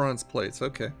 2 more bronze plates.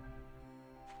 Okay.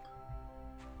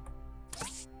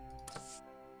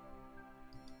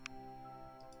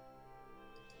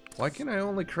 Why can I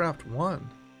only craft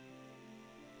 1?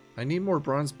 I need more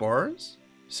bronze bars?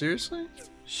 Seriously?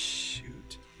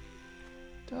 Shoot.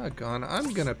 Doggone,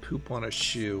 I'm gonna poop on a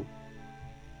shoe.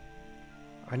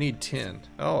 I need 10.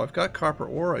 Oh, I've got copper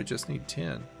ore, I just need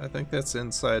 10. I think that's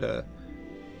inside a...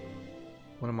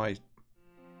 one of my...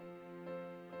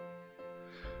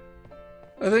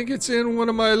 I think it's in one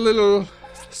of my little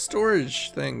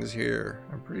storage things here.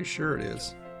 I'm pretty sure it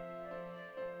is.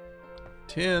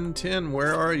 10,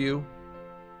 where are you?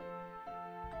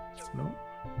 Nope.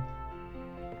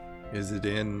 Is it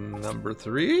in number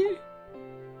 3?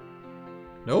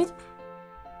 Nope.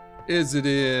 Is it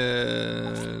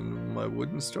in my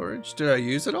wooden storage? Did I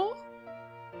use it all?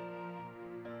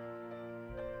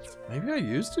 Maybe I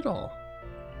used it all.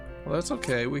 Well, that's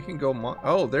okay. We can go...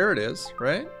 oh, there it is,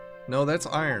 right? No, that's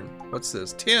iron. What's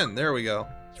this? 10. There we go.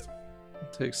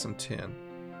 I'll take some 10.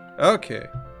 Okay.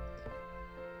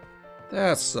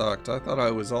 That sucked. I thought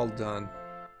I was all done.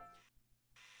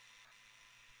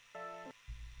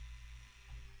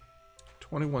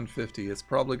 $21.50. It's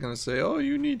probably going to say, oh,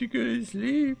 you need to go to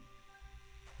sleep.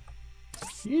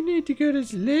 You need to go to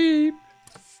sleep.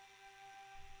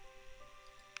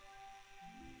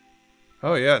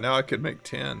 Oh, yeah. Now I could make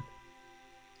 10.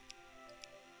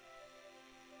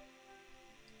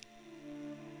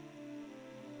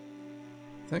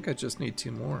 I think I just need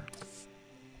 2 more.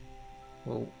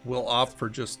 We'll opt for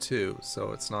just 2,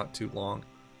 so it's not too long.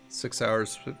 6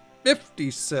 hours,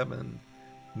 57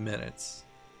 minutes.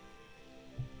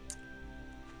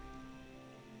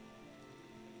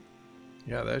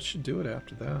 Yeah, that should do it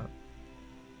after that.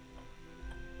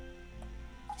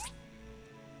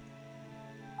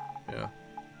 Yeah.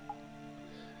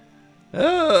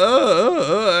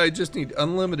 I just need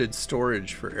unlimited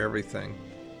storage for everything.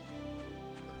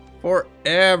 For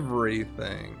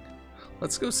everything.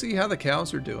 Let's go see how the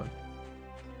cows are doing.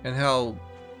 And how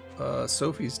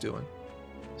Sophie's doing.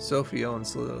 Sophie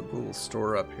owns a little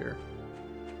store up here.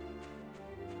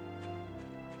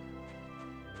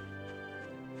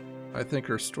 I think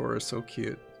her store is so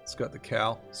cute. It's got the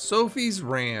cow. Sophie's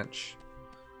Ranch.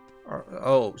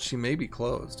 Oh, she may be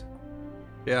closed.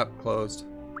 Yep, closed.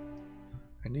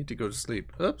 I need to go to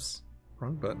sleep. Oops,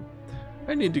 wrong button.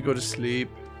 I need to go to sleep.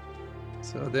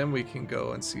 So then we can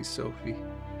go and see Sophie.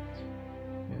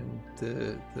 And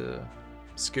the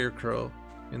scarecrow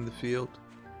in the field.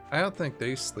 I don't think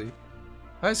they sleep.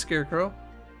 Hi, Scarecrow.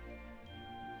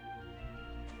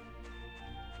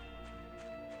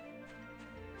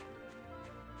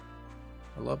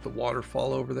 I love the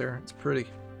waterfall over there. It's pretty.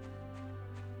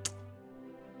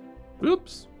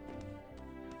 Oops.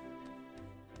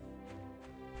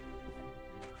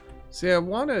 See, I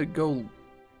want to go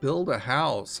build a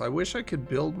house. I wish I could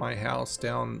build my house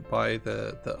down by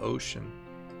the ocean,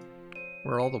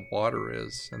 where all the water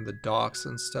is and the docks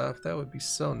and stuff. That would be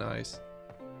so nice.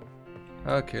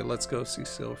 Okay, let's go see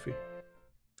Sophie.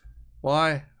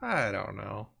 Why? I don't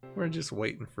know. We're just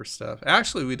waiting for stuff.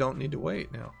 Actually, we don't need to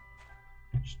wait now.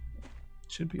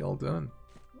 Should be all done.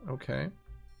 Okay.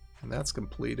 And that's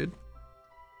completed.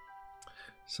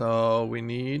 So we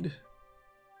need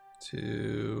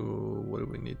to... what do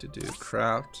we need to do?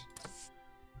 Craft.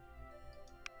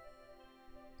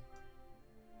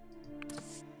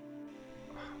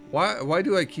 Why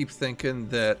do I keep thinking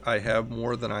that I have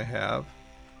more than I have?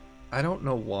 I don't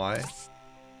know why.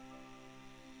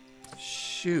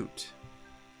 Shoot.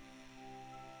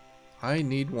 I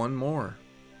need one more.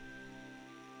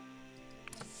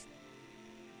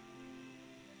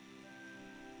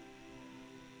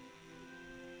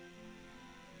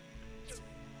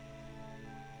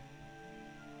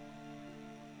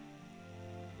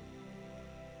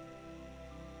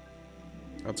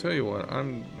 I'll tell you what,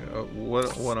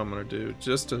 what I'm gonna do,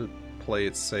 just to play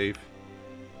it safe.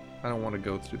 I don't want to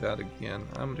go through that again.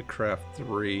 I'm gonna craft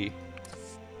 3.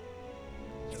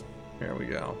 There we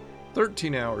go.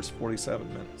 13 hours,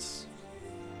 47 minutes.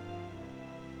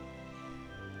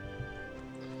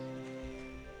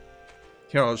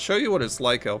 Here, I'll show you what it's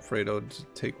like, Alfredo, to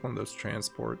take one of those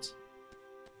transports.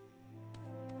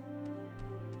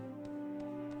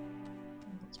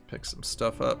 Let's pick some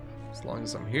stuff up, as long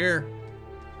as I'm here.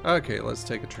 Okay, let's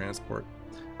take a transport.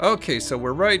 Okay, so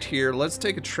we're right here. Let's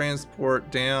take a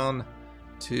transport down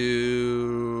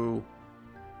to...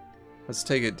 let's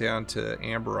take it down to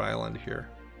Amber Island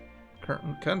here.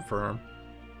 Confirm.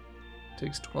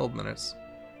 Takes 12 minutes.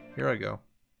 Here I go.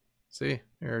 See?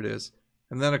 There it is.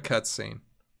 And then a cutscene.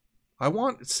 I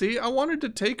wanted to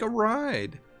take a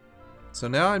ride. So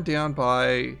now I'm down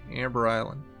by Amber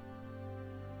Island,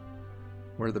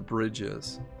 where the bridge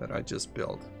is that I just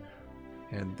built.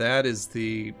 And that is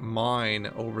the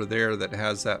mine over there that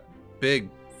has that big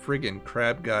friggin'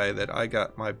 crab guy that I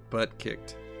got my butt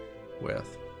kicked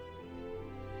with.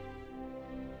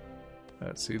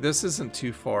 Let's see, this isn't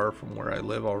too far from where I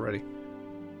live already.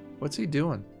 What's he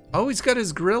doing? Oh, he's got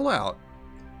his grill out.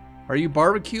 Are you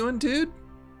barbecuing, dude?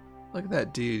 Look at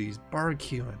that dude, he's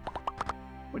barbecuing.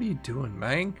 What are you doing,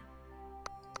 man?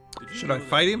 Should I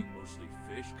fight him? Mostly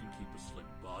fish can keep a slim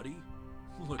body.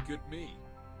 Look at me.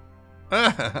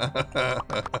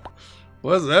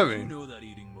 What does that mean? You know that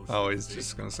eating mostly Oh, he's fish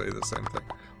just gonna say the same thing.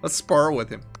 Let's spar with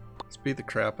him. Let's beat the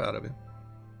crap out of him.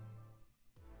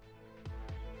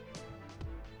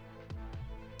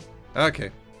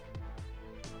 Okay.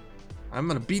 I'm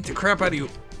gonna beat the crap out of you.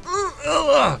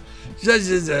 Oh,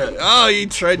 he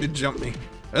tried to jump me.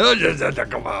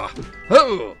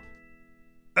 Oh.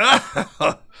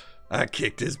 I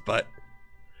kicked his butt.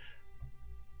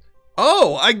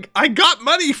 Oh, I got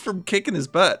money from kicking his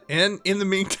butt. And in the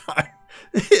meantime,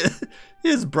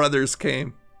 his brothers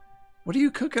came. What are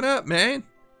you cooking up, man?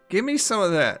 Give me some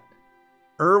of that.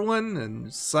 Irwin and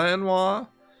Sanwa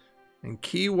and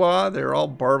Kiwa, they're all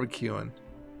barbecuing.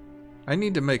 I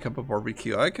need to make up a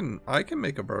barbecue. I can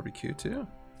make a barbecue too.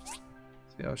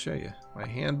 See, I'll show you. My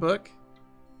handbook.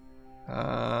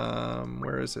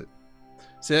 Where is it?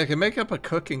 See, I can make up a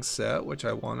cooking set, which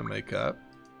I want to make up.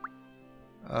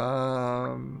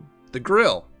 The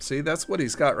grill. See, that's what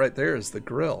he's got right there is the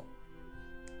grill.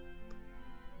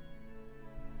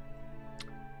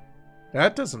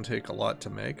 That doesn't take a lot to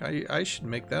make. I should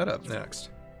make that up next.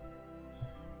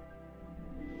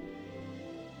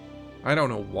 I don't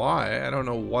know why. I don't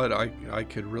know what I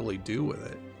could really do with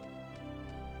it.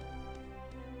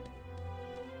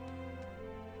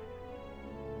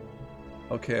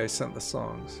 Okay, I sent the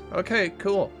songs. Okay,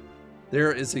 cool.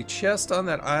 There is a chest on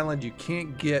that island you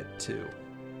can't get to.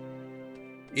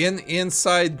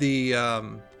 Inside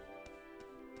the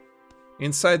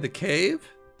cave?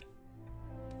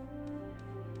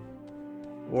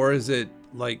 Or is it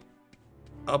like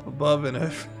up above in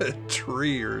a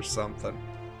tree or something?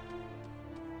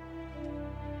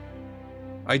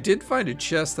 I did find a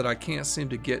chest that I can't seem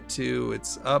to get to.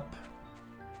 It's up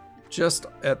just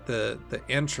at the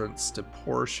entrance to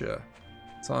Portia.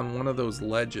 It's on one of those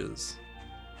ledges.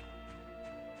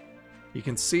 You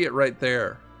can see it right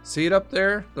there. See it up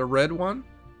there? The red one?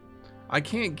 I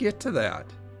can't get to that.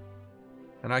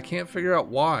 And I can't figure out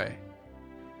why.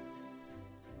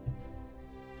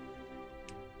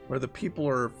 Where the people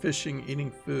are fishing,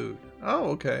 eating food.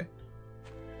 Oh, okay.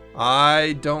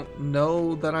 I don't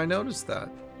know that I noticed that.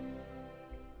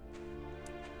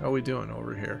 How are we doing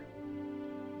over here?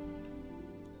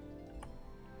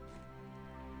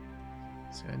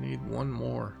 See, I need one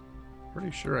more.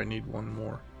 Pretty sure I need one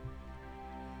more.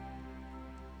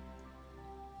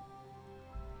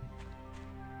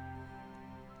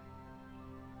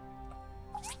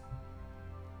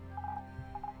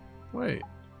 Wait,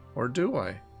 or do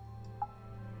I?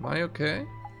 Am I okay?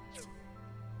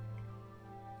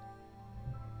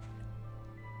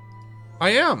 I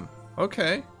am.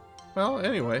 Okay. Well,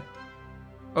 anyway.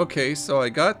 Okay, so I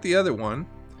got the other one.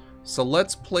 So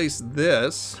let's place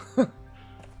this.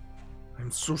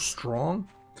 I'm so strong.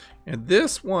 And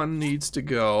this one needs to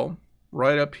go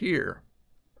right up here.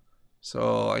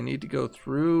 So I need to go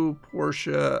through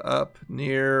Portia up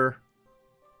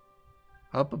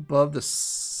above the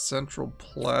Central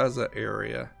Plaza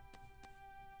area.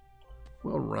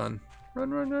 We'll run.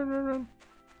 Run.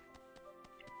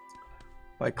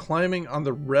 By climbing on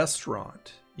the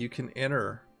restaurant, you can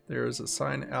enter. There is a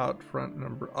sign out front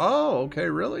number. Oh, okay,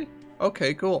 really?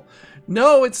 Okay, cool.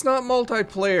 No, it's not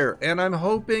multiplayer, and I'm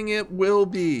hoping it will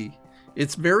be.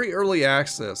 It's very early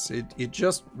access. It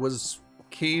just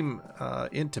came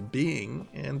into being,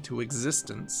 into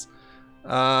existence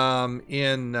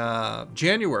in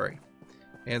January.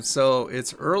 And so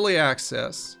it's early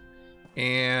access,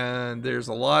 and there's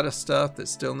a lot of stuff that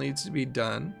still needs to be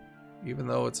done, even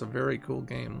though it's a very cool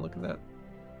game. Look at that.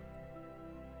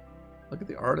 Look at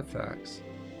the artifacts.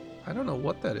 I don't know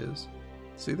what that is.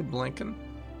 See the blinking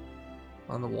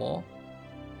on the wall?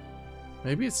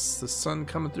 Maybe it's the sun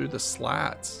coming through the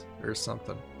slats or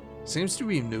something. Seems to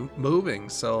be moving,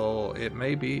 so it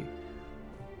may be.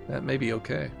 That may be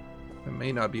okay. It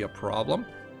may not be a problem.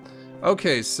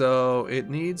 Okay, so it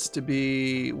needs to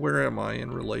be... Where am I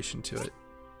in relation to it?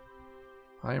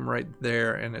 I am right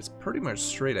there, and it's pretty much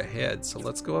straight ahead. So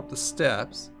let's go up the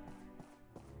steps.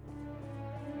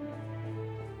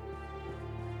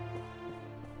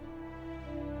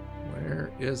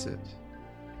 Where is it?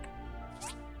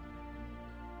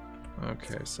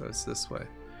 Okay, so it's this way.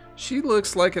 She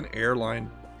looks like an airline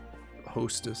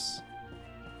hostess.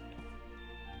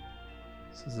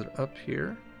 So is it up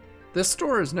here? This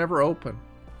store is never open.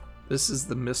 This is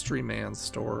the Mystery Man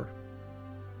store.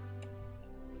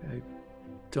 Okay.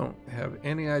 don't have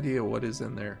any idea what is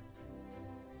in there.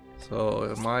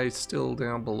 So am I still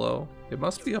down below? It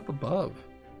must be up above.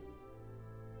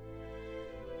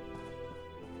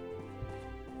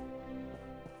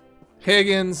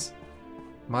 Higgins,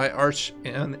 my arch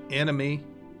enemy,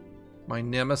 my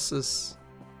nemesis.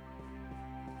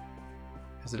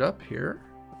 Is it up here?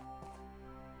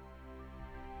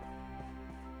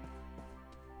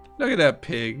 Look at that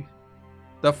pig.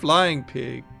 The flying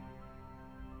pig.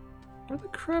 Where the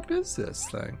crap is this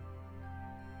thing?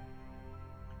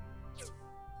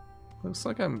 Looks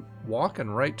like I'm walking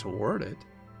right toward it.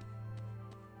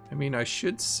 I mean, I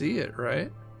should see it,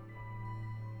 right?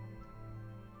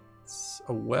 It's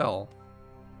a well.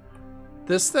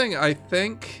 This thing, I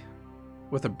think,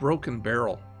 with a broken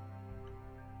barrel.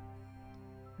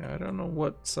 Yeah, I don't know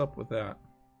what's up with that.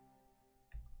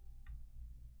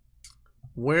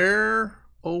 Where?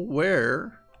 Oh,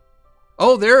 where?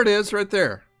 Oh, there it is, right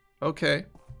there. Okay.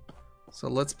 So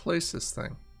let's place this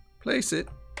thing. Place it.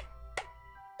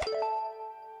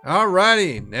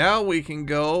 Alrighty, now we can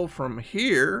go from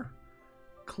here,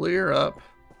 clear up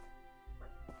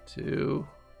to...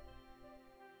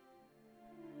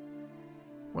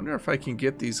 Wonder if I can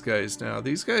get these guys now.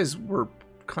 These guys were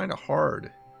kind of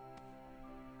hard.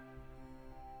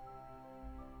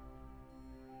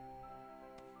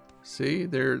 See,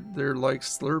 they're like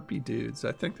Slurpee dudes.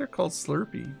 I think they're called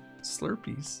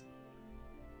Slurpees.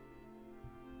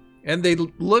 And they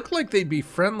look like they'd be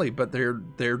friendly, but they're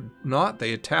not.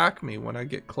 They attack me when I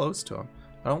get close to them.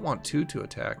 I don't want two to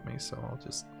attack me, so I'll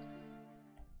just...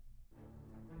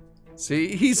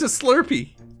 See, he's a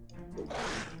Slurpee.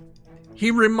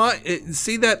 He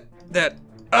see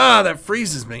that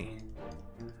freezes me.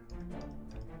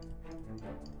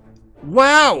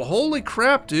 Wow, holy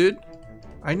crap, dude.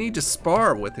 I need to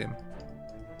spar with him.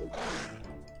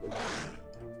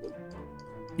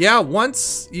 Yeah,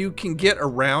 once you can get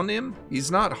around him,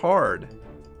 he's not hard.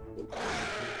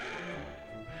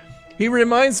 He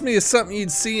reminds me of something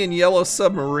you'd see in Yellow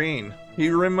Submarine. He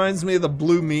reminds me of the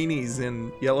blue meanies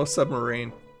in Yellow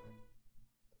Submarine.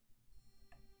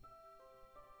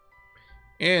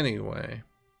 Anyway.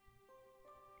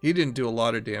 He didn't do a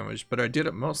lot of damage, but I did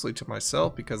it mostly to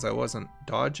myself because I wasn't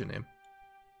dodging him.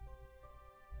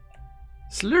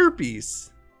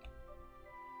 Slurpees.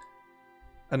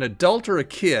 An adult or a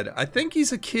kid? I think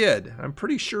he's a kid. I'm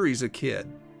pretty sure he's a kid.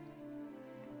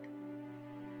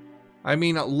 I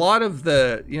mean, a lot of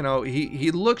the, you know,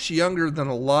 he looks younger than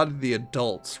a lot of the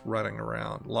adults running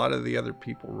around. A lot of the other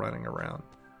people running around.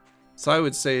 So I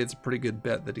would say it's a pretty good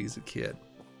bet that he's a kid.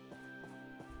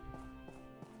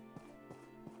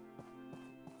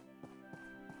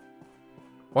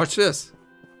 Watch this.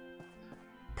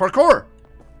 Parkour!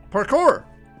 Parkour!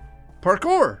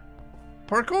 Parkour!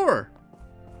 Parkour!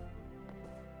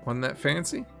 Wasn't that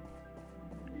fancy?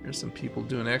 Here's some people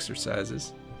doing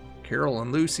exercises. Carol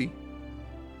and Lucy.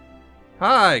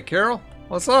 Hi, Carol.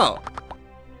 What's up?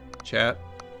 Chat.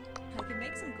 I can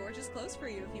make some gorgeous clothes for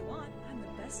you if you want. I'm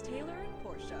the best tailor in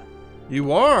Portia.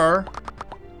 You are?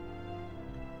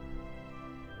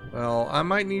 Well, I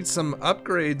might need some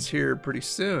upgrades here pretty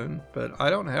soon, but I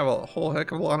don't have a whole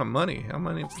heck of a lot of money. How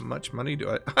much money do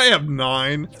I? I have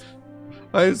 9.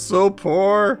 I'm so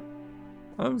poor.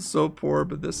 I'm so poor,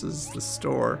 but this is the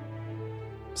store.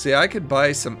 See, I could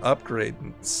buy some upgrade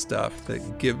stuff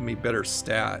that give me better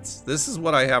stats. This is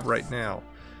what I have right now.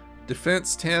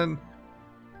 Defense 10,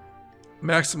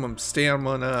 maximum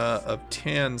stamina of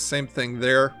 10, same thing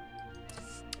there.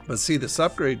 But see, this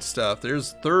upgrade stuff,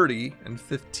 there's 30 and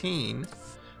 15.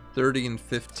 30 and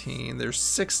 15. There's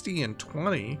 60 and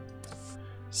 20.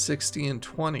 60 and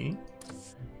 20.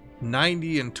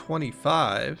 90 and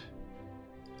 25.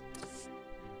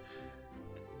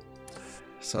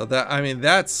 So that, I mean,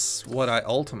 that's what I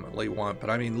ultimately want. But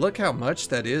I mean, look how much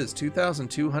that is.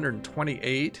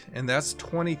 2,228, and that's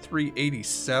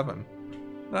 2,387.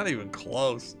 Not even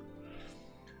close.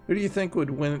 Who do you think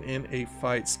would win in a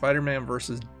fight? Spider-Man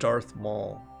versus Darth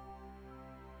Maul.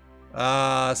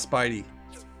 Spidey.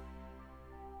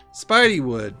 Spidey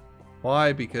would.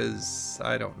 Why? Because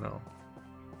I don't know.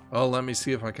 Oh, let me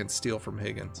see if I can steal from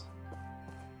Higgins.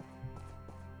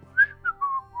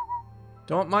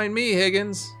 Don't mind me,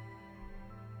 Higgins.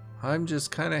 I'm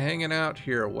just kind of hanging out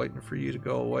here waiting for you to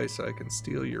go away so I can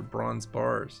steal your bronze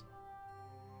bars.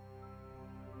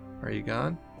 Are you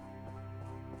gone?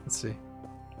 Let's see.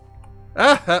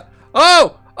 Ah!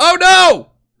 Oh! Oh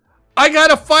no! I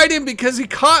gotta fight him because he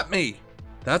caught me!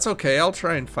 That's okay, I'll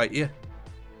try and fight you.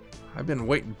 I've been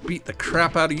waiting to beat the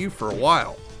crap out of you for a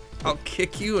while. I'll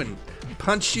kick you and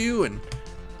punch you and...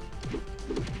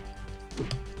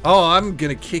 Oh, I'm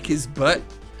gonna kick his butt.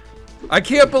 I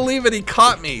can't believe it. He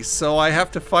caught me, so I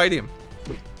have to fight him.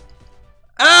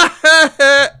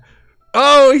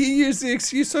 Oh, he used the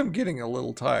excuse I'm getting a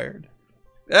little tired.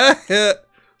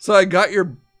 So I got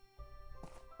your...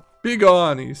 Be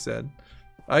gone, he said.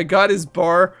 I got his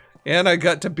bar, and I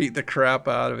got to beat the crap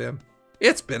out of him.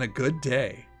 It's been a good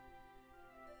day.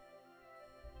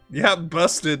 Yeah,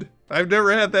 busted. I've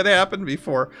never had that happen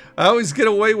before. I always get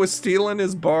away with stealing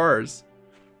his bars.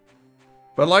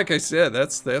 But like I said,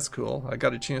 that's cool. I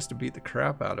got a chance to beat the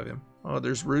crap out of him. Oh,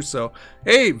 there's Russo.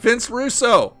 Hey, Vince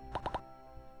Russo!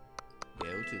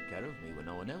 Bill took care of me when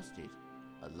no one else did.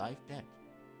 A life debt.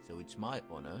 So it's my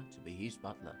honor to be his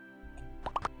butler.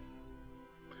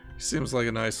 He seems like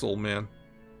a nice old man.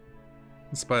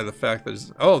 In spite of the fact that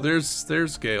he's... Oh,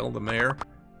 there's Gale, the mayor.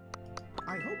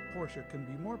 I hope Portia can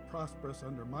be more prosperous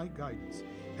under my guidance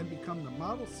and become the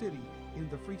model city in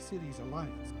the Free Cities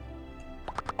Alliance.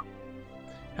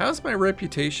 How's my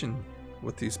reputation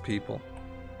with these people?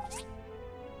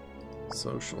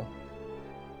 Social.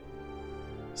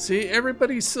 See,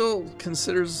 everybody still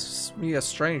considers me a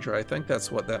stranger. I think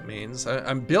that's what that means.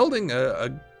 I'm building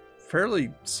a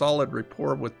fairly solid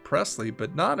rapport with Presley,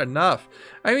 but not enough.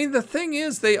 I mean, the thing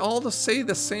is, they all say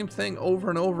the same thing over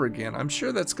and over again. I'm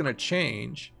sure that's going to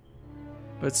change.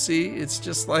 But see, it's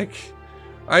just like,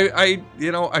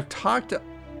 you know, I've talked to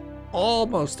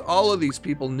almost all of these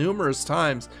people numerous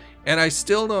times, and I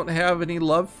still don't have any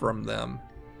love from them.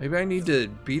 Maybe I need to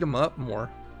beat them up more.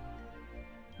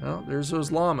 Oh, there's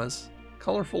those llamas.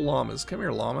 Colorful llamas. Come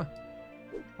here, llama.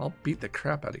 I'll beat the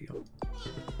crap out of you.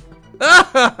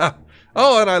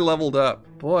 Oh, and I leveled up.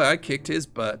 Boy, I kicked his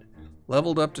butt.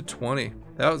 Leveled up to 20.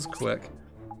 That was quick.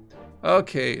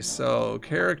 Okay, so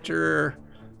character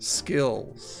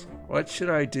skills. What should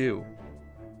I do?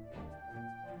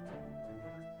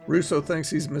 Russo thinks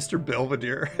he's Mr.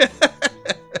 Belvedere.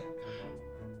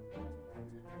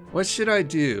 What should I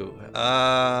do?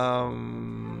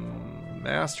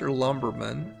 Master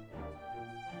Lumberman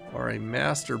or a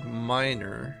Master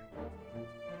Miner.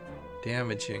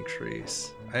 Damage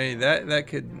increase. I mean, that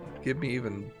could give me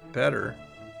even better.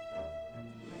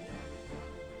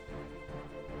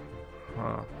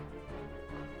 Huh.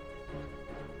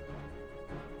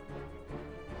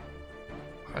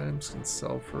 Items can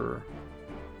sell for...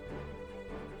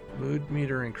 Mood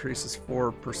meter increases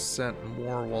 4%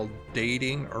 more while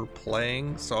dating or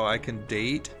playing, so I can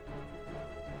date?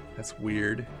 That's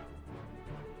weird.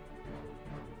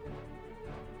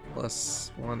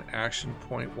 +1 action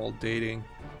point while dating.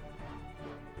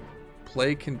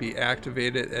 Play can be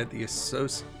activated at the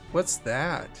associate... What's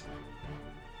that?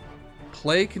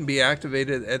 Play can be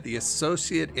activated at the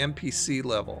associate NPC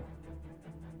level.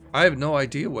 I have no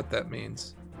idea what that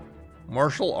means.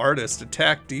 Martial artist,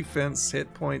 attack, defense,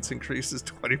 hit points increases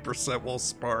 20% while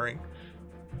sparring.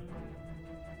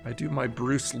 I do my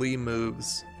Bruce Lee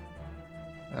moves.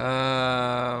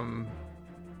 I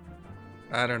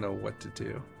don't know what to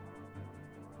do.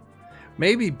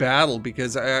 Maybe battle,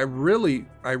 because I really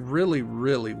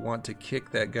want to kick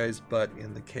that guy's butt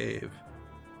in the cave.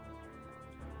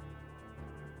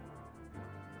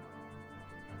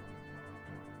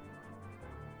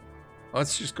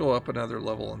 Let's just go up another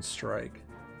level and strike.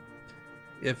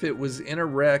 If it was in a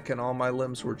wreck and all my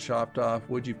limbs were chopped off,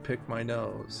 would you pick my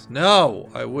nose? No,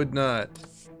 I would not.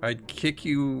 I'd kick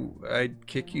you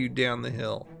down the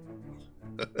hill.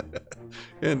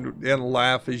 and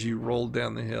laugh as you roll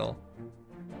down the hill.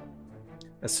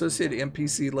 Associated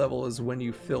NPC level is when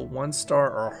you fill 1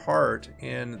 star or heart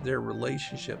in their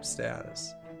relationship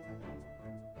status.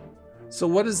 So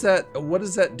what does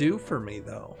that do for me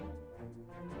though?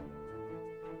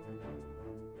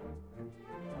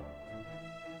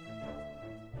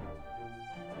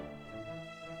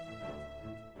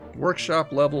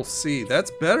 Workshop level C.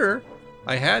 That's better.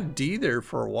 I had D there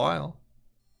for a while.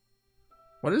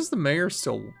 What is the mayor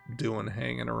still doing,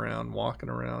 hanging around, walking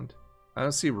around? I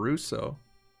don't see Russo.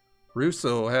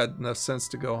 Russo had enough sense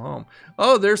to go home.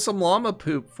 Oh, there's some llama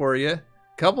poop for you.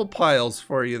 Couple piles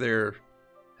for you there,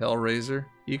 Hellraiser.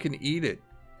 You can eat it.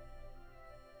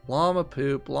 Llama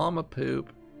poop, llama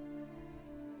poop.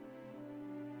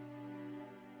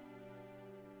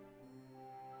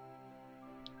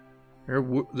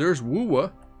 There's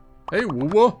Woowa. Hey,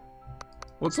 Woowa.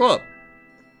 What's up?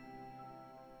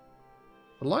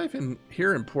 The life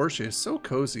here in Portia is so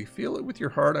cozy. Feel it with your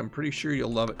heart. I'm pretty sure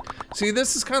you'll love it. See,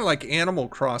 this is kind of like Animal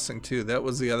Crossing, too. That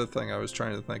was the other thing I was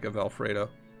trying to think of, Alfredo.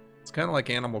 It's kind of like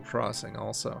Animal Crossing,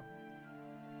 also.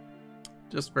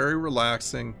 Just very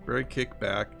relaxing, very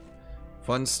kickback.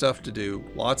 Fun stuff to do.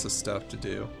 Lots of stuff to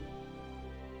do.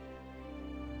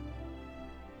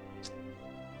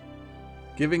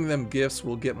 Giving them gifts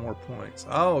will get more points.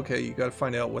 Oh, okay. You got to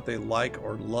find out what they like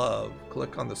or love.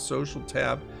 Click on the social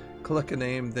tab, click a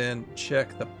name, then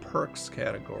check the perks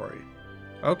category.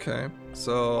 Okay,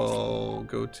 so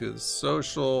go to the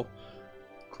social,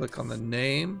 click on the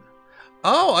name.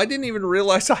 Oh, I didn't even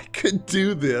realize I could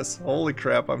do this. Holy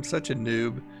crap, I'm such a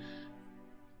noob.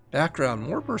 Background.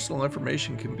 More personal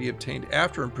information can be obtained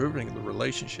after improving the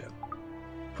relationship.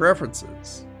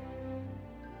 Preferences.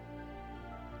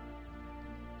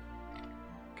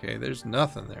 Okay, there's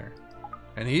nothing there.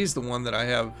 And he's the one that I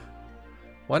have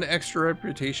 1 extra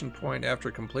reputation point after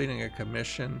completing a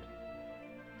commission.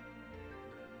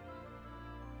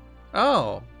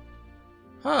 Oh.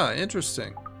 Huh,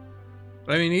 interesting.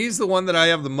 I mean, he's the one that I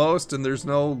have the most, and there's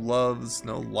no loves,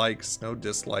 no likes, no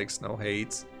dislikes, no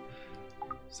hates.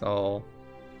 So,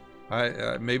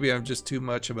 maybe I'm just too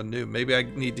much of a noob. Maybe I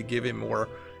need to give him more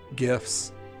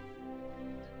gifts.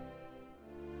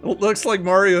 It looks like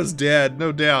Mario's dead,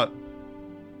 no doubt.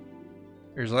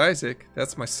 Here's Isaac.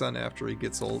 That's my son after he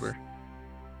gets older.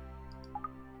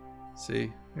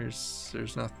 See,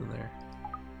 there's nothing there.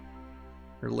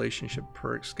 Relationship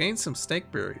perks. Gain some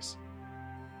snake berries.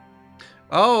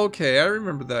 Oh, okay. I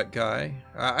remember that guy.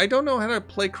 I don't know how to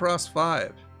play Cross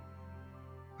 5.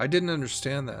 I didn't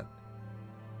understand that.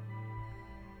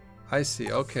 I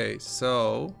see. Okay,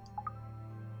 so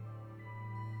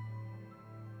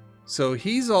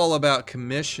he's all about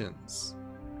commissions.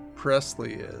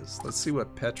 Presley is. Let's see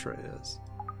what Petra is.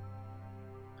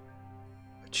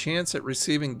 A chance at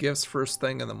receiving gifts first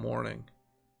thing in the morning.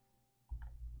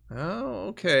 Oh,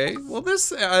 okay. Well,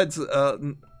 this adds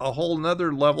a whole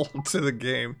nother level to the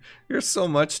game. There's so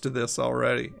much to this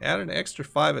already. Add an extra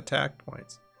 5 attack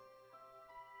points.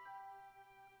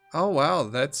 Oh, wow.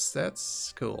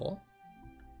 That's cool.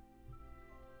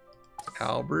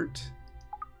 Albert.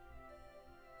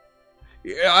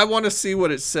 Yeah, I want to see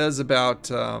what it says about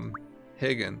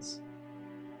Higgins.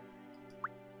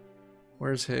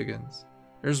 Where's Higgins?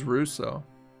 There's Russo.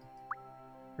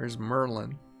 There's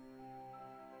Merlin.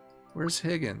 Where's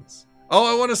Higgins?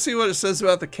 Oh, I want to see what it says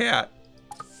about the cat.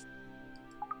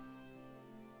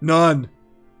 None.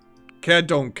 Cat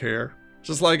don't care.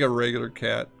 Just like a regular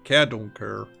cat. Cat don't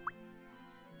care.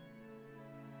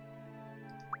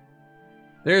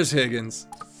 There's Higgins.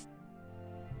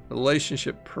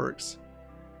 Relationship perks.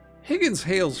 Higgins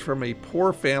hails from a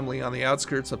poor family on the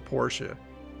outskirts of Portia.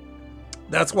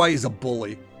 That's why he's a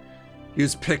bully. He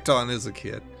was picked on as a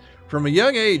kid. From a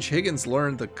young age, Higgins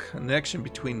learned the connection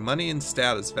between money and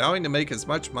status, vowing to make as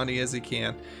much money as he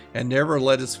can and never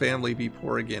let his family be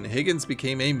poor again. Higgins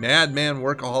became a madman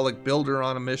workaholic builder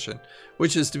on a mission,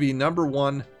 which is to be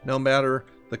 #1 no matter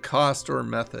the cost or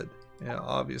method. Yeah,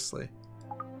 obviously.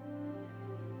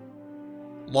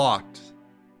 Locked.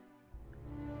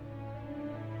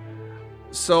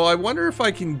 So I wonder if I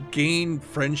can gain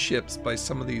friendships by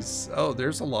some of these. Oh,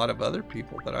 there's a lot of other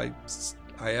people that I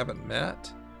haven't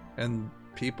met. And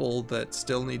people that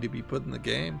still need to be put in the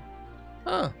game.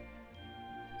 Huh.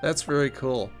 That's very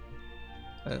cool.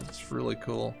 That's really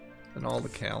cool. And all the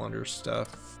calendar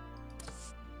stuff.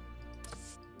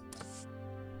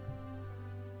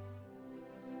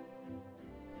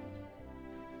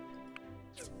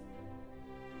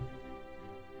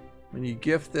 When you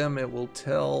gift them, it will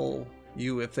tell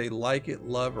you if they like it,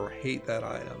 love, or hate that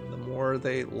item. The more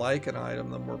they like an item,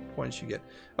 the more points you get.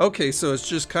 Okay, so it's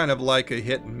just kind of like a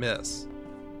hit and miss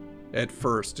at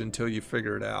first until you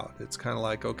figure it out. It's kind of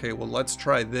like, okay, well, let's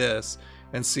try this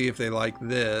and see if they like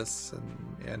this,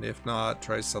 and if not,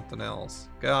 try something else.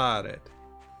 Got it.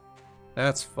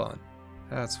 That's fun.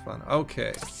 That's fun.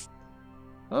 Okay.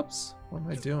 Oops, what am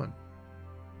I doing?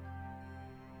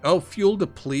 Oh, fuel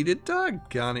depleted?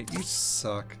 Doggone it, you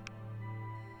suck.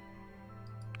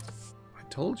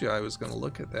 Told you I was going to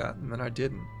look at that, and then I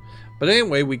didn't. But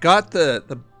anyway, we got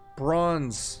the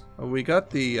bronze. We got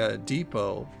the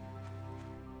depot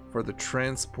for the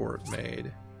transport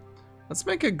made. Let's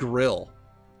make a grill.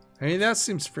 I mean, that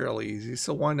seems fairly easy,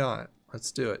 so why not?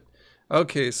 Let's do it.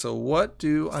 Okay, so what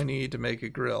do I need to make a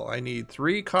grill? I need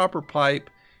 3 copper pipe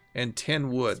and 10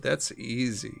 wood. That's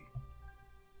easy.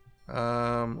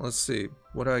 Let's see.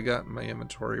 What do I got in my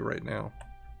inventory right now?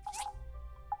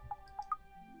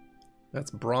 That's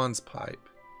bronze pipe.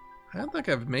 I don't think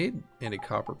I've made any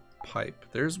copper pipe.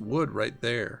 There's wood right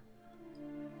there.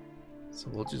 So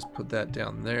we'll just put that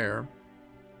down there.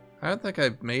 I don't think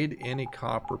I've made any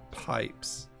copper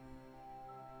pipes.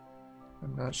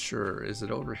 I'm not sure. Is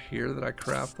it over here that I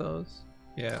craft those?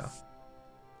 Yeah.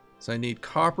 So I need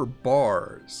copper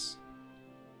bars.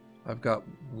 I've got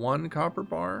 1 copper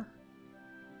bar.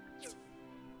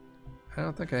 I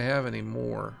don't think I have any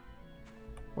more.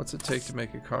 What's it take to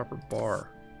make a copper bar?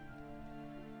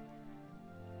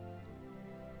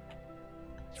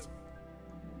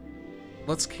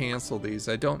 Let's cancel these.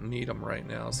 I don't need them right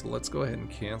now, so let's go ahead and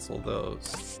cancel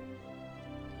those.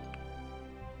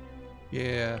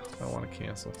 Yeah, I want to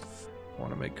cancel. I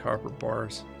want to make copper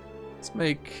bars. Let's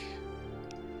make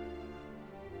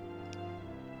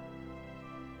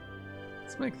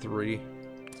 3.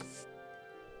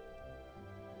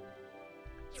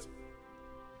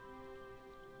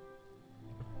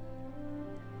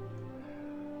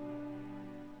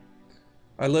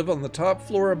 I live on the top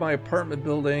floor of my apartment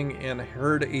building and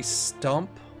heard a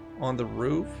stump on the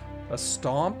roof. A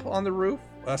stomp on the roof?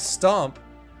 A stump?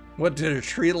 What, did a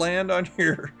tree land on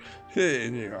here?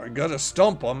 Hey, I got a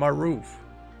stump on my roof.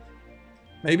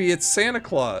 Maybe it's Santa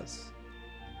Claus.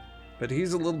 But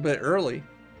he's a little bit early.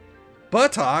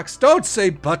 Buttocks? Don't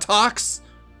say buttocks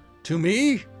to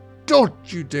me. Don't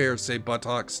you dare say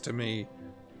buttocks to me.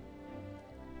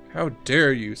 How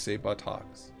dare you say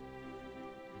buttocks?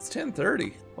 It's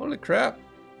 10:30. Holy crap.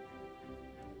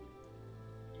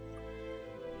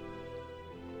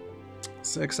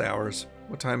 Six hours.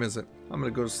 What time is it? I'm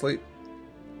gonna go to sleep.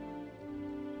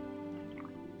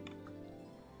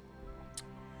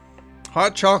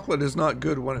 Hot chocolate is not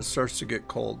good when it starts to get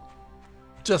cold.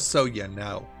 Just so you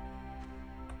know.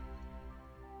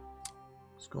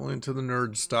 Let's go into the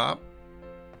nerd stop.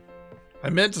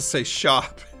 I meant to say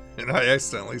shop, and I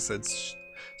accidentally said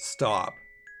stop.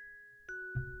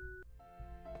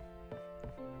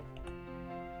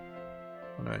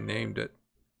 When I named it.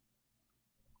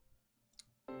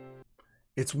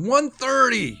 It's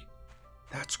 1:30!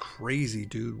 That's crazy,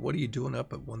 dude. What are you doing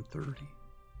up at 1:30?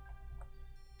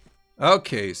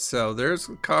 Okay, so there's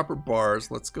the copper bars.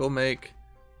 Let's go make...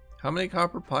 How many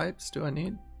copper pipes do I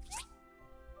need?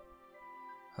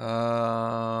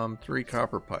 3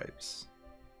 copper pipes.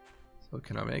 So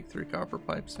can I make 3 copper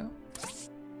pipes now?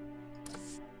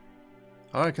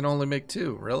 Oh, I can only make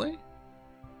 2. Really?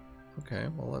 Okay,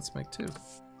 well, let's make 2.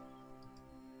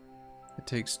 It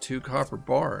takes 2 copper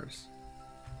bars.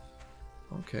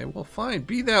 Okay, well, fine.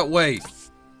 Be that way.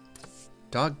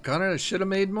 Doggone it, I should have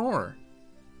made more.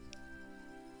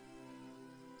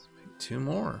 Let's make 2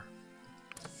 more.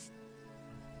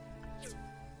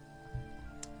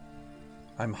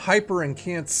 I'm hyper and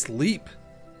can't sleep.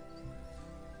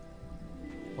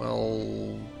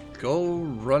 Well, go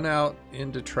run out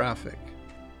into traffic.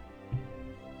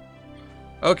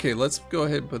 Okay, let's go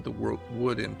ahead and put the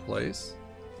wood in place.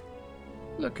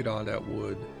 Look at all that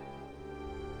wood.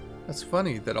 That's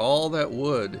funny that all that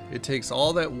wood, it takes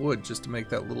all that wood just to make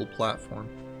that little platform.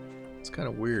 It's kind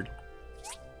of weird.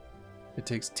 It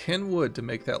takes 10 wood to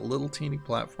make that little teeny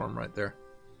platform right there.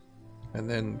 And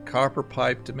then copper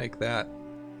pipe to make that.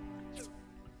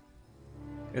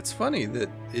 It's funny that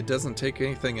it doesn't take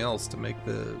anything else to make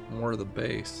the more of the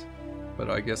base. But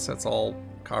I guess that's all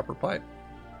copper pipe.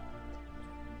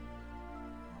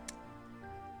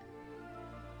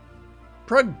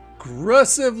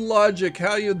 Progressive Logic,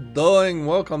 how you doing?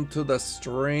 Welcome to the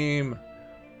stream.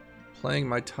 Playing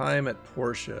my time at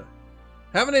Portia.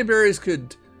 How many berries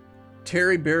could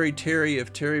Terry Berry Terry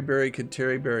if Terry Berry could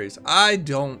Terry berries? I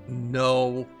don't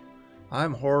know.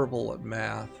 I'm horrible at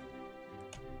math.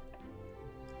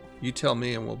 You tell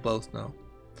me and we'll both know.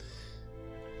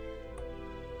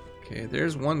 Okay,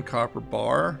 there's 1 copper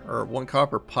bar, or 1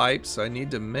 copper pipe, so I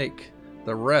need to make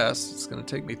the rest. It's going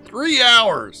to take me 3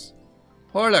 hours.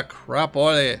 Holy crap,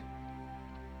 holy.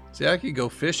 See, I could go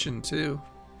fishing too.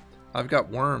 I've got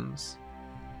worms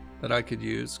that I could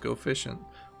use. Go fishing.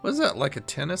 What is that, like a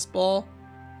tennis ball?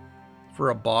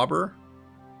 For a bobber?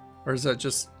 Or is that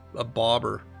just a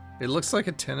bobber? It looks like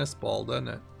a tennis ball, doesn't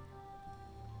it?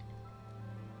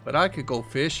 But I could go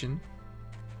fishing.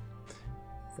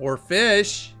 For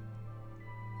fish.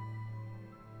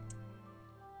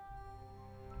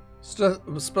 It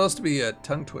was supposed to be a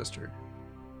tongue twister.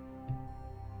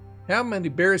 How many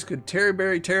berries could Terry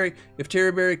Berry Terry if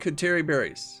Terry Berry could Terry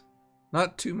berries?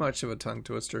 Not too much of a tongue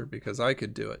twister because I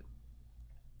could do it.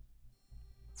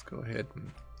 Let's go ahead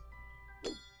and...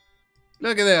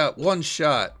 Look at that. 1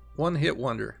 shot. 1 hit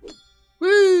wonder.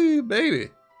 Woo, baby.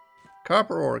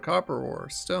 Copper ore,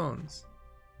 stones.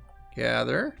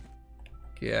 Gather.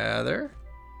 Gather.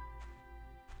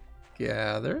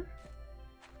 Gather.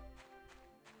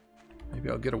 Maybe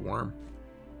I'll get a worm.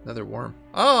 Another worm.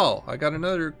 Oh, I got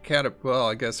another caterpillar. Well,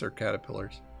 I guess they're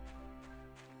caterpillars.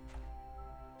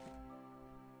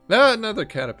 Ah, another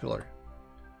caterpillar.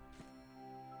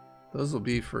 Those will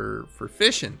be for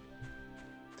fishing.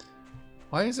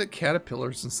 Why is it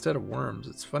caterpillars instead of worms?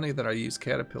 It's funny that I use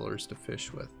caterpillars to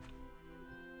fish with.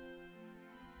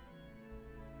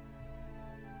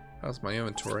 How's my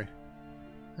inventory?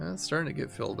 It's starting to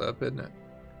get filled up, isn't it?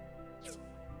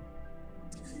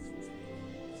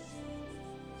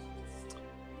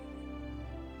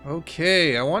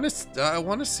 Okay, I want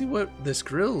to see what this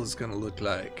grill is going to look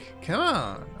like. Come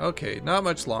on. Okay, not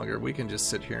much longer. We can just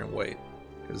sit here and wait,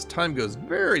 because time goes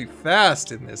very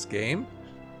fast in this game.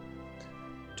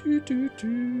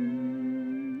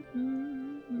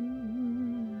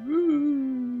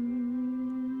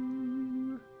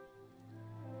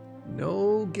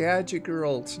 No gadget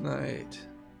girl tonight.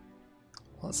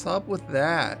 What's up with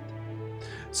that?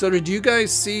 So did you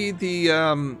guys see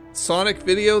the Sonic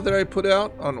video that I put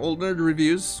out on Old Nerd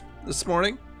Reviews this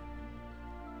morning?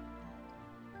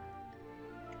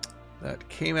 That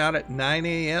came out at 9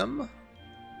 a.m.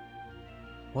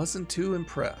 Wasn't too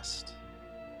impressed.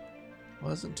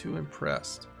 Wasn't too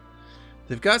impressed.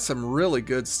 They've got some really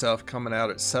good stuff coming out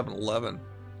at 7-Eleven.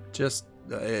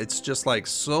 It's just like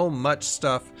so much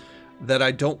stuff that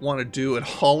I don't want to do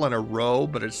it all in a row,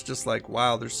 but it's just like,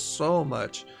 wow, there's so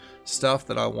much stuff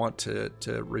that I want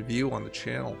to review on the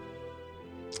channel.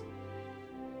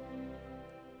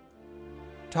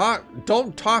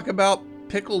 Don't talk about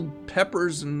pickled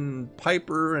peppers and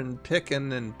Piper and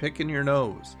picking your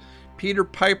nose. Peter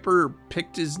Piper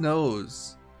picked his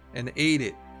nose and ate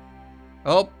it.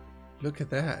 Oh, look at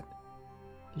that.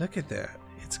 Look at that.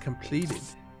 It's completed.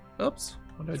 Oops,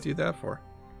 what did I do that for?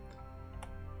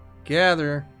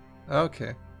 Gather.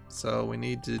 Okay, so we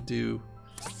need to do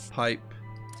pipe.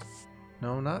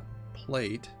 No, not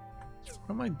plate.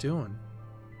 What am I doing?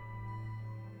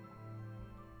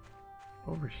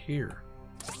 Over here.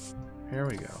 Here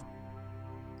we go.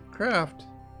 Craft.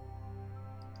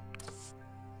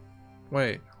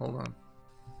 Wait, hold on.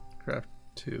 Craft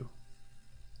 2.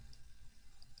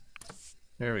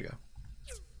 There we go.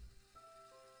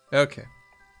 Okay.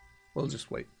 We'll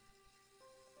just wait.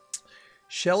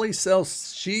 Shelly sells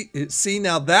see,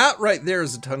 now that right there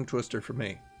is a tongue twister for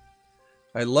me.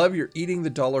 I love your eating the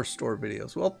dollar store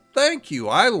videos. Well, thank you.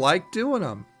 I like doing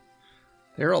them.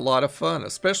 They're a lot of fun,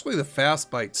 especially the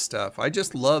Fast Bites stuff. I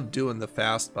just love doing the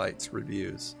Fast Bites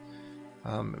reviews.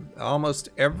 Almost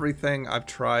everything I've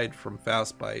tried from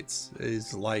Fast Bites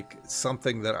is like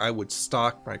something that I would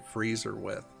stock my freezer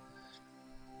with.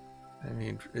 I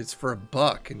mean, it's for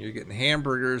 $1 and you're getting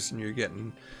hamburgers and you're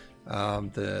getting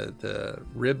the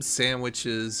rib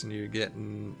sandwiches and you're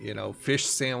getting, you know, fish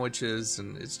sandwiches,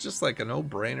 and it's just like a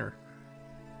no-brainer.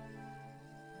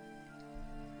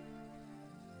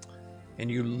 And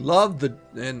you love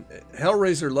and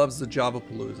Hellraiser loves the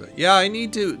Javapalooza. Yeah, I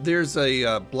need to. There's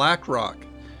a BlackRock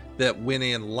that went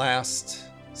in last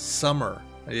summer.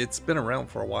 It's been around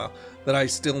for a while, that I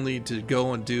still need to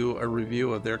go and do a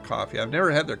review of their coffee. I've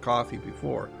never had their coffee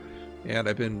before, and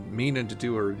I've been meaning to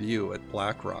do a review at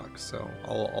BlackRock, so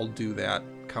I'll do that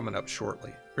coming up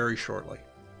shortly, very shortly.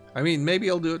 I mean,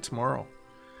 maybe I'll do it tomorrow.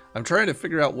 I'm trying to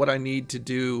figure out what I need to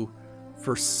do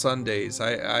for Sundays.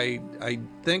 I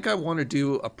think I want to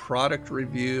do a product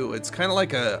review. It's kind of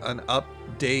like an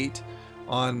update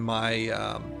on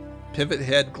my pivot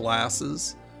head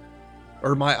glasses,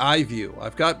 or my iView.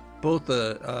 I've got both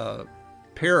a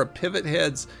pair of pivot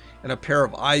heads and a pair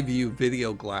of iView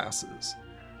video glasses,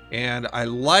 and I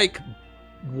like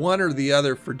one or the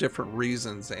other for different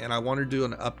reasons, and I want to do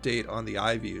an update on the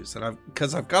iViews, and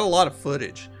because I've got a lot of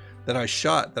footage that I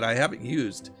shot that I haven't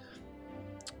used.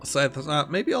 So I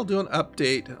thought maybe I'll do an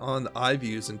update on the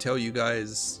iViews and tell you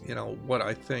guys, you know, what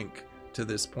I think to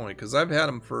this point, because I've had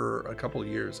them for a couple of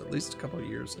years, at least a couple of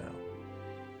years now.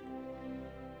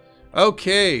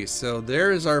 Okay, so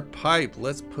there is our pipe.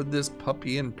 Let's put this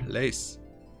puppy in place.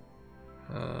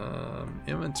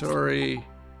 Inventory,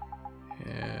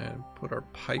 and put our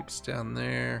pipes down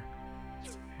there,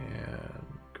 and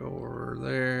go over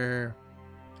there.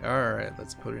 All right,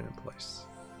 let's put it in place.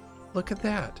 Look at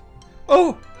that.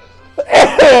 Oh,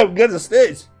 goodness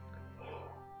sakes.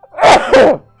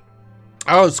 Oh,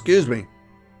 excuse me.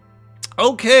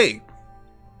 Okay,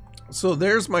 so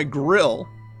there's my grill.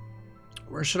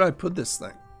 Where should I put this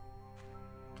thing?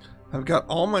 I've got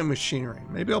all my machinery.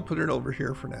 Maybe I'll put it over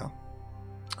here for now.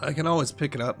 I can always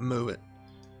pick it up and move it.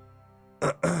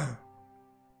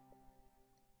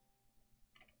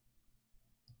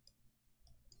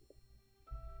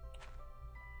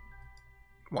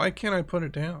 Why can't I put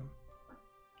it down?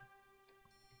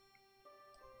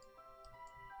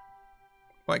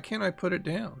 Why can't I put it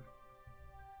down?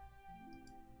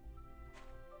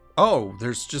 Oh,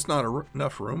 there's just not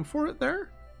enough room for it there?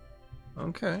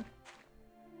 Okay.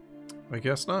 I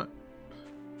guess not.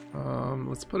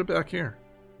 Let's put it back here.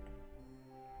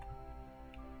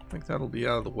 I think that'll be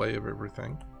out of the way of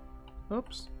everything.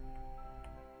 Oops.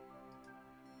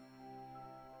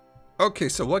 Okay,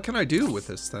 so what can I do with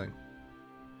this thing?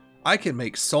 I can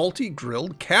make salty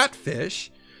grilled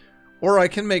catfish, or I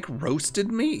can make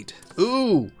roasted meat.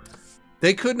 Ooh,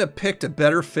 they couldn't have picked a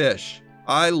better fish.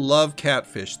 I love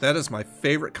catfish. That is my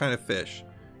favorite kind of fish,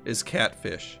 is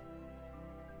catfish.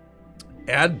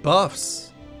 Add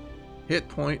buffs. Hit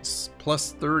points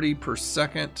plus 30 per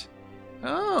second.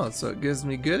 Oh, so it gives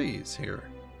me goodies here.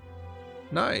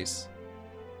 Nice.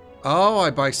 Oh, I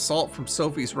buy salt from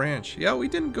Sophie's Ranch. Yeah, we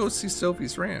didn't go see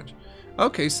Sophie's Ranch.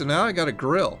 Okay, so now I got a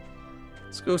grill.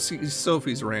 Let's go see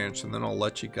Sophie's Ranch, and then I'll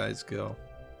let you guys go.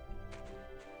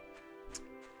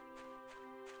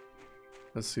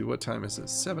 Let's see, what time is it?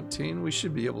 17. We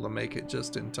should be able to make it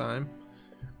just in time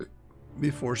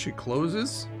before she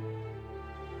closes.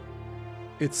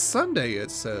 It's Sunday, it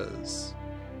says.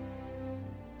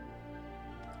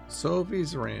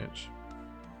 Sophie's Ranch.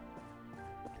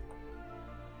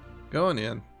 Going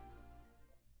in.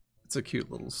 It's a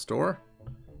cute little store.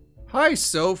 Hi,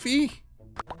 Sophie.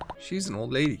 She's an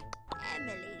old lady.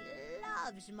 Emily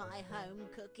loves my home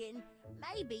cooking.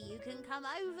 Maybe you can come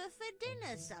over for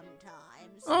dinner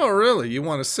sometimes. Oh, really? You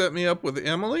want to set me up with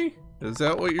Emily? Is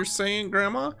that what you're saying,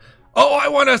 Grandma? Oh, I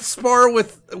want to spar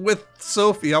with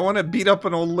Sophie. I want to beat up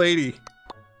an old lady.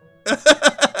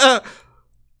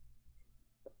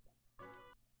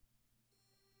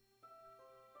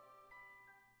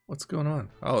 What's going on?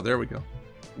 Oh, there we go.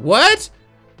 What?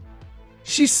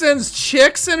 She sends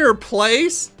chicks in her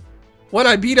place? What,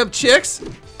 I beat up chicks?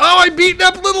 Oh, I beat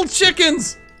up little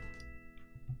chickens!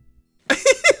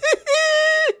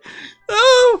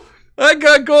 Oh, I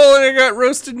got gold and I got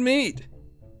roasted meat.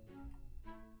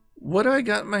 What do I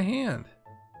got in my hand?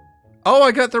 Oh,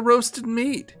 I got the roasted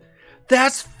meat.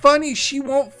 That's funny, she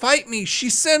won't fight me. She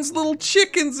sends little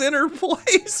chickens in her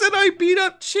place and I beat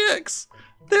up chicks.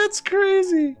 That's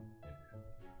crazy.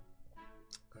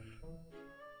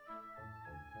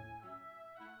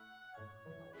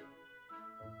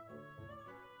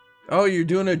 Oh, you're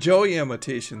doing a Joey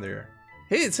imitation there.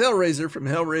 Hey, it's Hellraiser from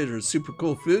Hellraiser's Super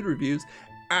Cool Food Reviews.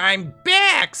 I'm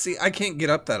back! See, I can't get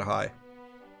up that high.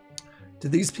 Do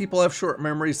these people have short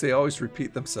memories? They always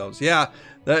repeat themselves. Yeah,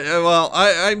 well,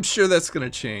 I'm sure that's going to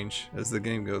change as the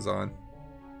game goes on.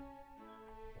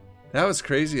 That was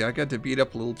crazy. I got to beat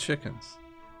up little chickens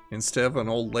instead of an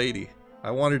old lady.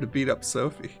 I wanted to beat up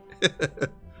Sophie.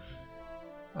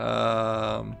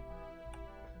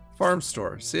 Farm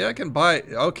store. See, I can buy...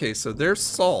 Okay, so there's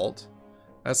salt.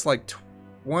 That's like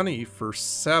 20 for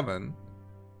 7.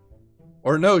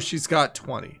 Or no, she's got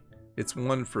 20. It's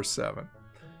 1 for 7.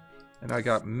 And I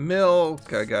got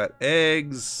milk. I got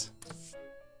eggs.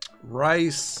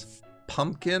 Rice.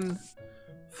 Pumpkin.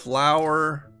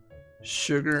 Flour.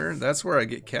 Sugar. That's where I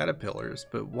get caterpillars.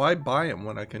 But why buy them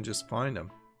when I can just find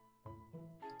them?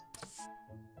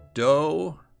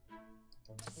 Dough.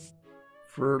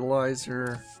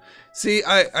 Fertilizer. See,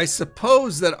 I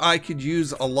suppose that I could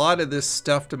use a lot of this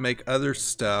stuff to make other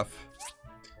stuff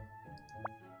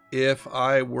if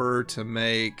I were to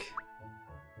make,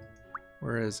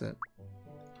 where is it?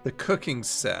 The cooking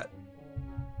set.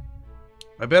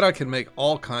 I bet I can make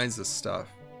all kinds of stuff.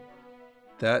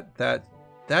 That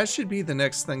should be the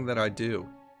next thing that I do.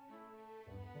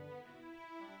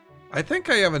 I think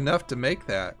I have enough to make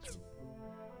that.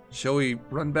 Shall we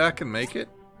run back and make it?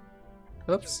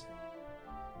 Oops.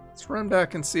 Let's run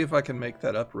back and see if I can make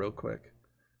that up real quick.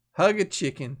 Hug a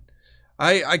chicken.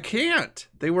 I can't.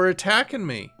 They were attacking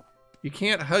me. You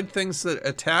can't hug things that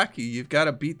attack you. You've got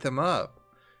to beat them up.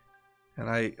 And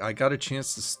I got a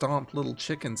chance to stomp little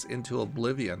chickens into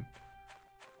oblivion.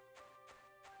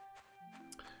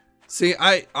 See,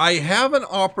 I have an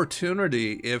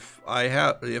opportunity if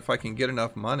I can get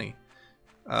enough money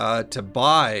to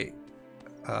buy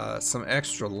some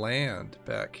extra land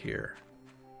back here.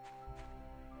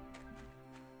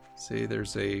 See,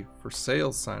 there's a for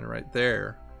sale sign right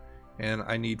there. And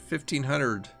I need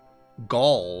 1,500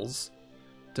 galls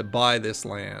to buy this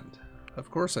land. Of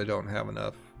course I don't have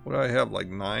enough. What do I have, like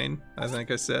 9? I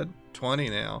think I said 20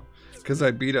 now. Because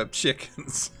I beat up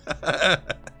chickens.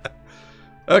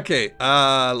 Okay,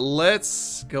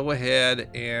 let's go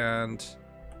ahead and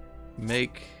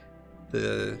make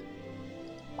the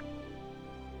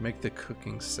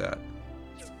cooking set.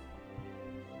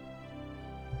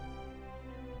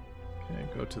 Okay,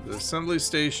 go to the assembly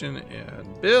station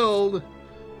and build.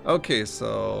 Okay,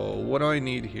 so what do I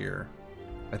need here?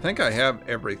 I think I have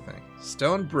everything.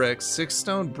 Stone brick, 6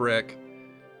 stone brick,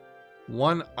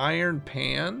 1 iron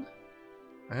pan.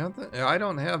 I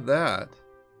don't have that.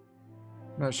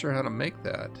 I'm not sure how to make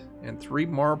that. And 3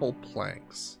 marble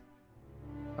planks.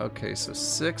 Okay, so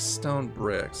 6 stone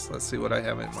bricks. Let's see what I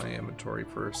have in my inventory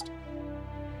first.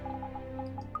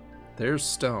 There's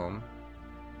stone.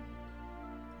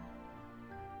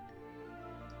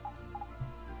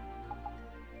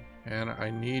 And I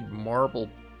need marble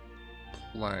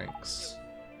planks.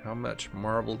 How much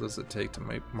marble does it take to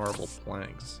make marble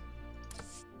planks?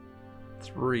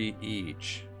 3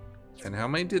 each. And how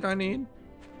many did I need?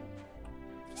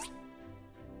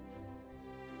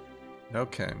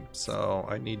 Okay, so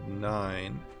I need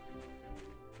 9.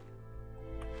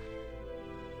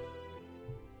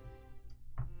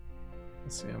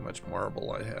 Let's see how much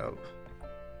marble I have.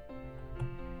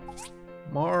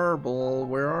 Marble,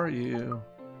 where are you?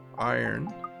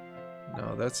 Iron.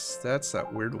 No, that's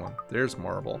that weird one. There's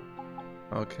marble.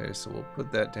 Okay, so we'll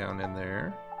put that down in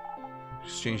there.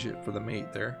 Exchange it for the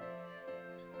meat there.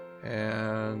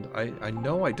 And I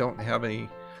know I don't have any.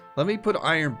 Let me put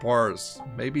iron bars.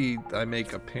 Maybe I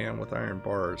make a pan with iron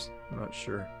bars. I'm not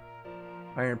sure.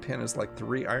 Iron pan is like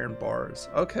 3 iron bars.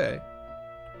 Okay.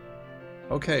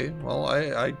 Okay, well,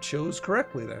 I chose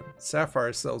correctly then.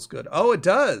 Sapphire sells good. Oh, it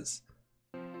does!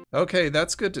 Okay,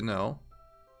 that's good to know.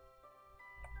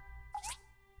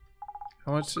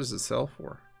 How much does it sell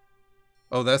for?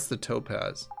 Oh, that's the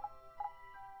topaz.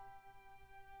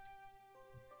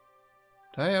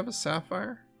 Did I have a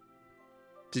sapphire?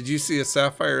 Did you see a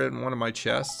sapphire in one of my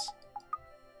chests?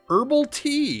 Herbal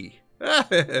tea!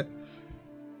 I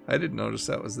didn't notice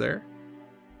that was there.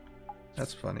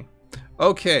 That's funny.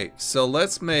 Okay, so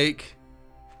let's make...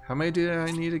 How many do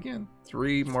I need again?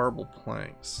 3 marble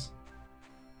planks.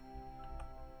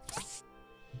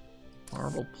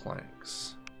 Marble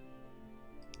planks.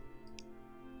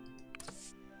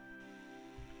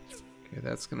 Okay,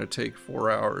 that's going to take 4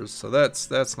 hours, so that's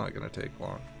not going to take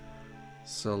long.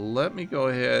 So let me go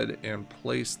ahead and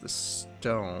place the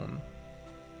stone.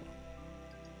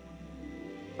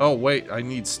 Oh wait, I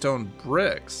need stone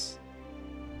bricks.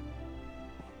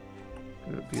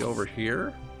 Could it be over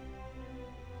here?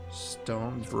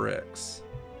 Stone bricks.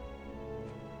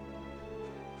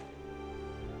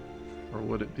 Or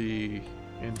would it be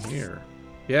in here?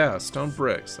 Yeah, stone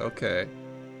bricks, okay.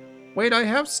 Wait, I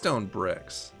have stone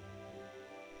bricks.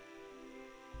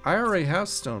 I already have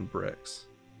stone bricks.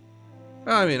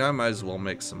 I mean, I might as well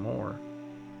make some more.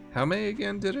 How many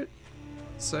again did it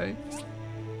say?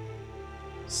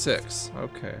 6.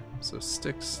 Okay, so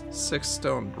 6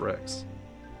 stone bricks.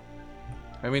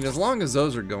 I mean, as long as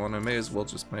those are going, I may as well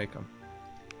just make them.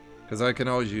 Because I can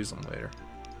always use them later.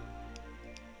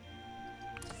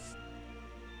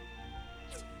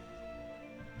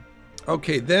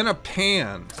 Okay, then a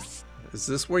pan. Is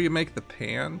this where you make the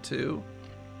pan too?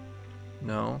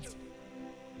 No.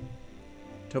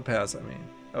 Topaz, I mean.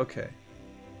 Okay.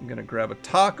 I'm gonna grab a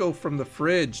taco from the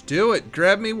fridge. Do it!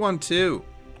 Grab me one too!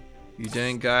 You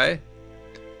dang guy.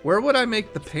 Where would I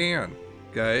make the pan,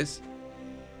 guys?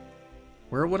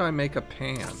 Where would I make a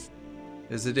pan?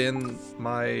 Is it in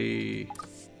my...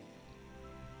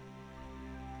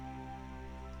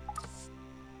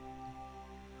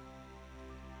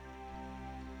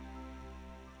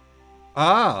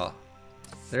 Ah!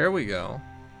 There we go.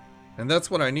 And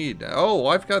that's what I need. Oh,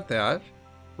 I've got that.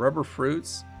 Rubber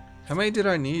fruits. How many did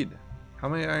I need? How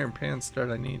many iron pans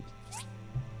did I need?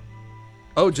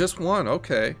 Oh, just one.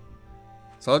 Okay.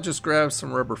 So I'll just grab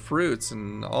some rubber fruits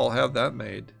and I'll have that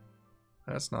made.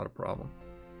 That's not a problem.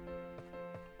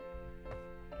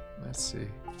 Let's see.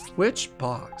 Which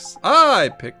box? Ah, I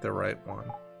picked the right one.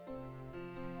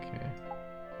 Okay.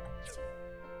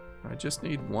 I just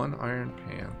need one iron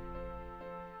pan.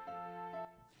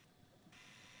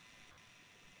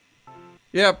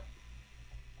 Yep.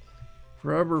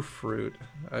 Rubber fruit.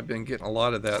 I've been getting a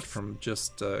lot of that from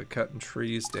just cutting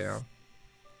trees down.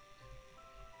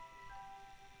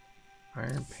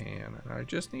 Iron pan. And I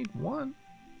just need one.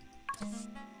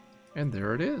 And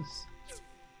there it is.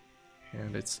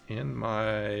 And it's in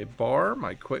my bar,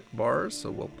 my quick bar,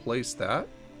 so we'll place that.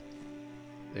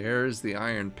 There's the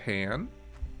iron pan.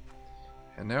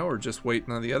 And now we're just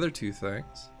waiting on the other 2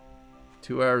 things.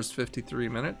 2 hours, 53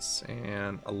 minutes,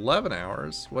 and 11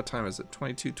 hours. What time is it?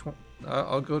 22:20.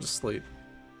 I'll go to sleep.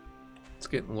 It's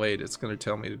getting late. It's going to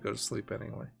tell me to go to sleep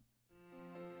anyway.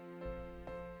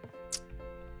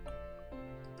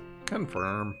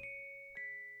 Confirm.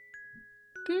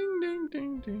 Ding, ding,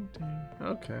 ding, ding, ding.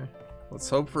 Okay. Let's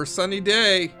hope for a sunny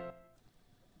day.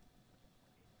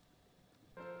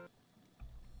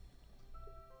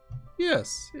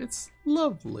 Yes, it's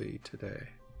lovely today.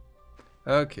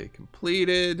 Okay,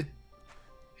 completed.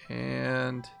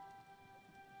 And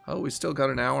oh, we still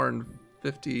got an hour and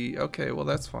 50. Okay, well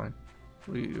that's fine.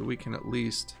 We can at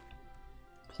least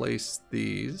place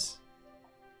these.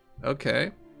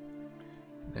 Okay.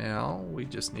 Now we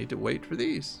just need to wait for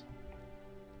these.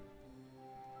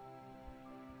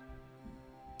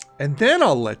 and then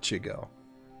I'll let you go.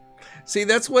 See,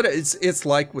 that's what it's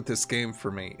like with this game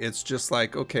for me. It's just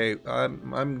like, okay,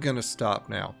 I'm gonna stop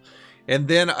now. And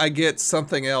then I get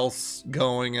something else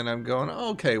going and I'm going,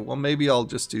 okay, well, maybe I'll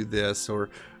just do this, or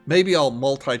maybe I'll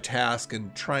multitask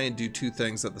and try and do two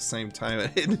things at the same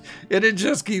time. And it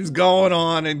just keeps going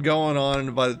on and going on.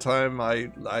 And by the time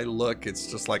I look, it's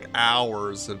just like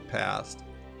hours have passed.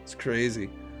 It's crazy.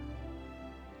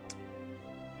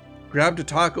 Grabbed a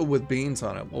taco with beans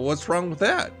on it. Well, what's wrong with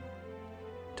that?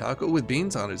 Taco with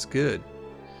beans on it is good.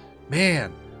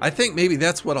 Man, I think maybe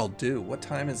that's what I'll do. What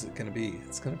time is it going to be?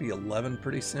 It's going to be 11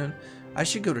 pretty soon. I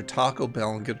should go to Taco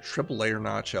Bell and get a triple layer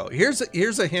nacho.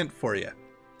 Here's a hint for you.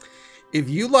 If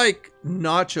you like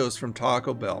nachos from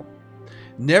Taco Bell,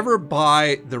 never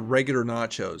buy the regular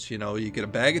nachos. You know, you get a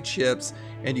bag of chips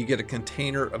and you get a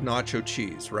container of nacho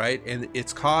cheese, right? And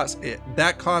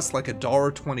that costs like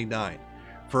 $1.29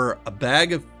 for a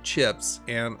bag of chips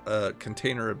and a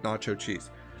container of nacho cheese.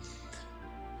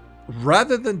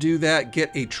 Rather than do that,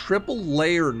 get a triple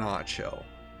layer nacho,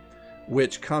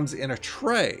 which comes in a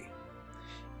tray,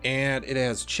 and it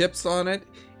has chips on it,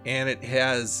 and it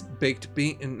has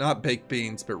not baked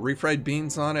beans, but refried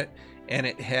beans on it, and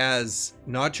it has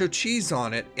nacho cheese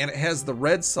on it, and it has the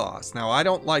red sauce. Now, I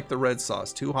don't like the red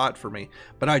sauce, too hot for me,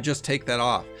 but I just take that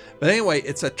off. But anyway,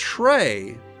 it's a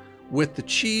tray with the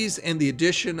cheese and the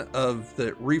addition of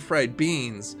the refried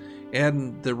beans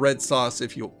and the red sauce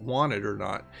if you want it or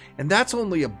not. And that's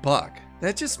only $1.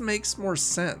 That just makes more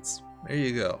sense. There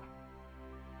you go.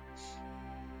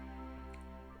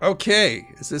 Okay,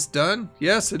 is this done?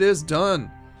 Yes, it is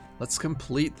done. Let's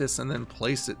complete this and then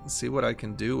place it and see what I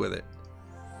can do with it.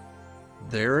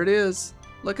 There it is.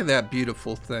 Look at that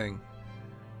beautiful thing.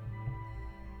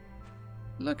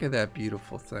 Look at that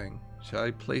beautiful thing. Shall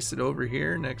I place it over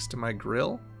here next to my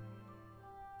grill?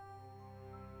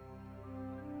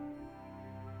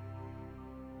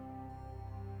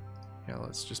 Yeah,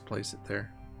 let's just place it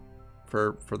there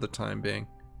for the time being.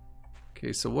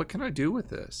 Okay, so what can I do with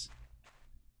this?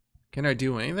 Can I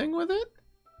do anything with it?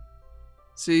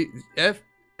 See, if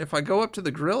I go up to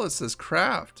the grill, it says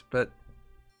craft, but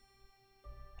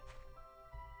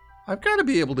I've got to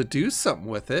be able to do something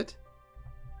with it.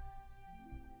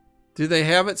 Do they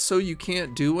have it so you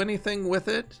can't do anything with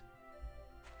it?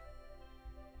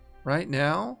 Right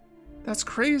now? That's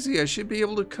crazy. I should be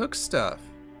able to cook stuff.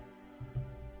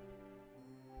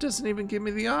 Doesn't even give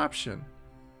me the option.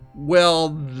 Well,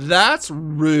 that's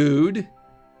rude.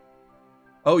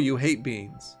 Oh, you hate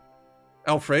beans.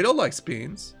 Alfredo likes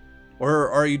beans. Or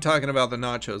are you talking about the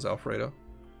nachos, Alfredo?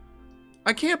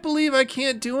 I can't believe I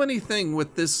can't do anything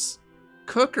with this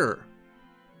cooker.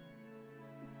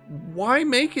 Why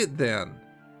make it then?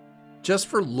 Just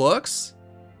for looks?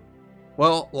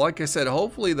 Well, like I said,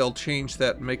 hopefully they'll change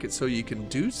that and make it so you can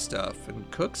do stuff and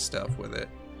cook stuff with it.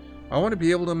 I want to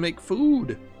be able to make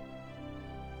food.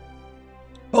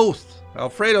 Both.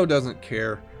 Alfredo doesn't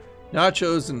care.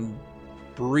 Nachos and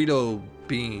burrito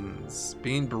beans.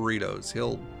 Bean burritos.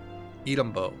 He'll eat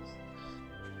them both.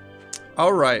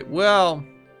 Alright, well,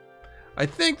 I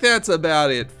think that's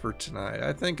about it for tonight.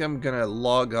 I think I'm going to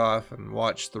log off and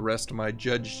watch the rest of my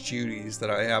Judge Judy's that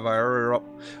I have. I already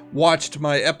watched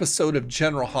my episode of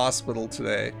General Hospital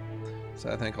today. So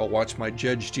I think I'll watch my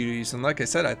Judge Judy's. And like I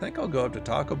said, I think I'll go up to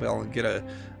Taco Bell and get a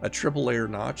triple layer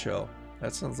nacho.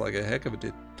 That sounds like a heck of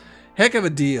a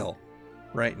deal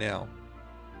right now.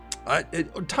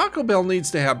 Taco Bell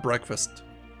needs to have breakfast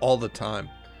all the time.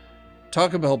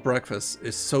 Taco Bell breakfast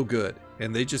is so good,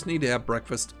 and they just need to have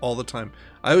breakfast all the time.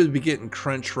 I would be getting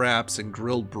crunch wraps and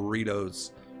grilled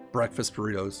burritos, breakfast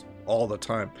burritos all the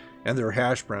time, and their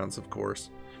hash browns, of course.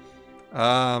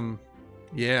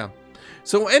 Yeah.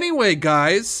 So anyway,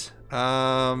 guys,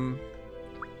 I'm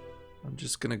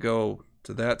just gonna go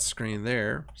to that screen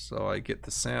there so I get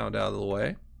the sound out of the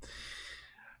way.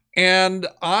 And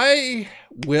I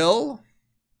will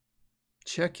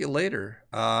check you later.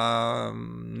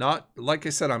 Like I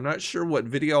said, I'm not sure what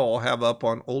video I'll have up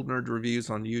on Old Nerd Reviews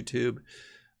on YouTube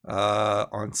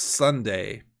on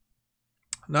Sunday.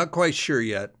 Not quite sure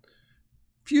yet.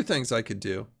 A few things I could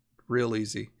do. Real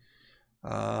easy.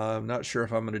 I'm not sure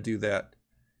if I'm going to do that.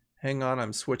 Hang on,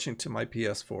 I'm switching to my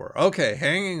PS4. Okay,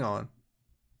 hanging on.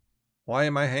 Why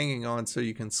am I hanging on so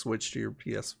you can switch to your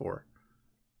PS4?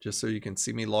 Just so you can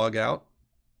see me log out?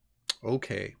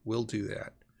 Okay, we'll do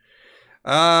that.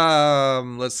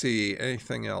 Let's see.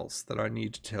 Anything else that I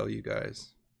need to tell you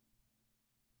guys?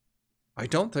 I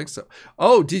don't think so.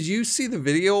 Oh, did you see the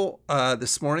video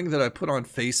this morning that I put on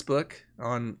Facebook,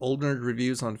 on Old Nerd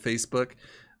Reviews on Facebook,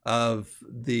 of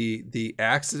the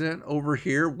accident over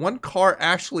here? One car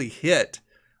actually hit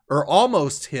or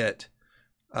almost hit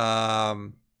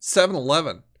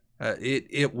 7-Eleven.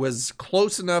 It was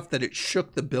close enough that it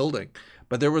shook the building,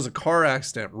 but there was a car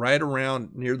accident right around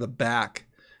near the back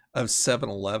of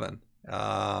 7-Eleven.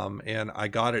 And I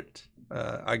got it.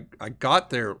 I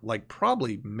got there like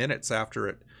probably minutes after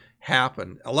it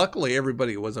happened. Luckily,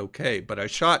 everybody was okay, but I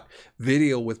shot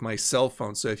video with my cell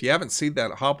phone. So if you haven't seen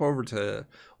that, hop over to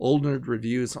Old Nerd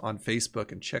Reviews on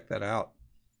Facebook and check that out.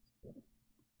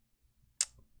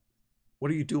 What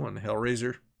are you doing,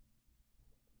 Hellraiser?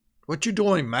 What you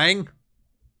doing, man?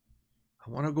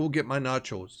 I want to go get my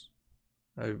nachos.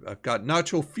 I've got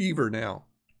nacho fever now.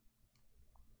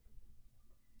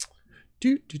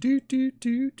 Do do do do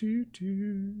do do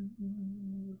do.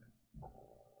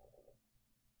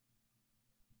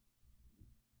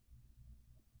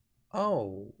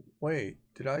 Oh, wait.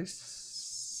 Did I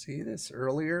see this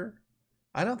earlier?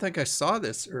 I don't think I saw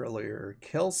this earlier.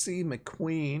 Kelsey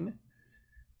McQueen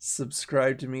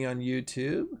subscribed to me on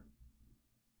YouTube.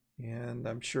 And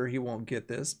I'm sure he won't get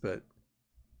this, but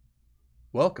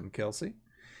welcome, Kelsey.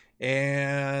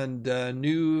 And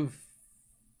New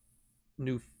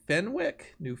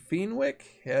Fenwick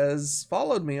has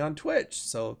followed me on Twitch.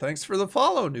 So thanks for the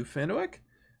follow, New Fenwick.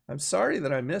 I'm sorry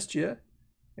that I missed you.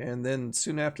 And then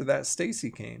soon after that, Stacy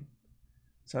came.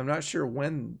 So I'm not sure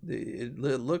when. It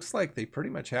looks like they pretty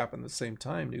much happened at the same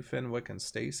time, New Fenwick and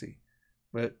Stacy.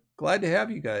 But glad to have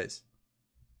you guys.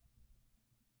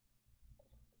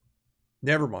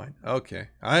 Never mind. Okay.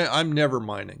 I'm never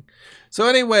minding. So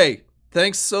anyway,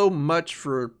 thanks so much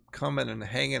for coming and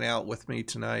hanging out with me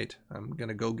tonight. I'm going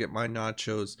to go get my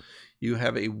nachos. You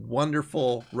have a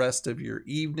wonderful rest of your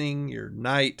evening, your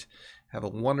night. Have a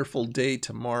wonderful day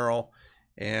tomorrow.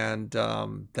 And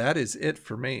that is it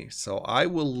for me. So I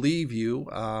will leave you.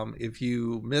 If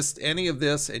you missed any of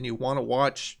this and you want to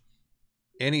watch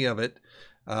any of it,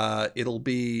 it'll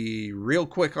be real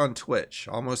quick on Twitch,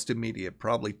 almost immediate,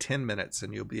 probably 10 minutes,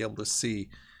 and you'll be able to see,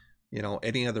 you know,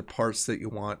 any other parts that you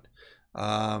want.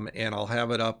 And I'll have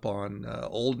it up on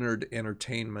Old Nerd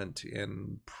Entertainment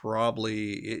in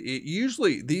probably,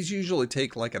 these usually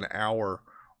take like an hour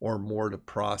or more to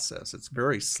process. It's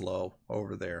very slow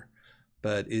over there,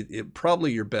 but it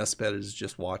probably your best bet is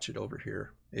just watch it over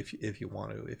here if you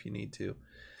want to, if you need to.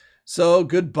 So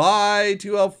goodbye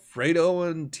to Alfredo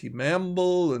and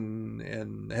T-Mamble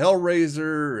and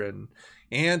Hellraiser and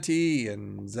Auntie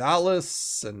and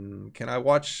Zalis. And can I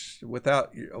watch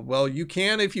without? Well, you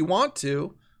can if you want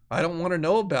to. I don't want to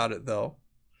know about it though.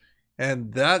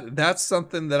 And that's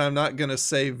something that I'm not going to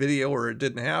say video or it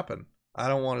didn't happen. I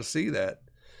don't want to see that.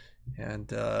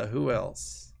 And who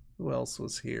else? Who else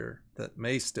was here that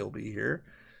may still be here?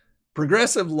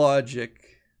 Progressive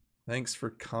Logic. Thanks for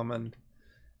coming.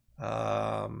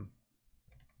 And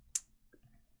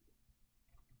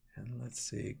let's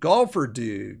see, Golfer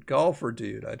Dude.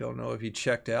 I don't know if he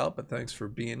checked out, but thanks for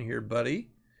being here,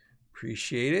 buddy.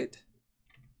 Appreciate it.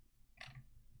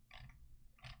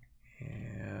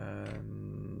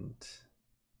 And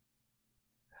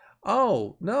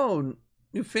oh no,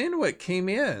 New Fenwick came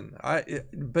in.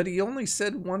 But he only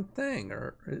said one thing.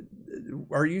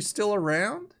 Are you still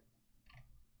around?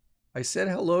 I said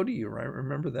hello to you. I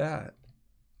remember that.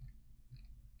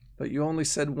 But you only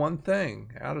said one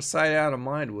thing. Out of sight, out of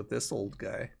mind with this old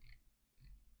guy.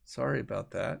 Sorry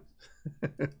about that.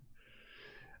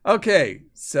 Okay,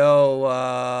 so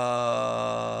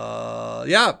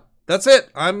yeah, that's it.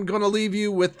 I'm going to leave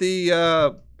you with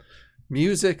the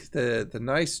music, the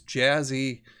nice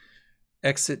jazzy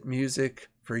exit music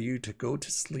for you to go to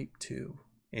sleep to.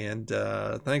 And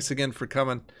thanks again for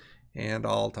coming, and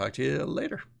I'll talk to you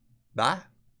later. Bye.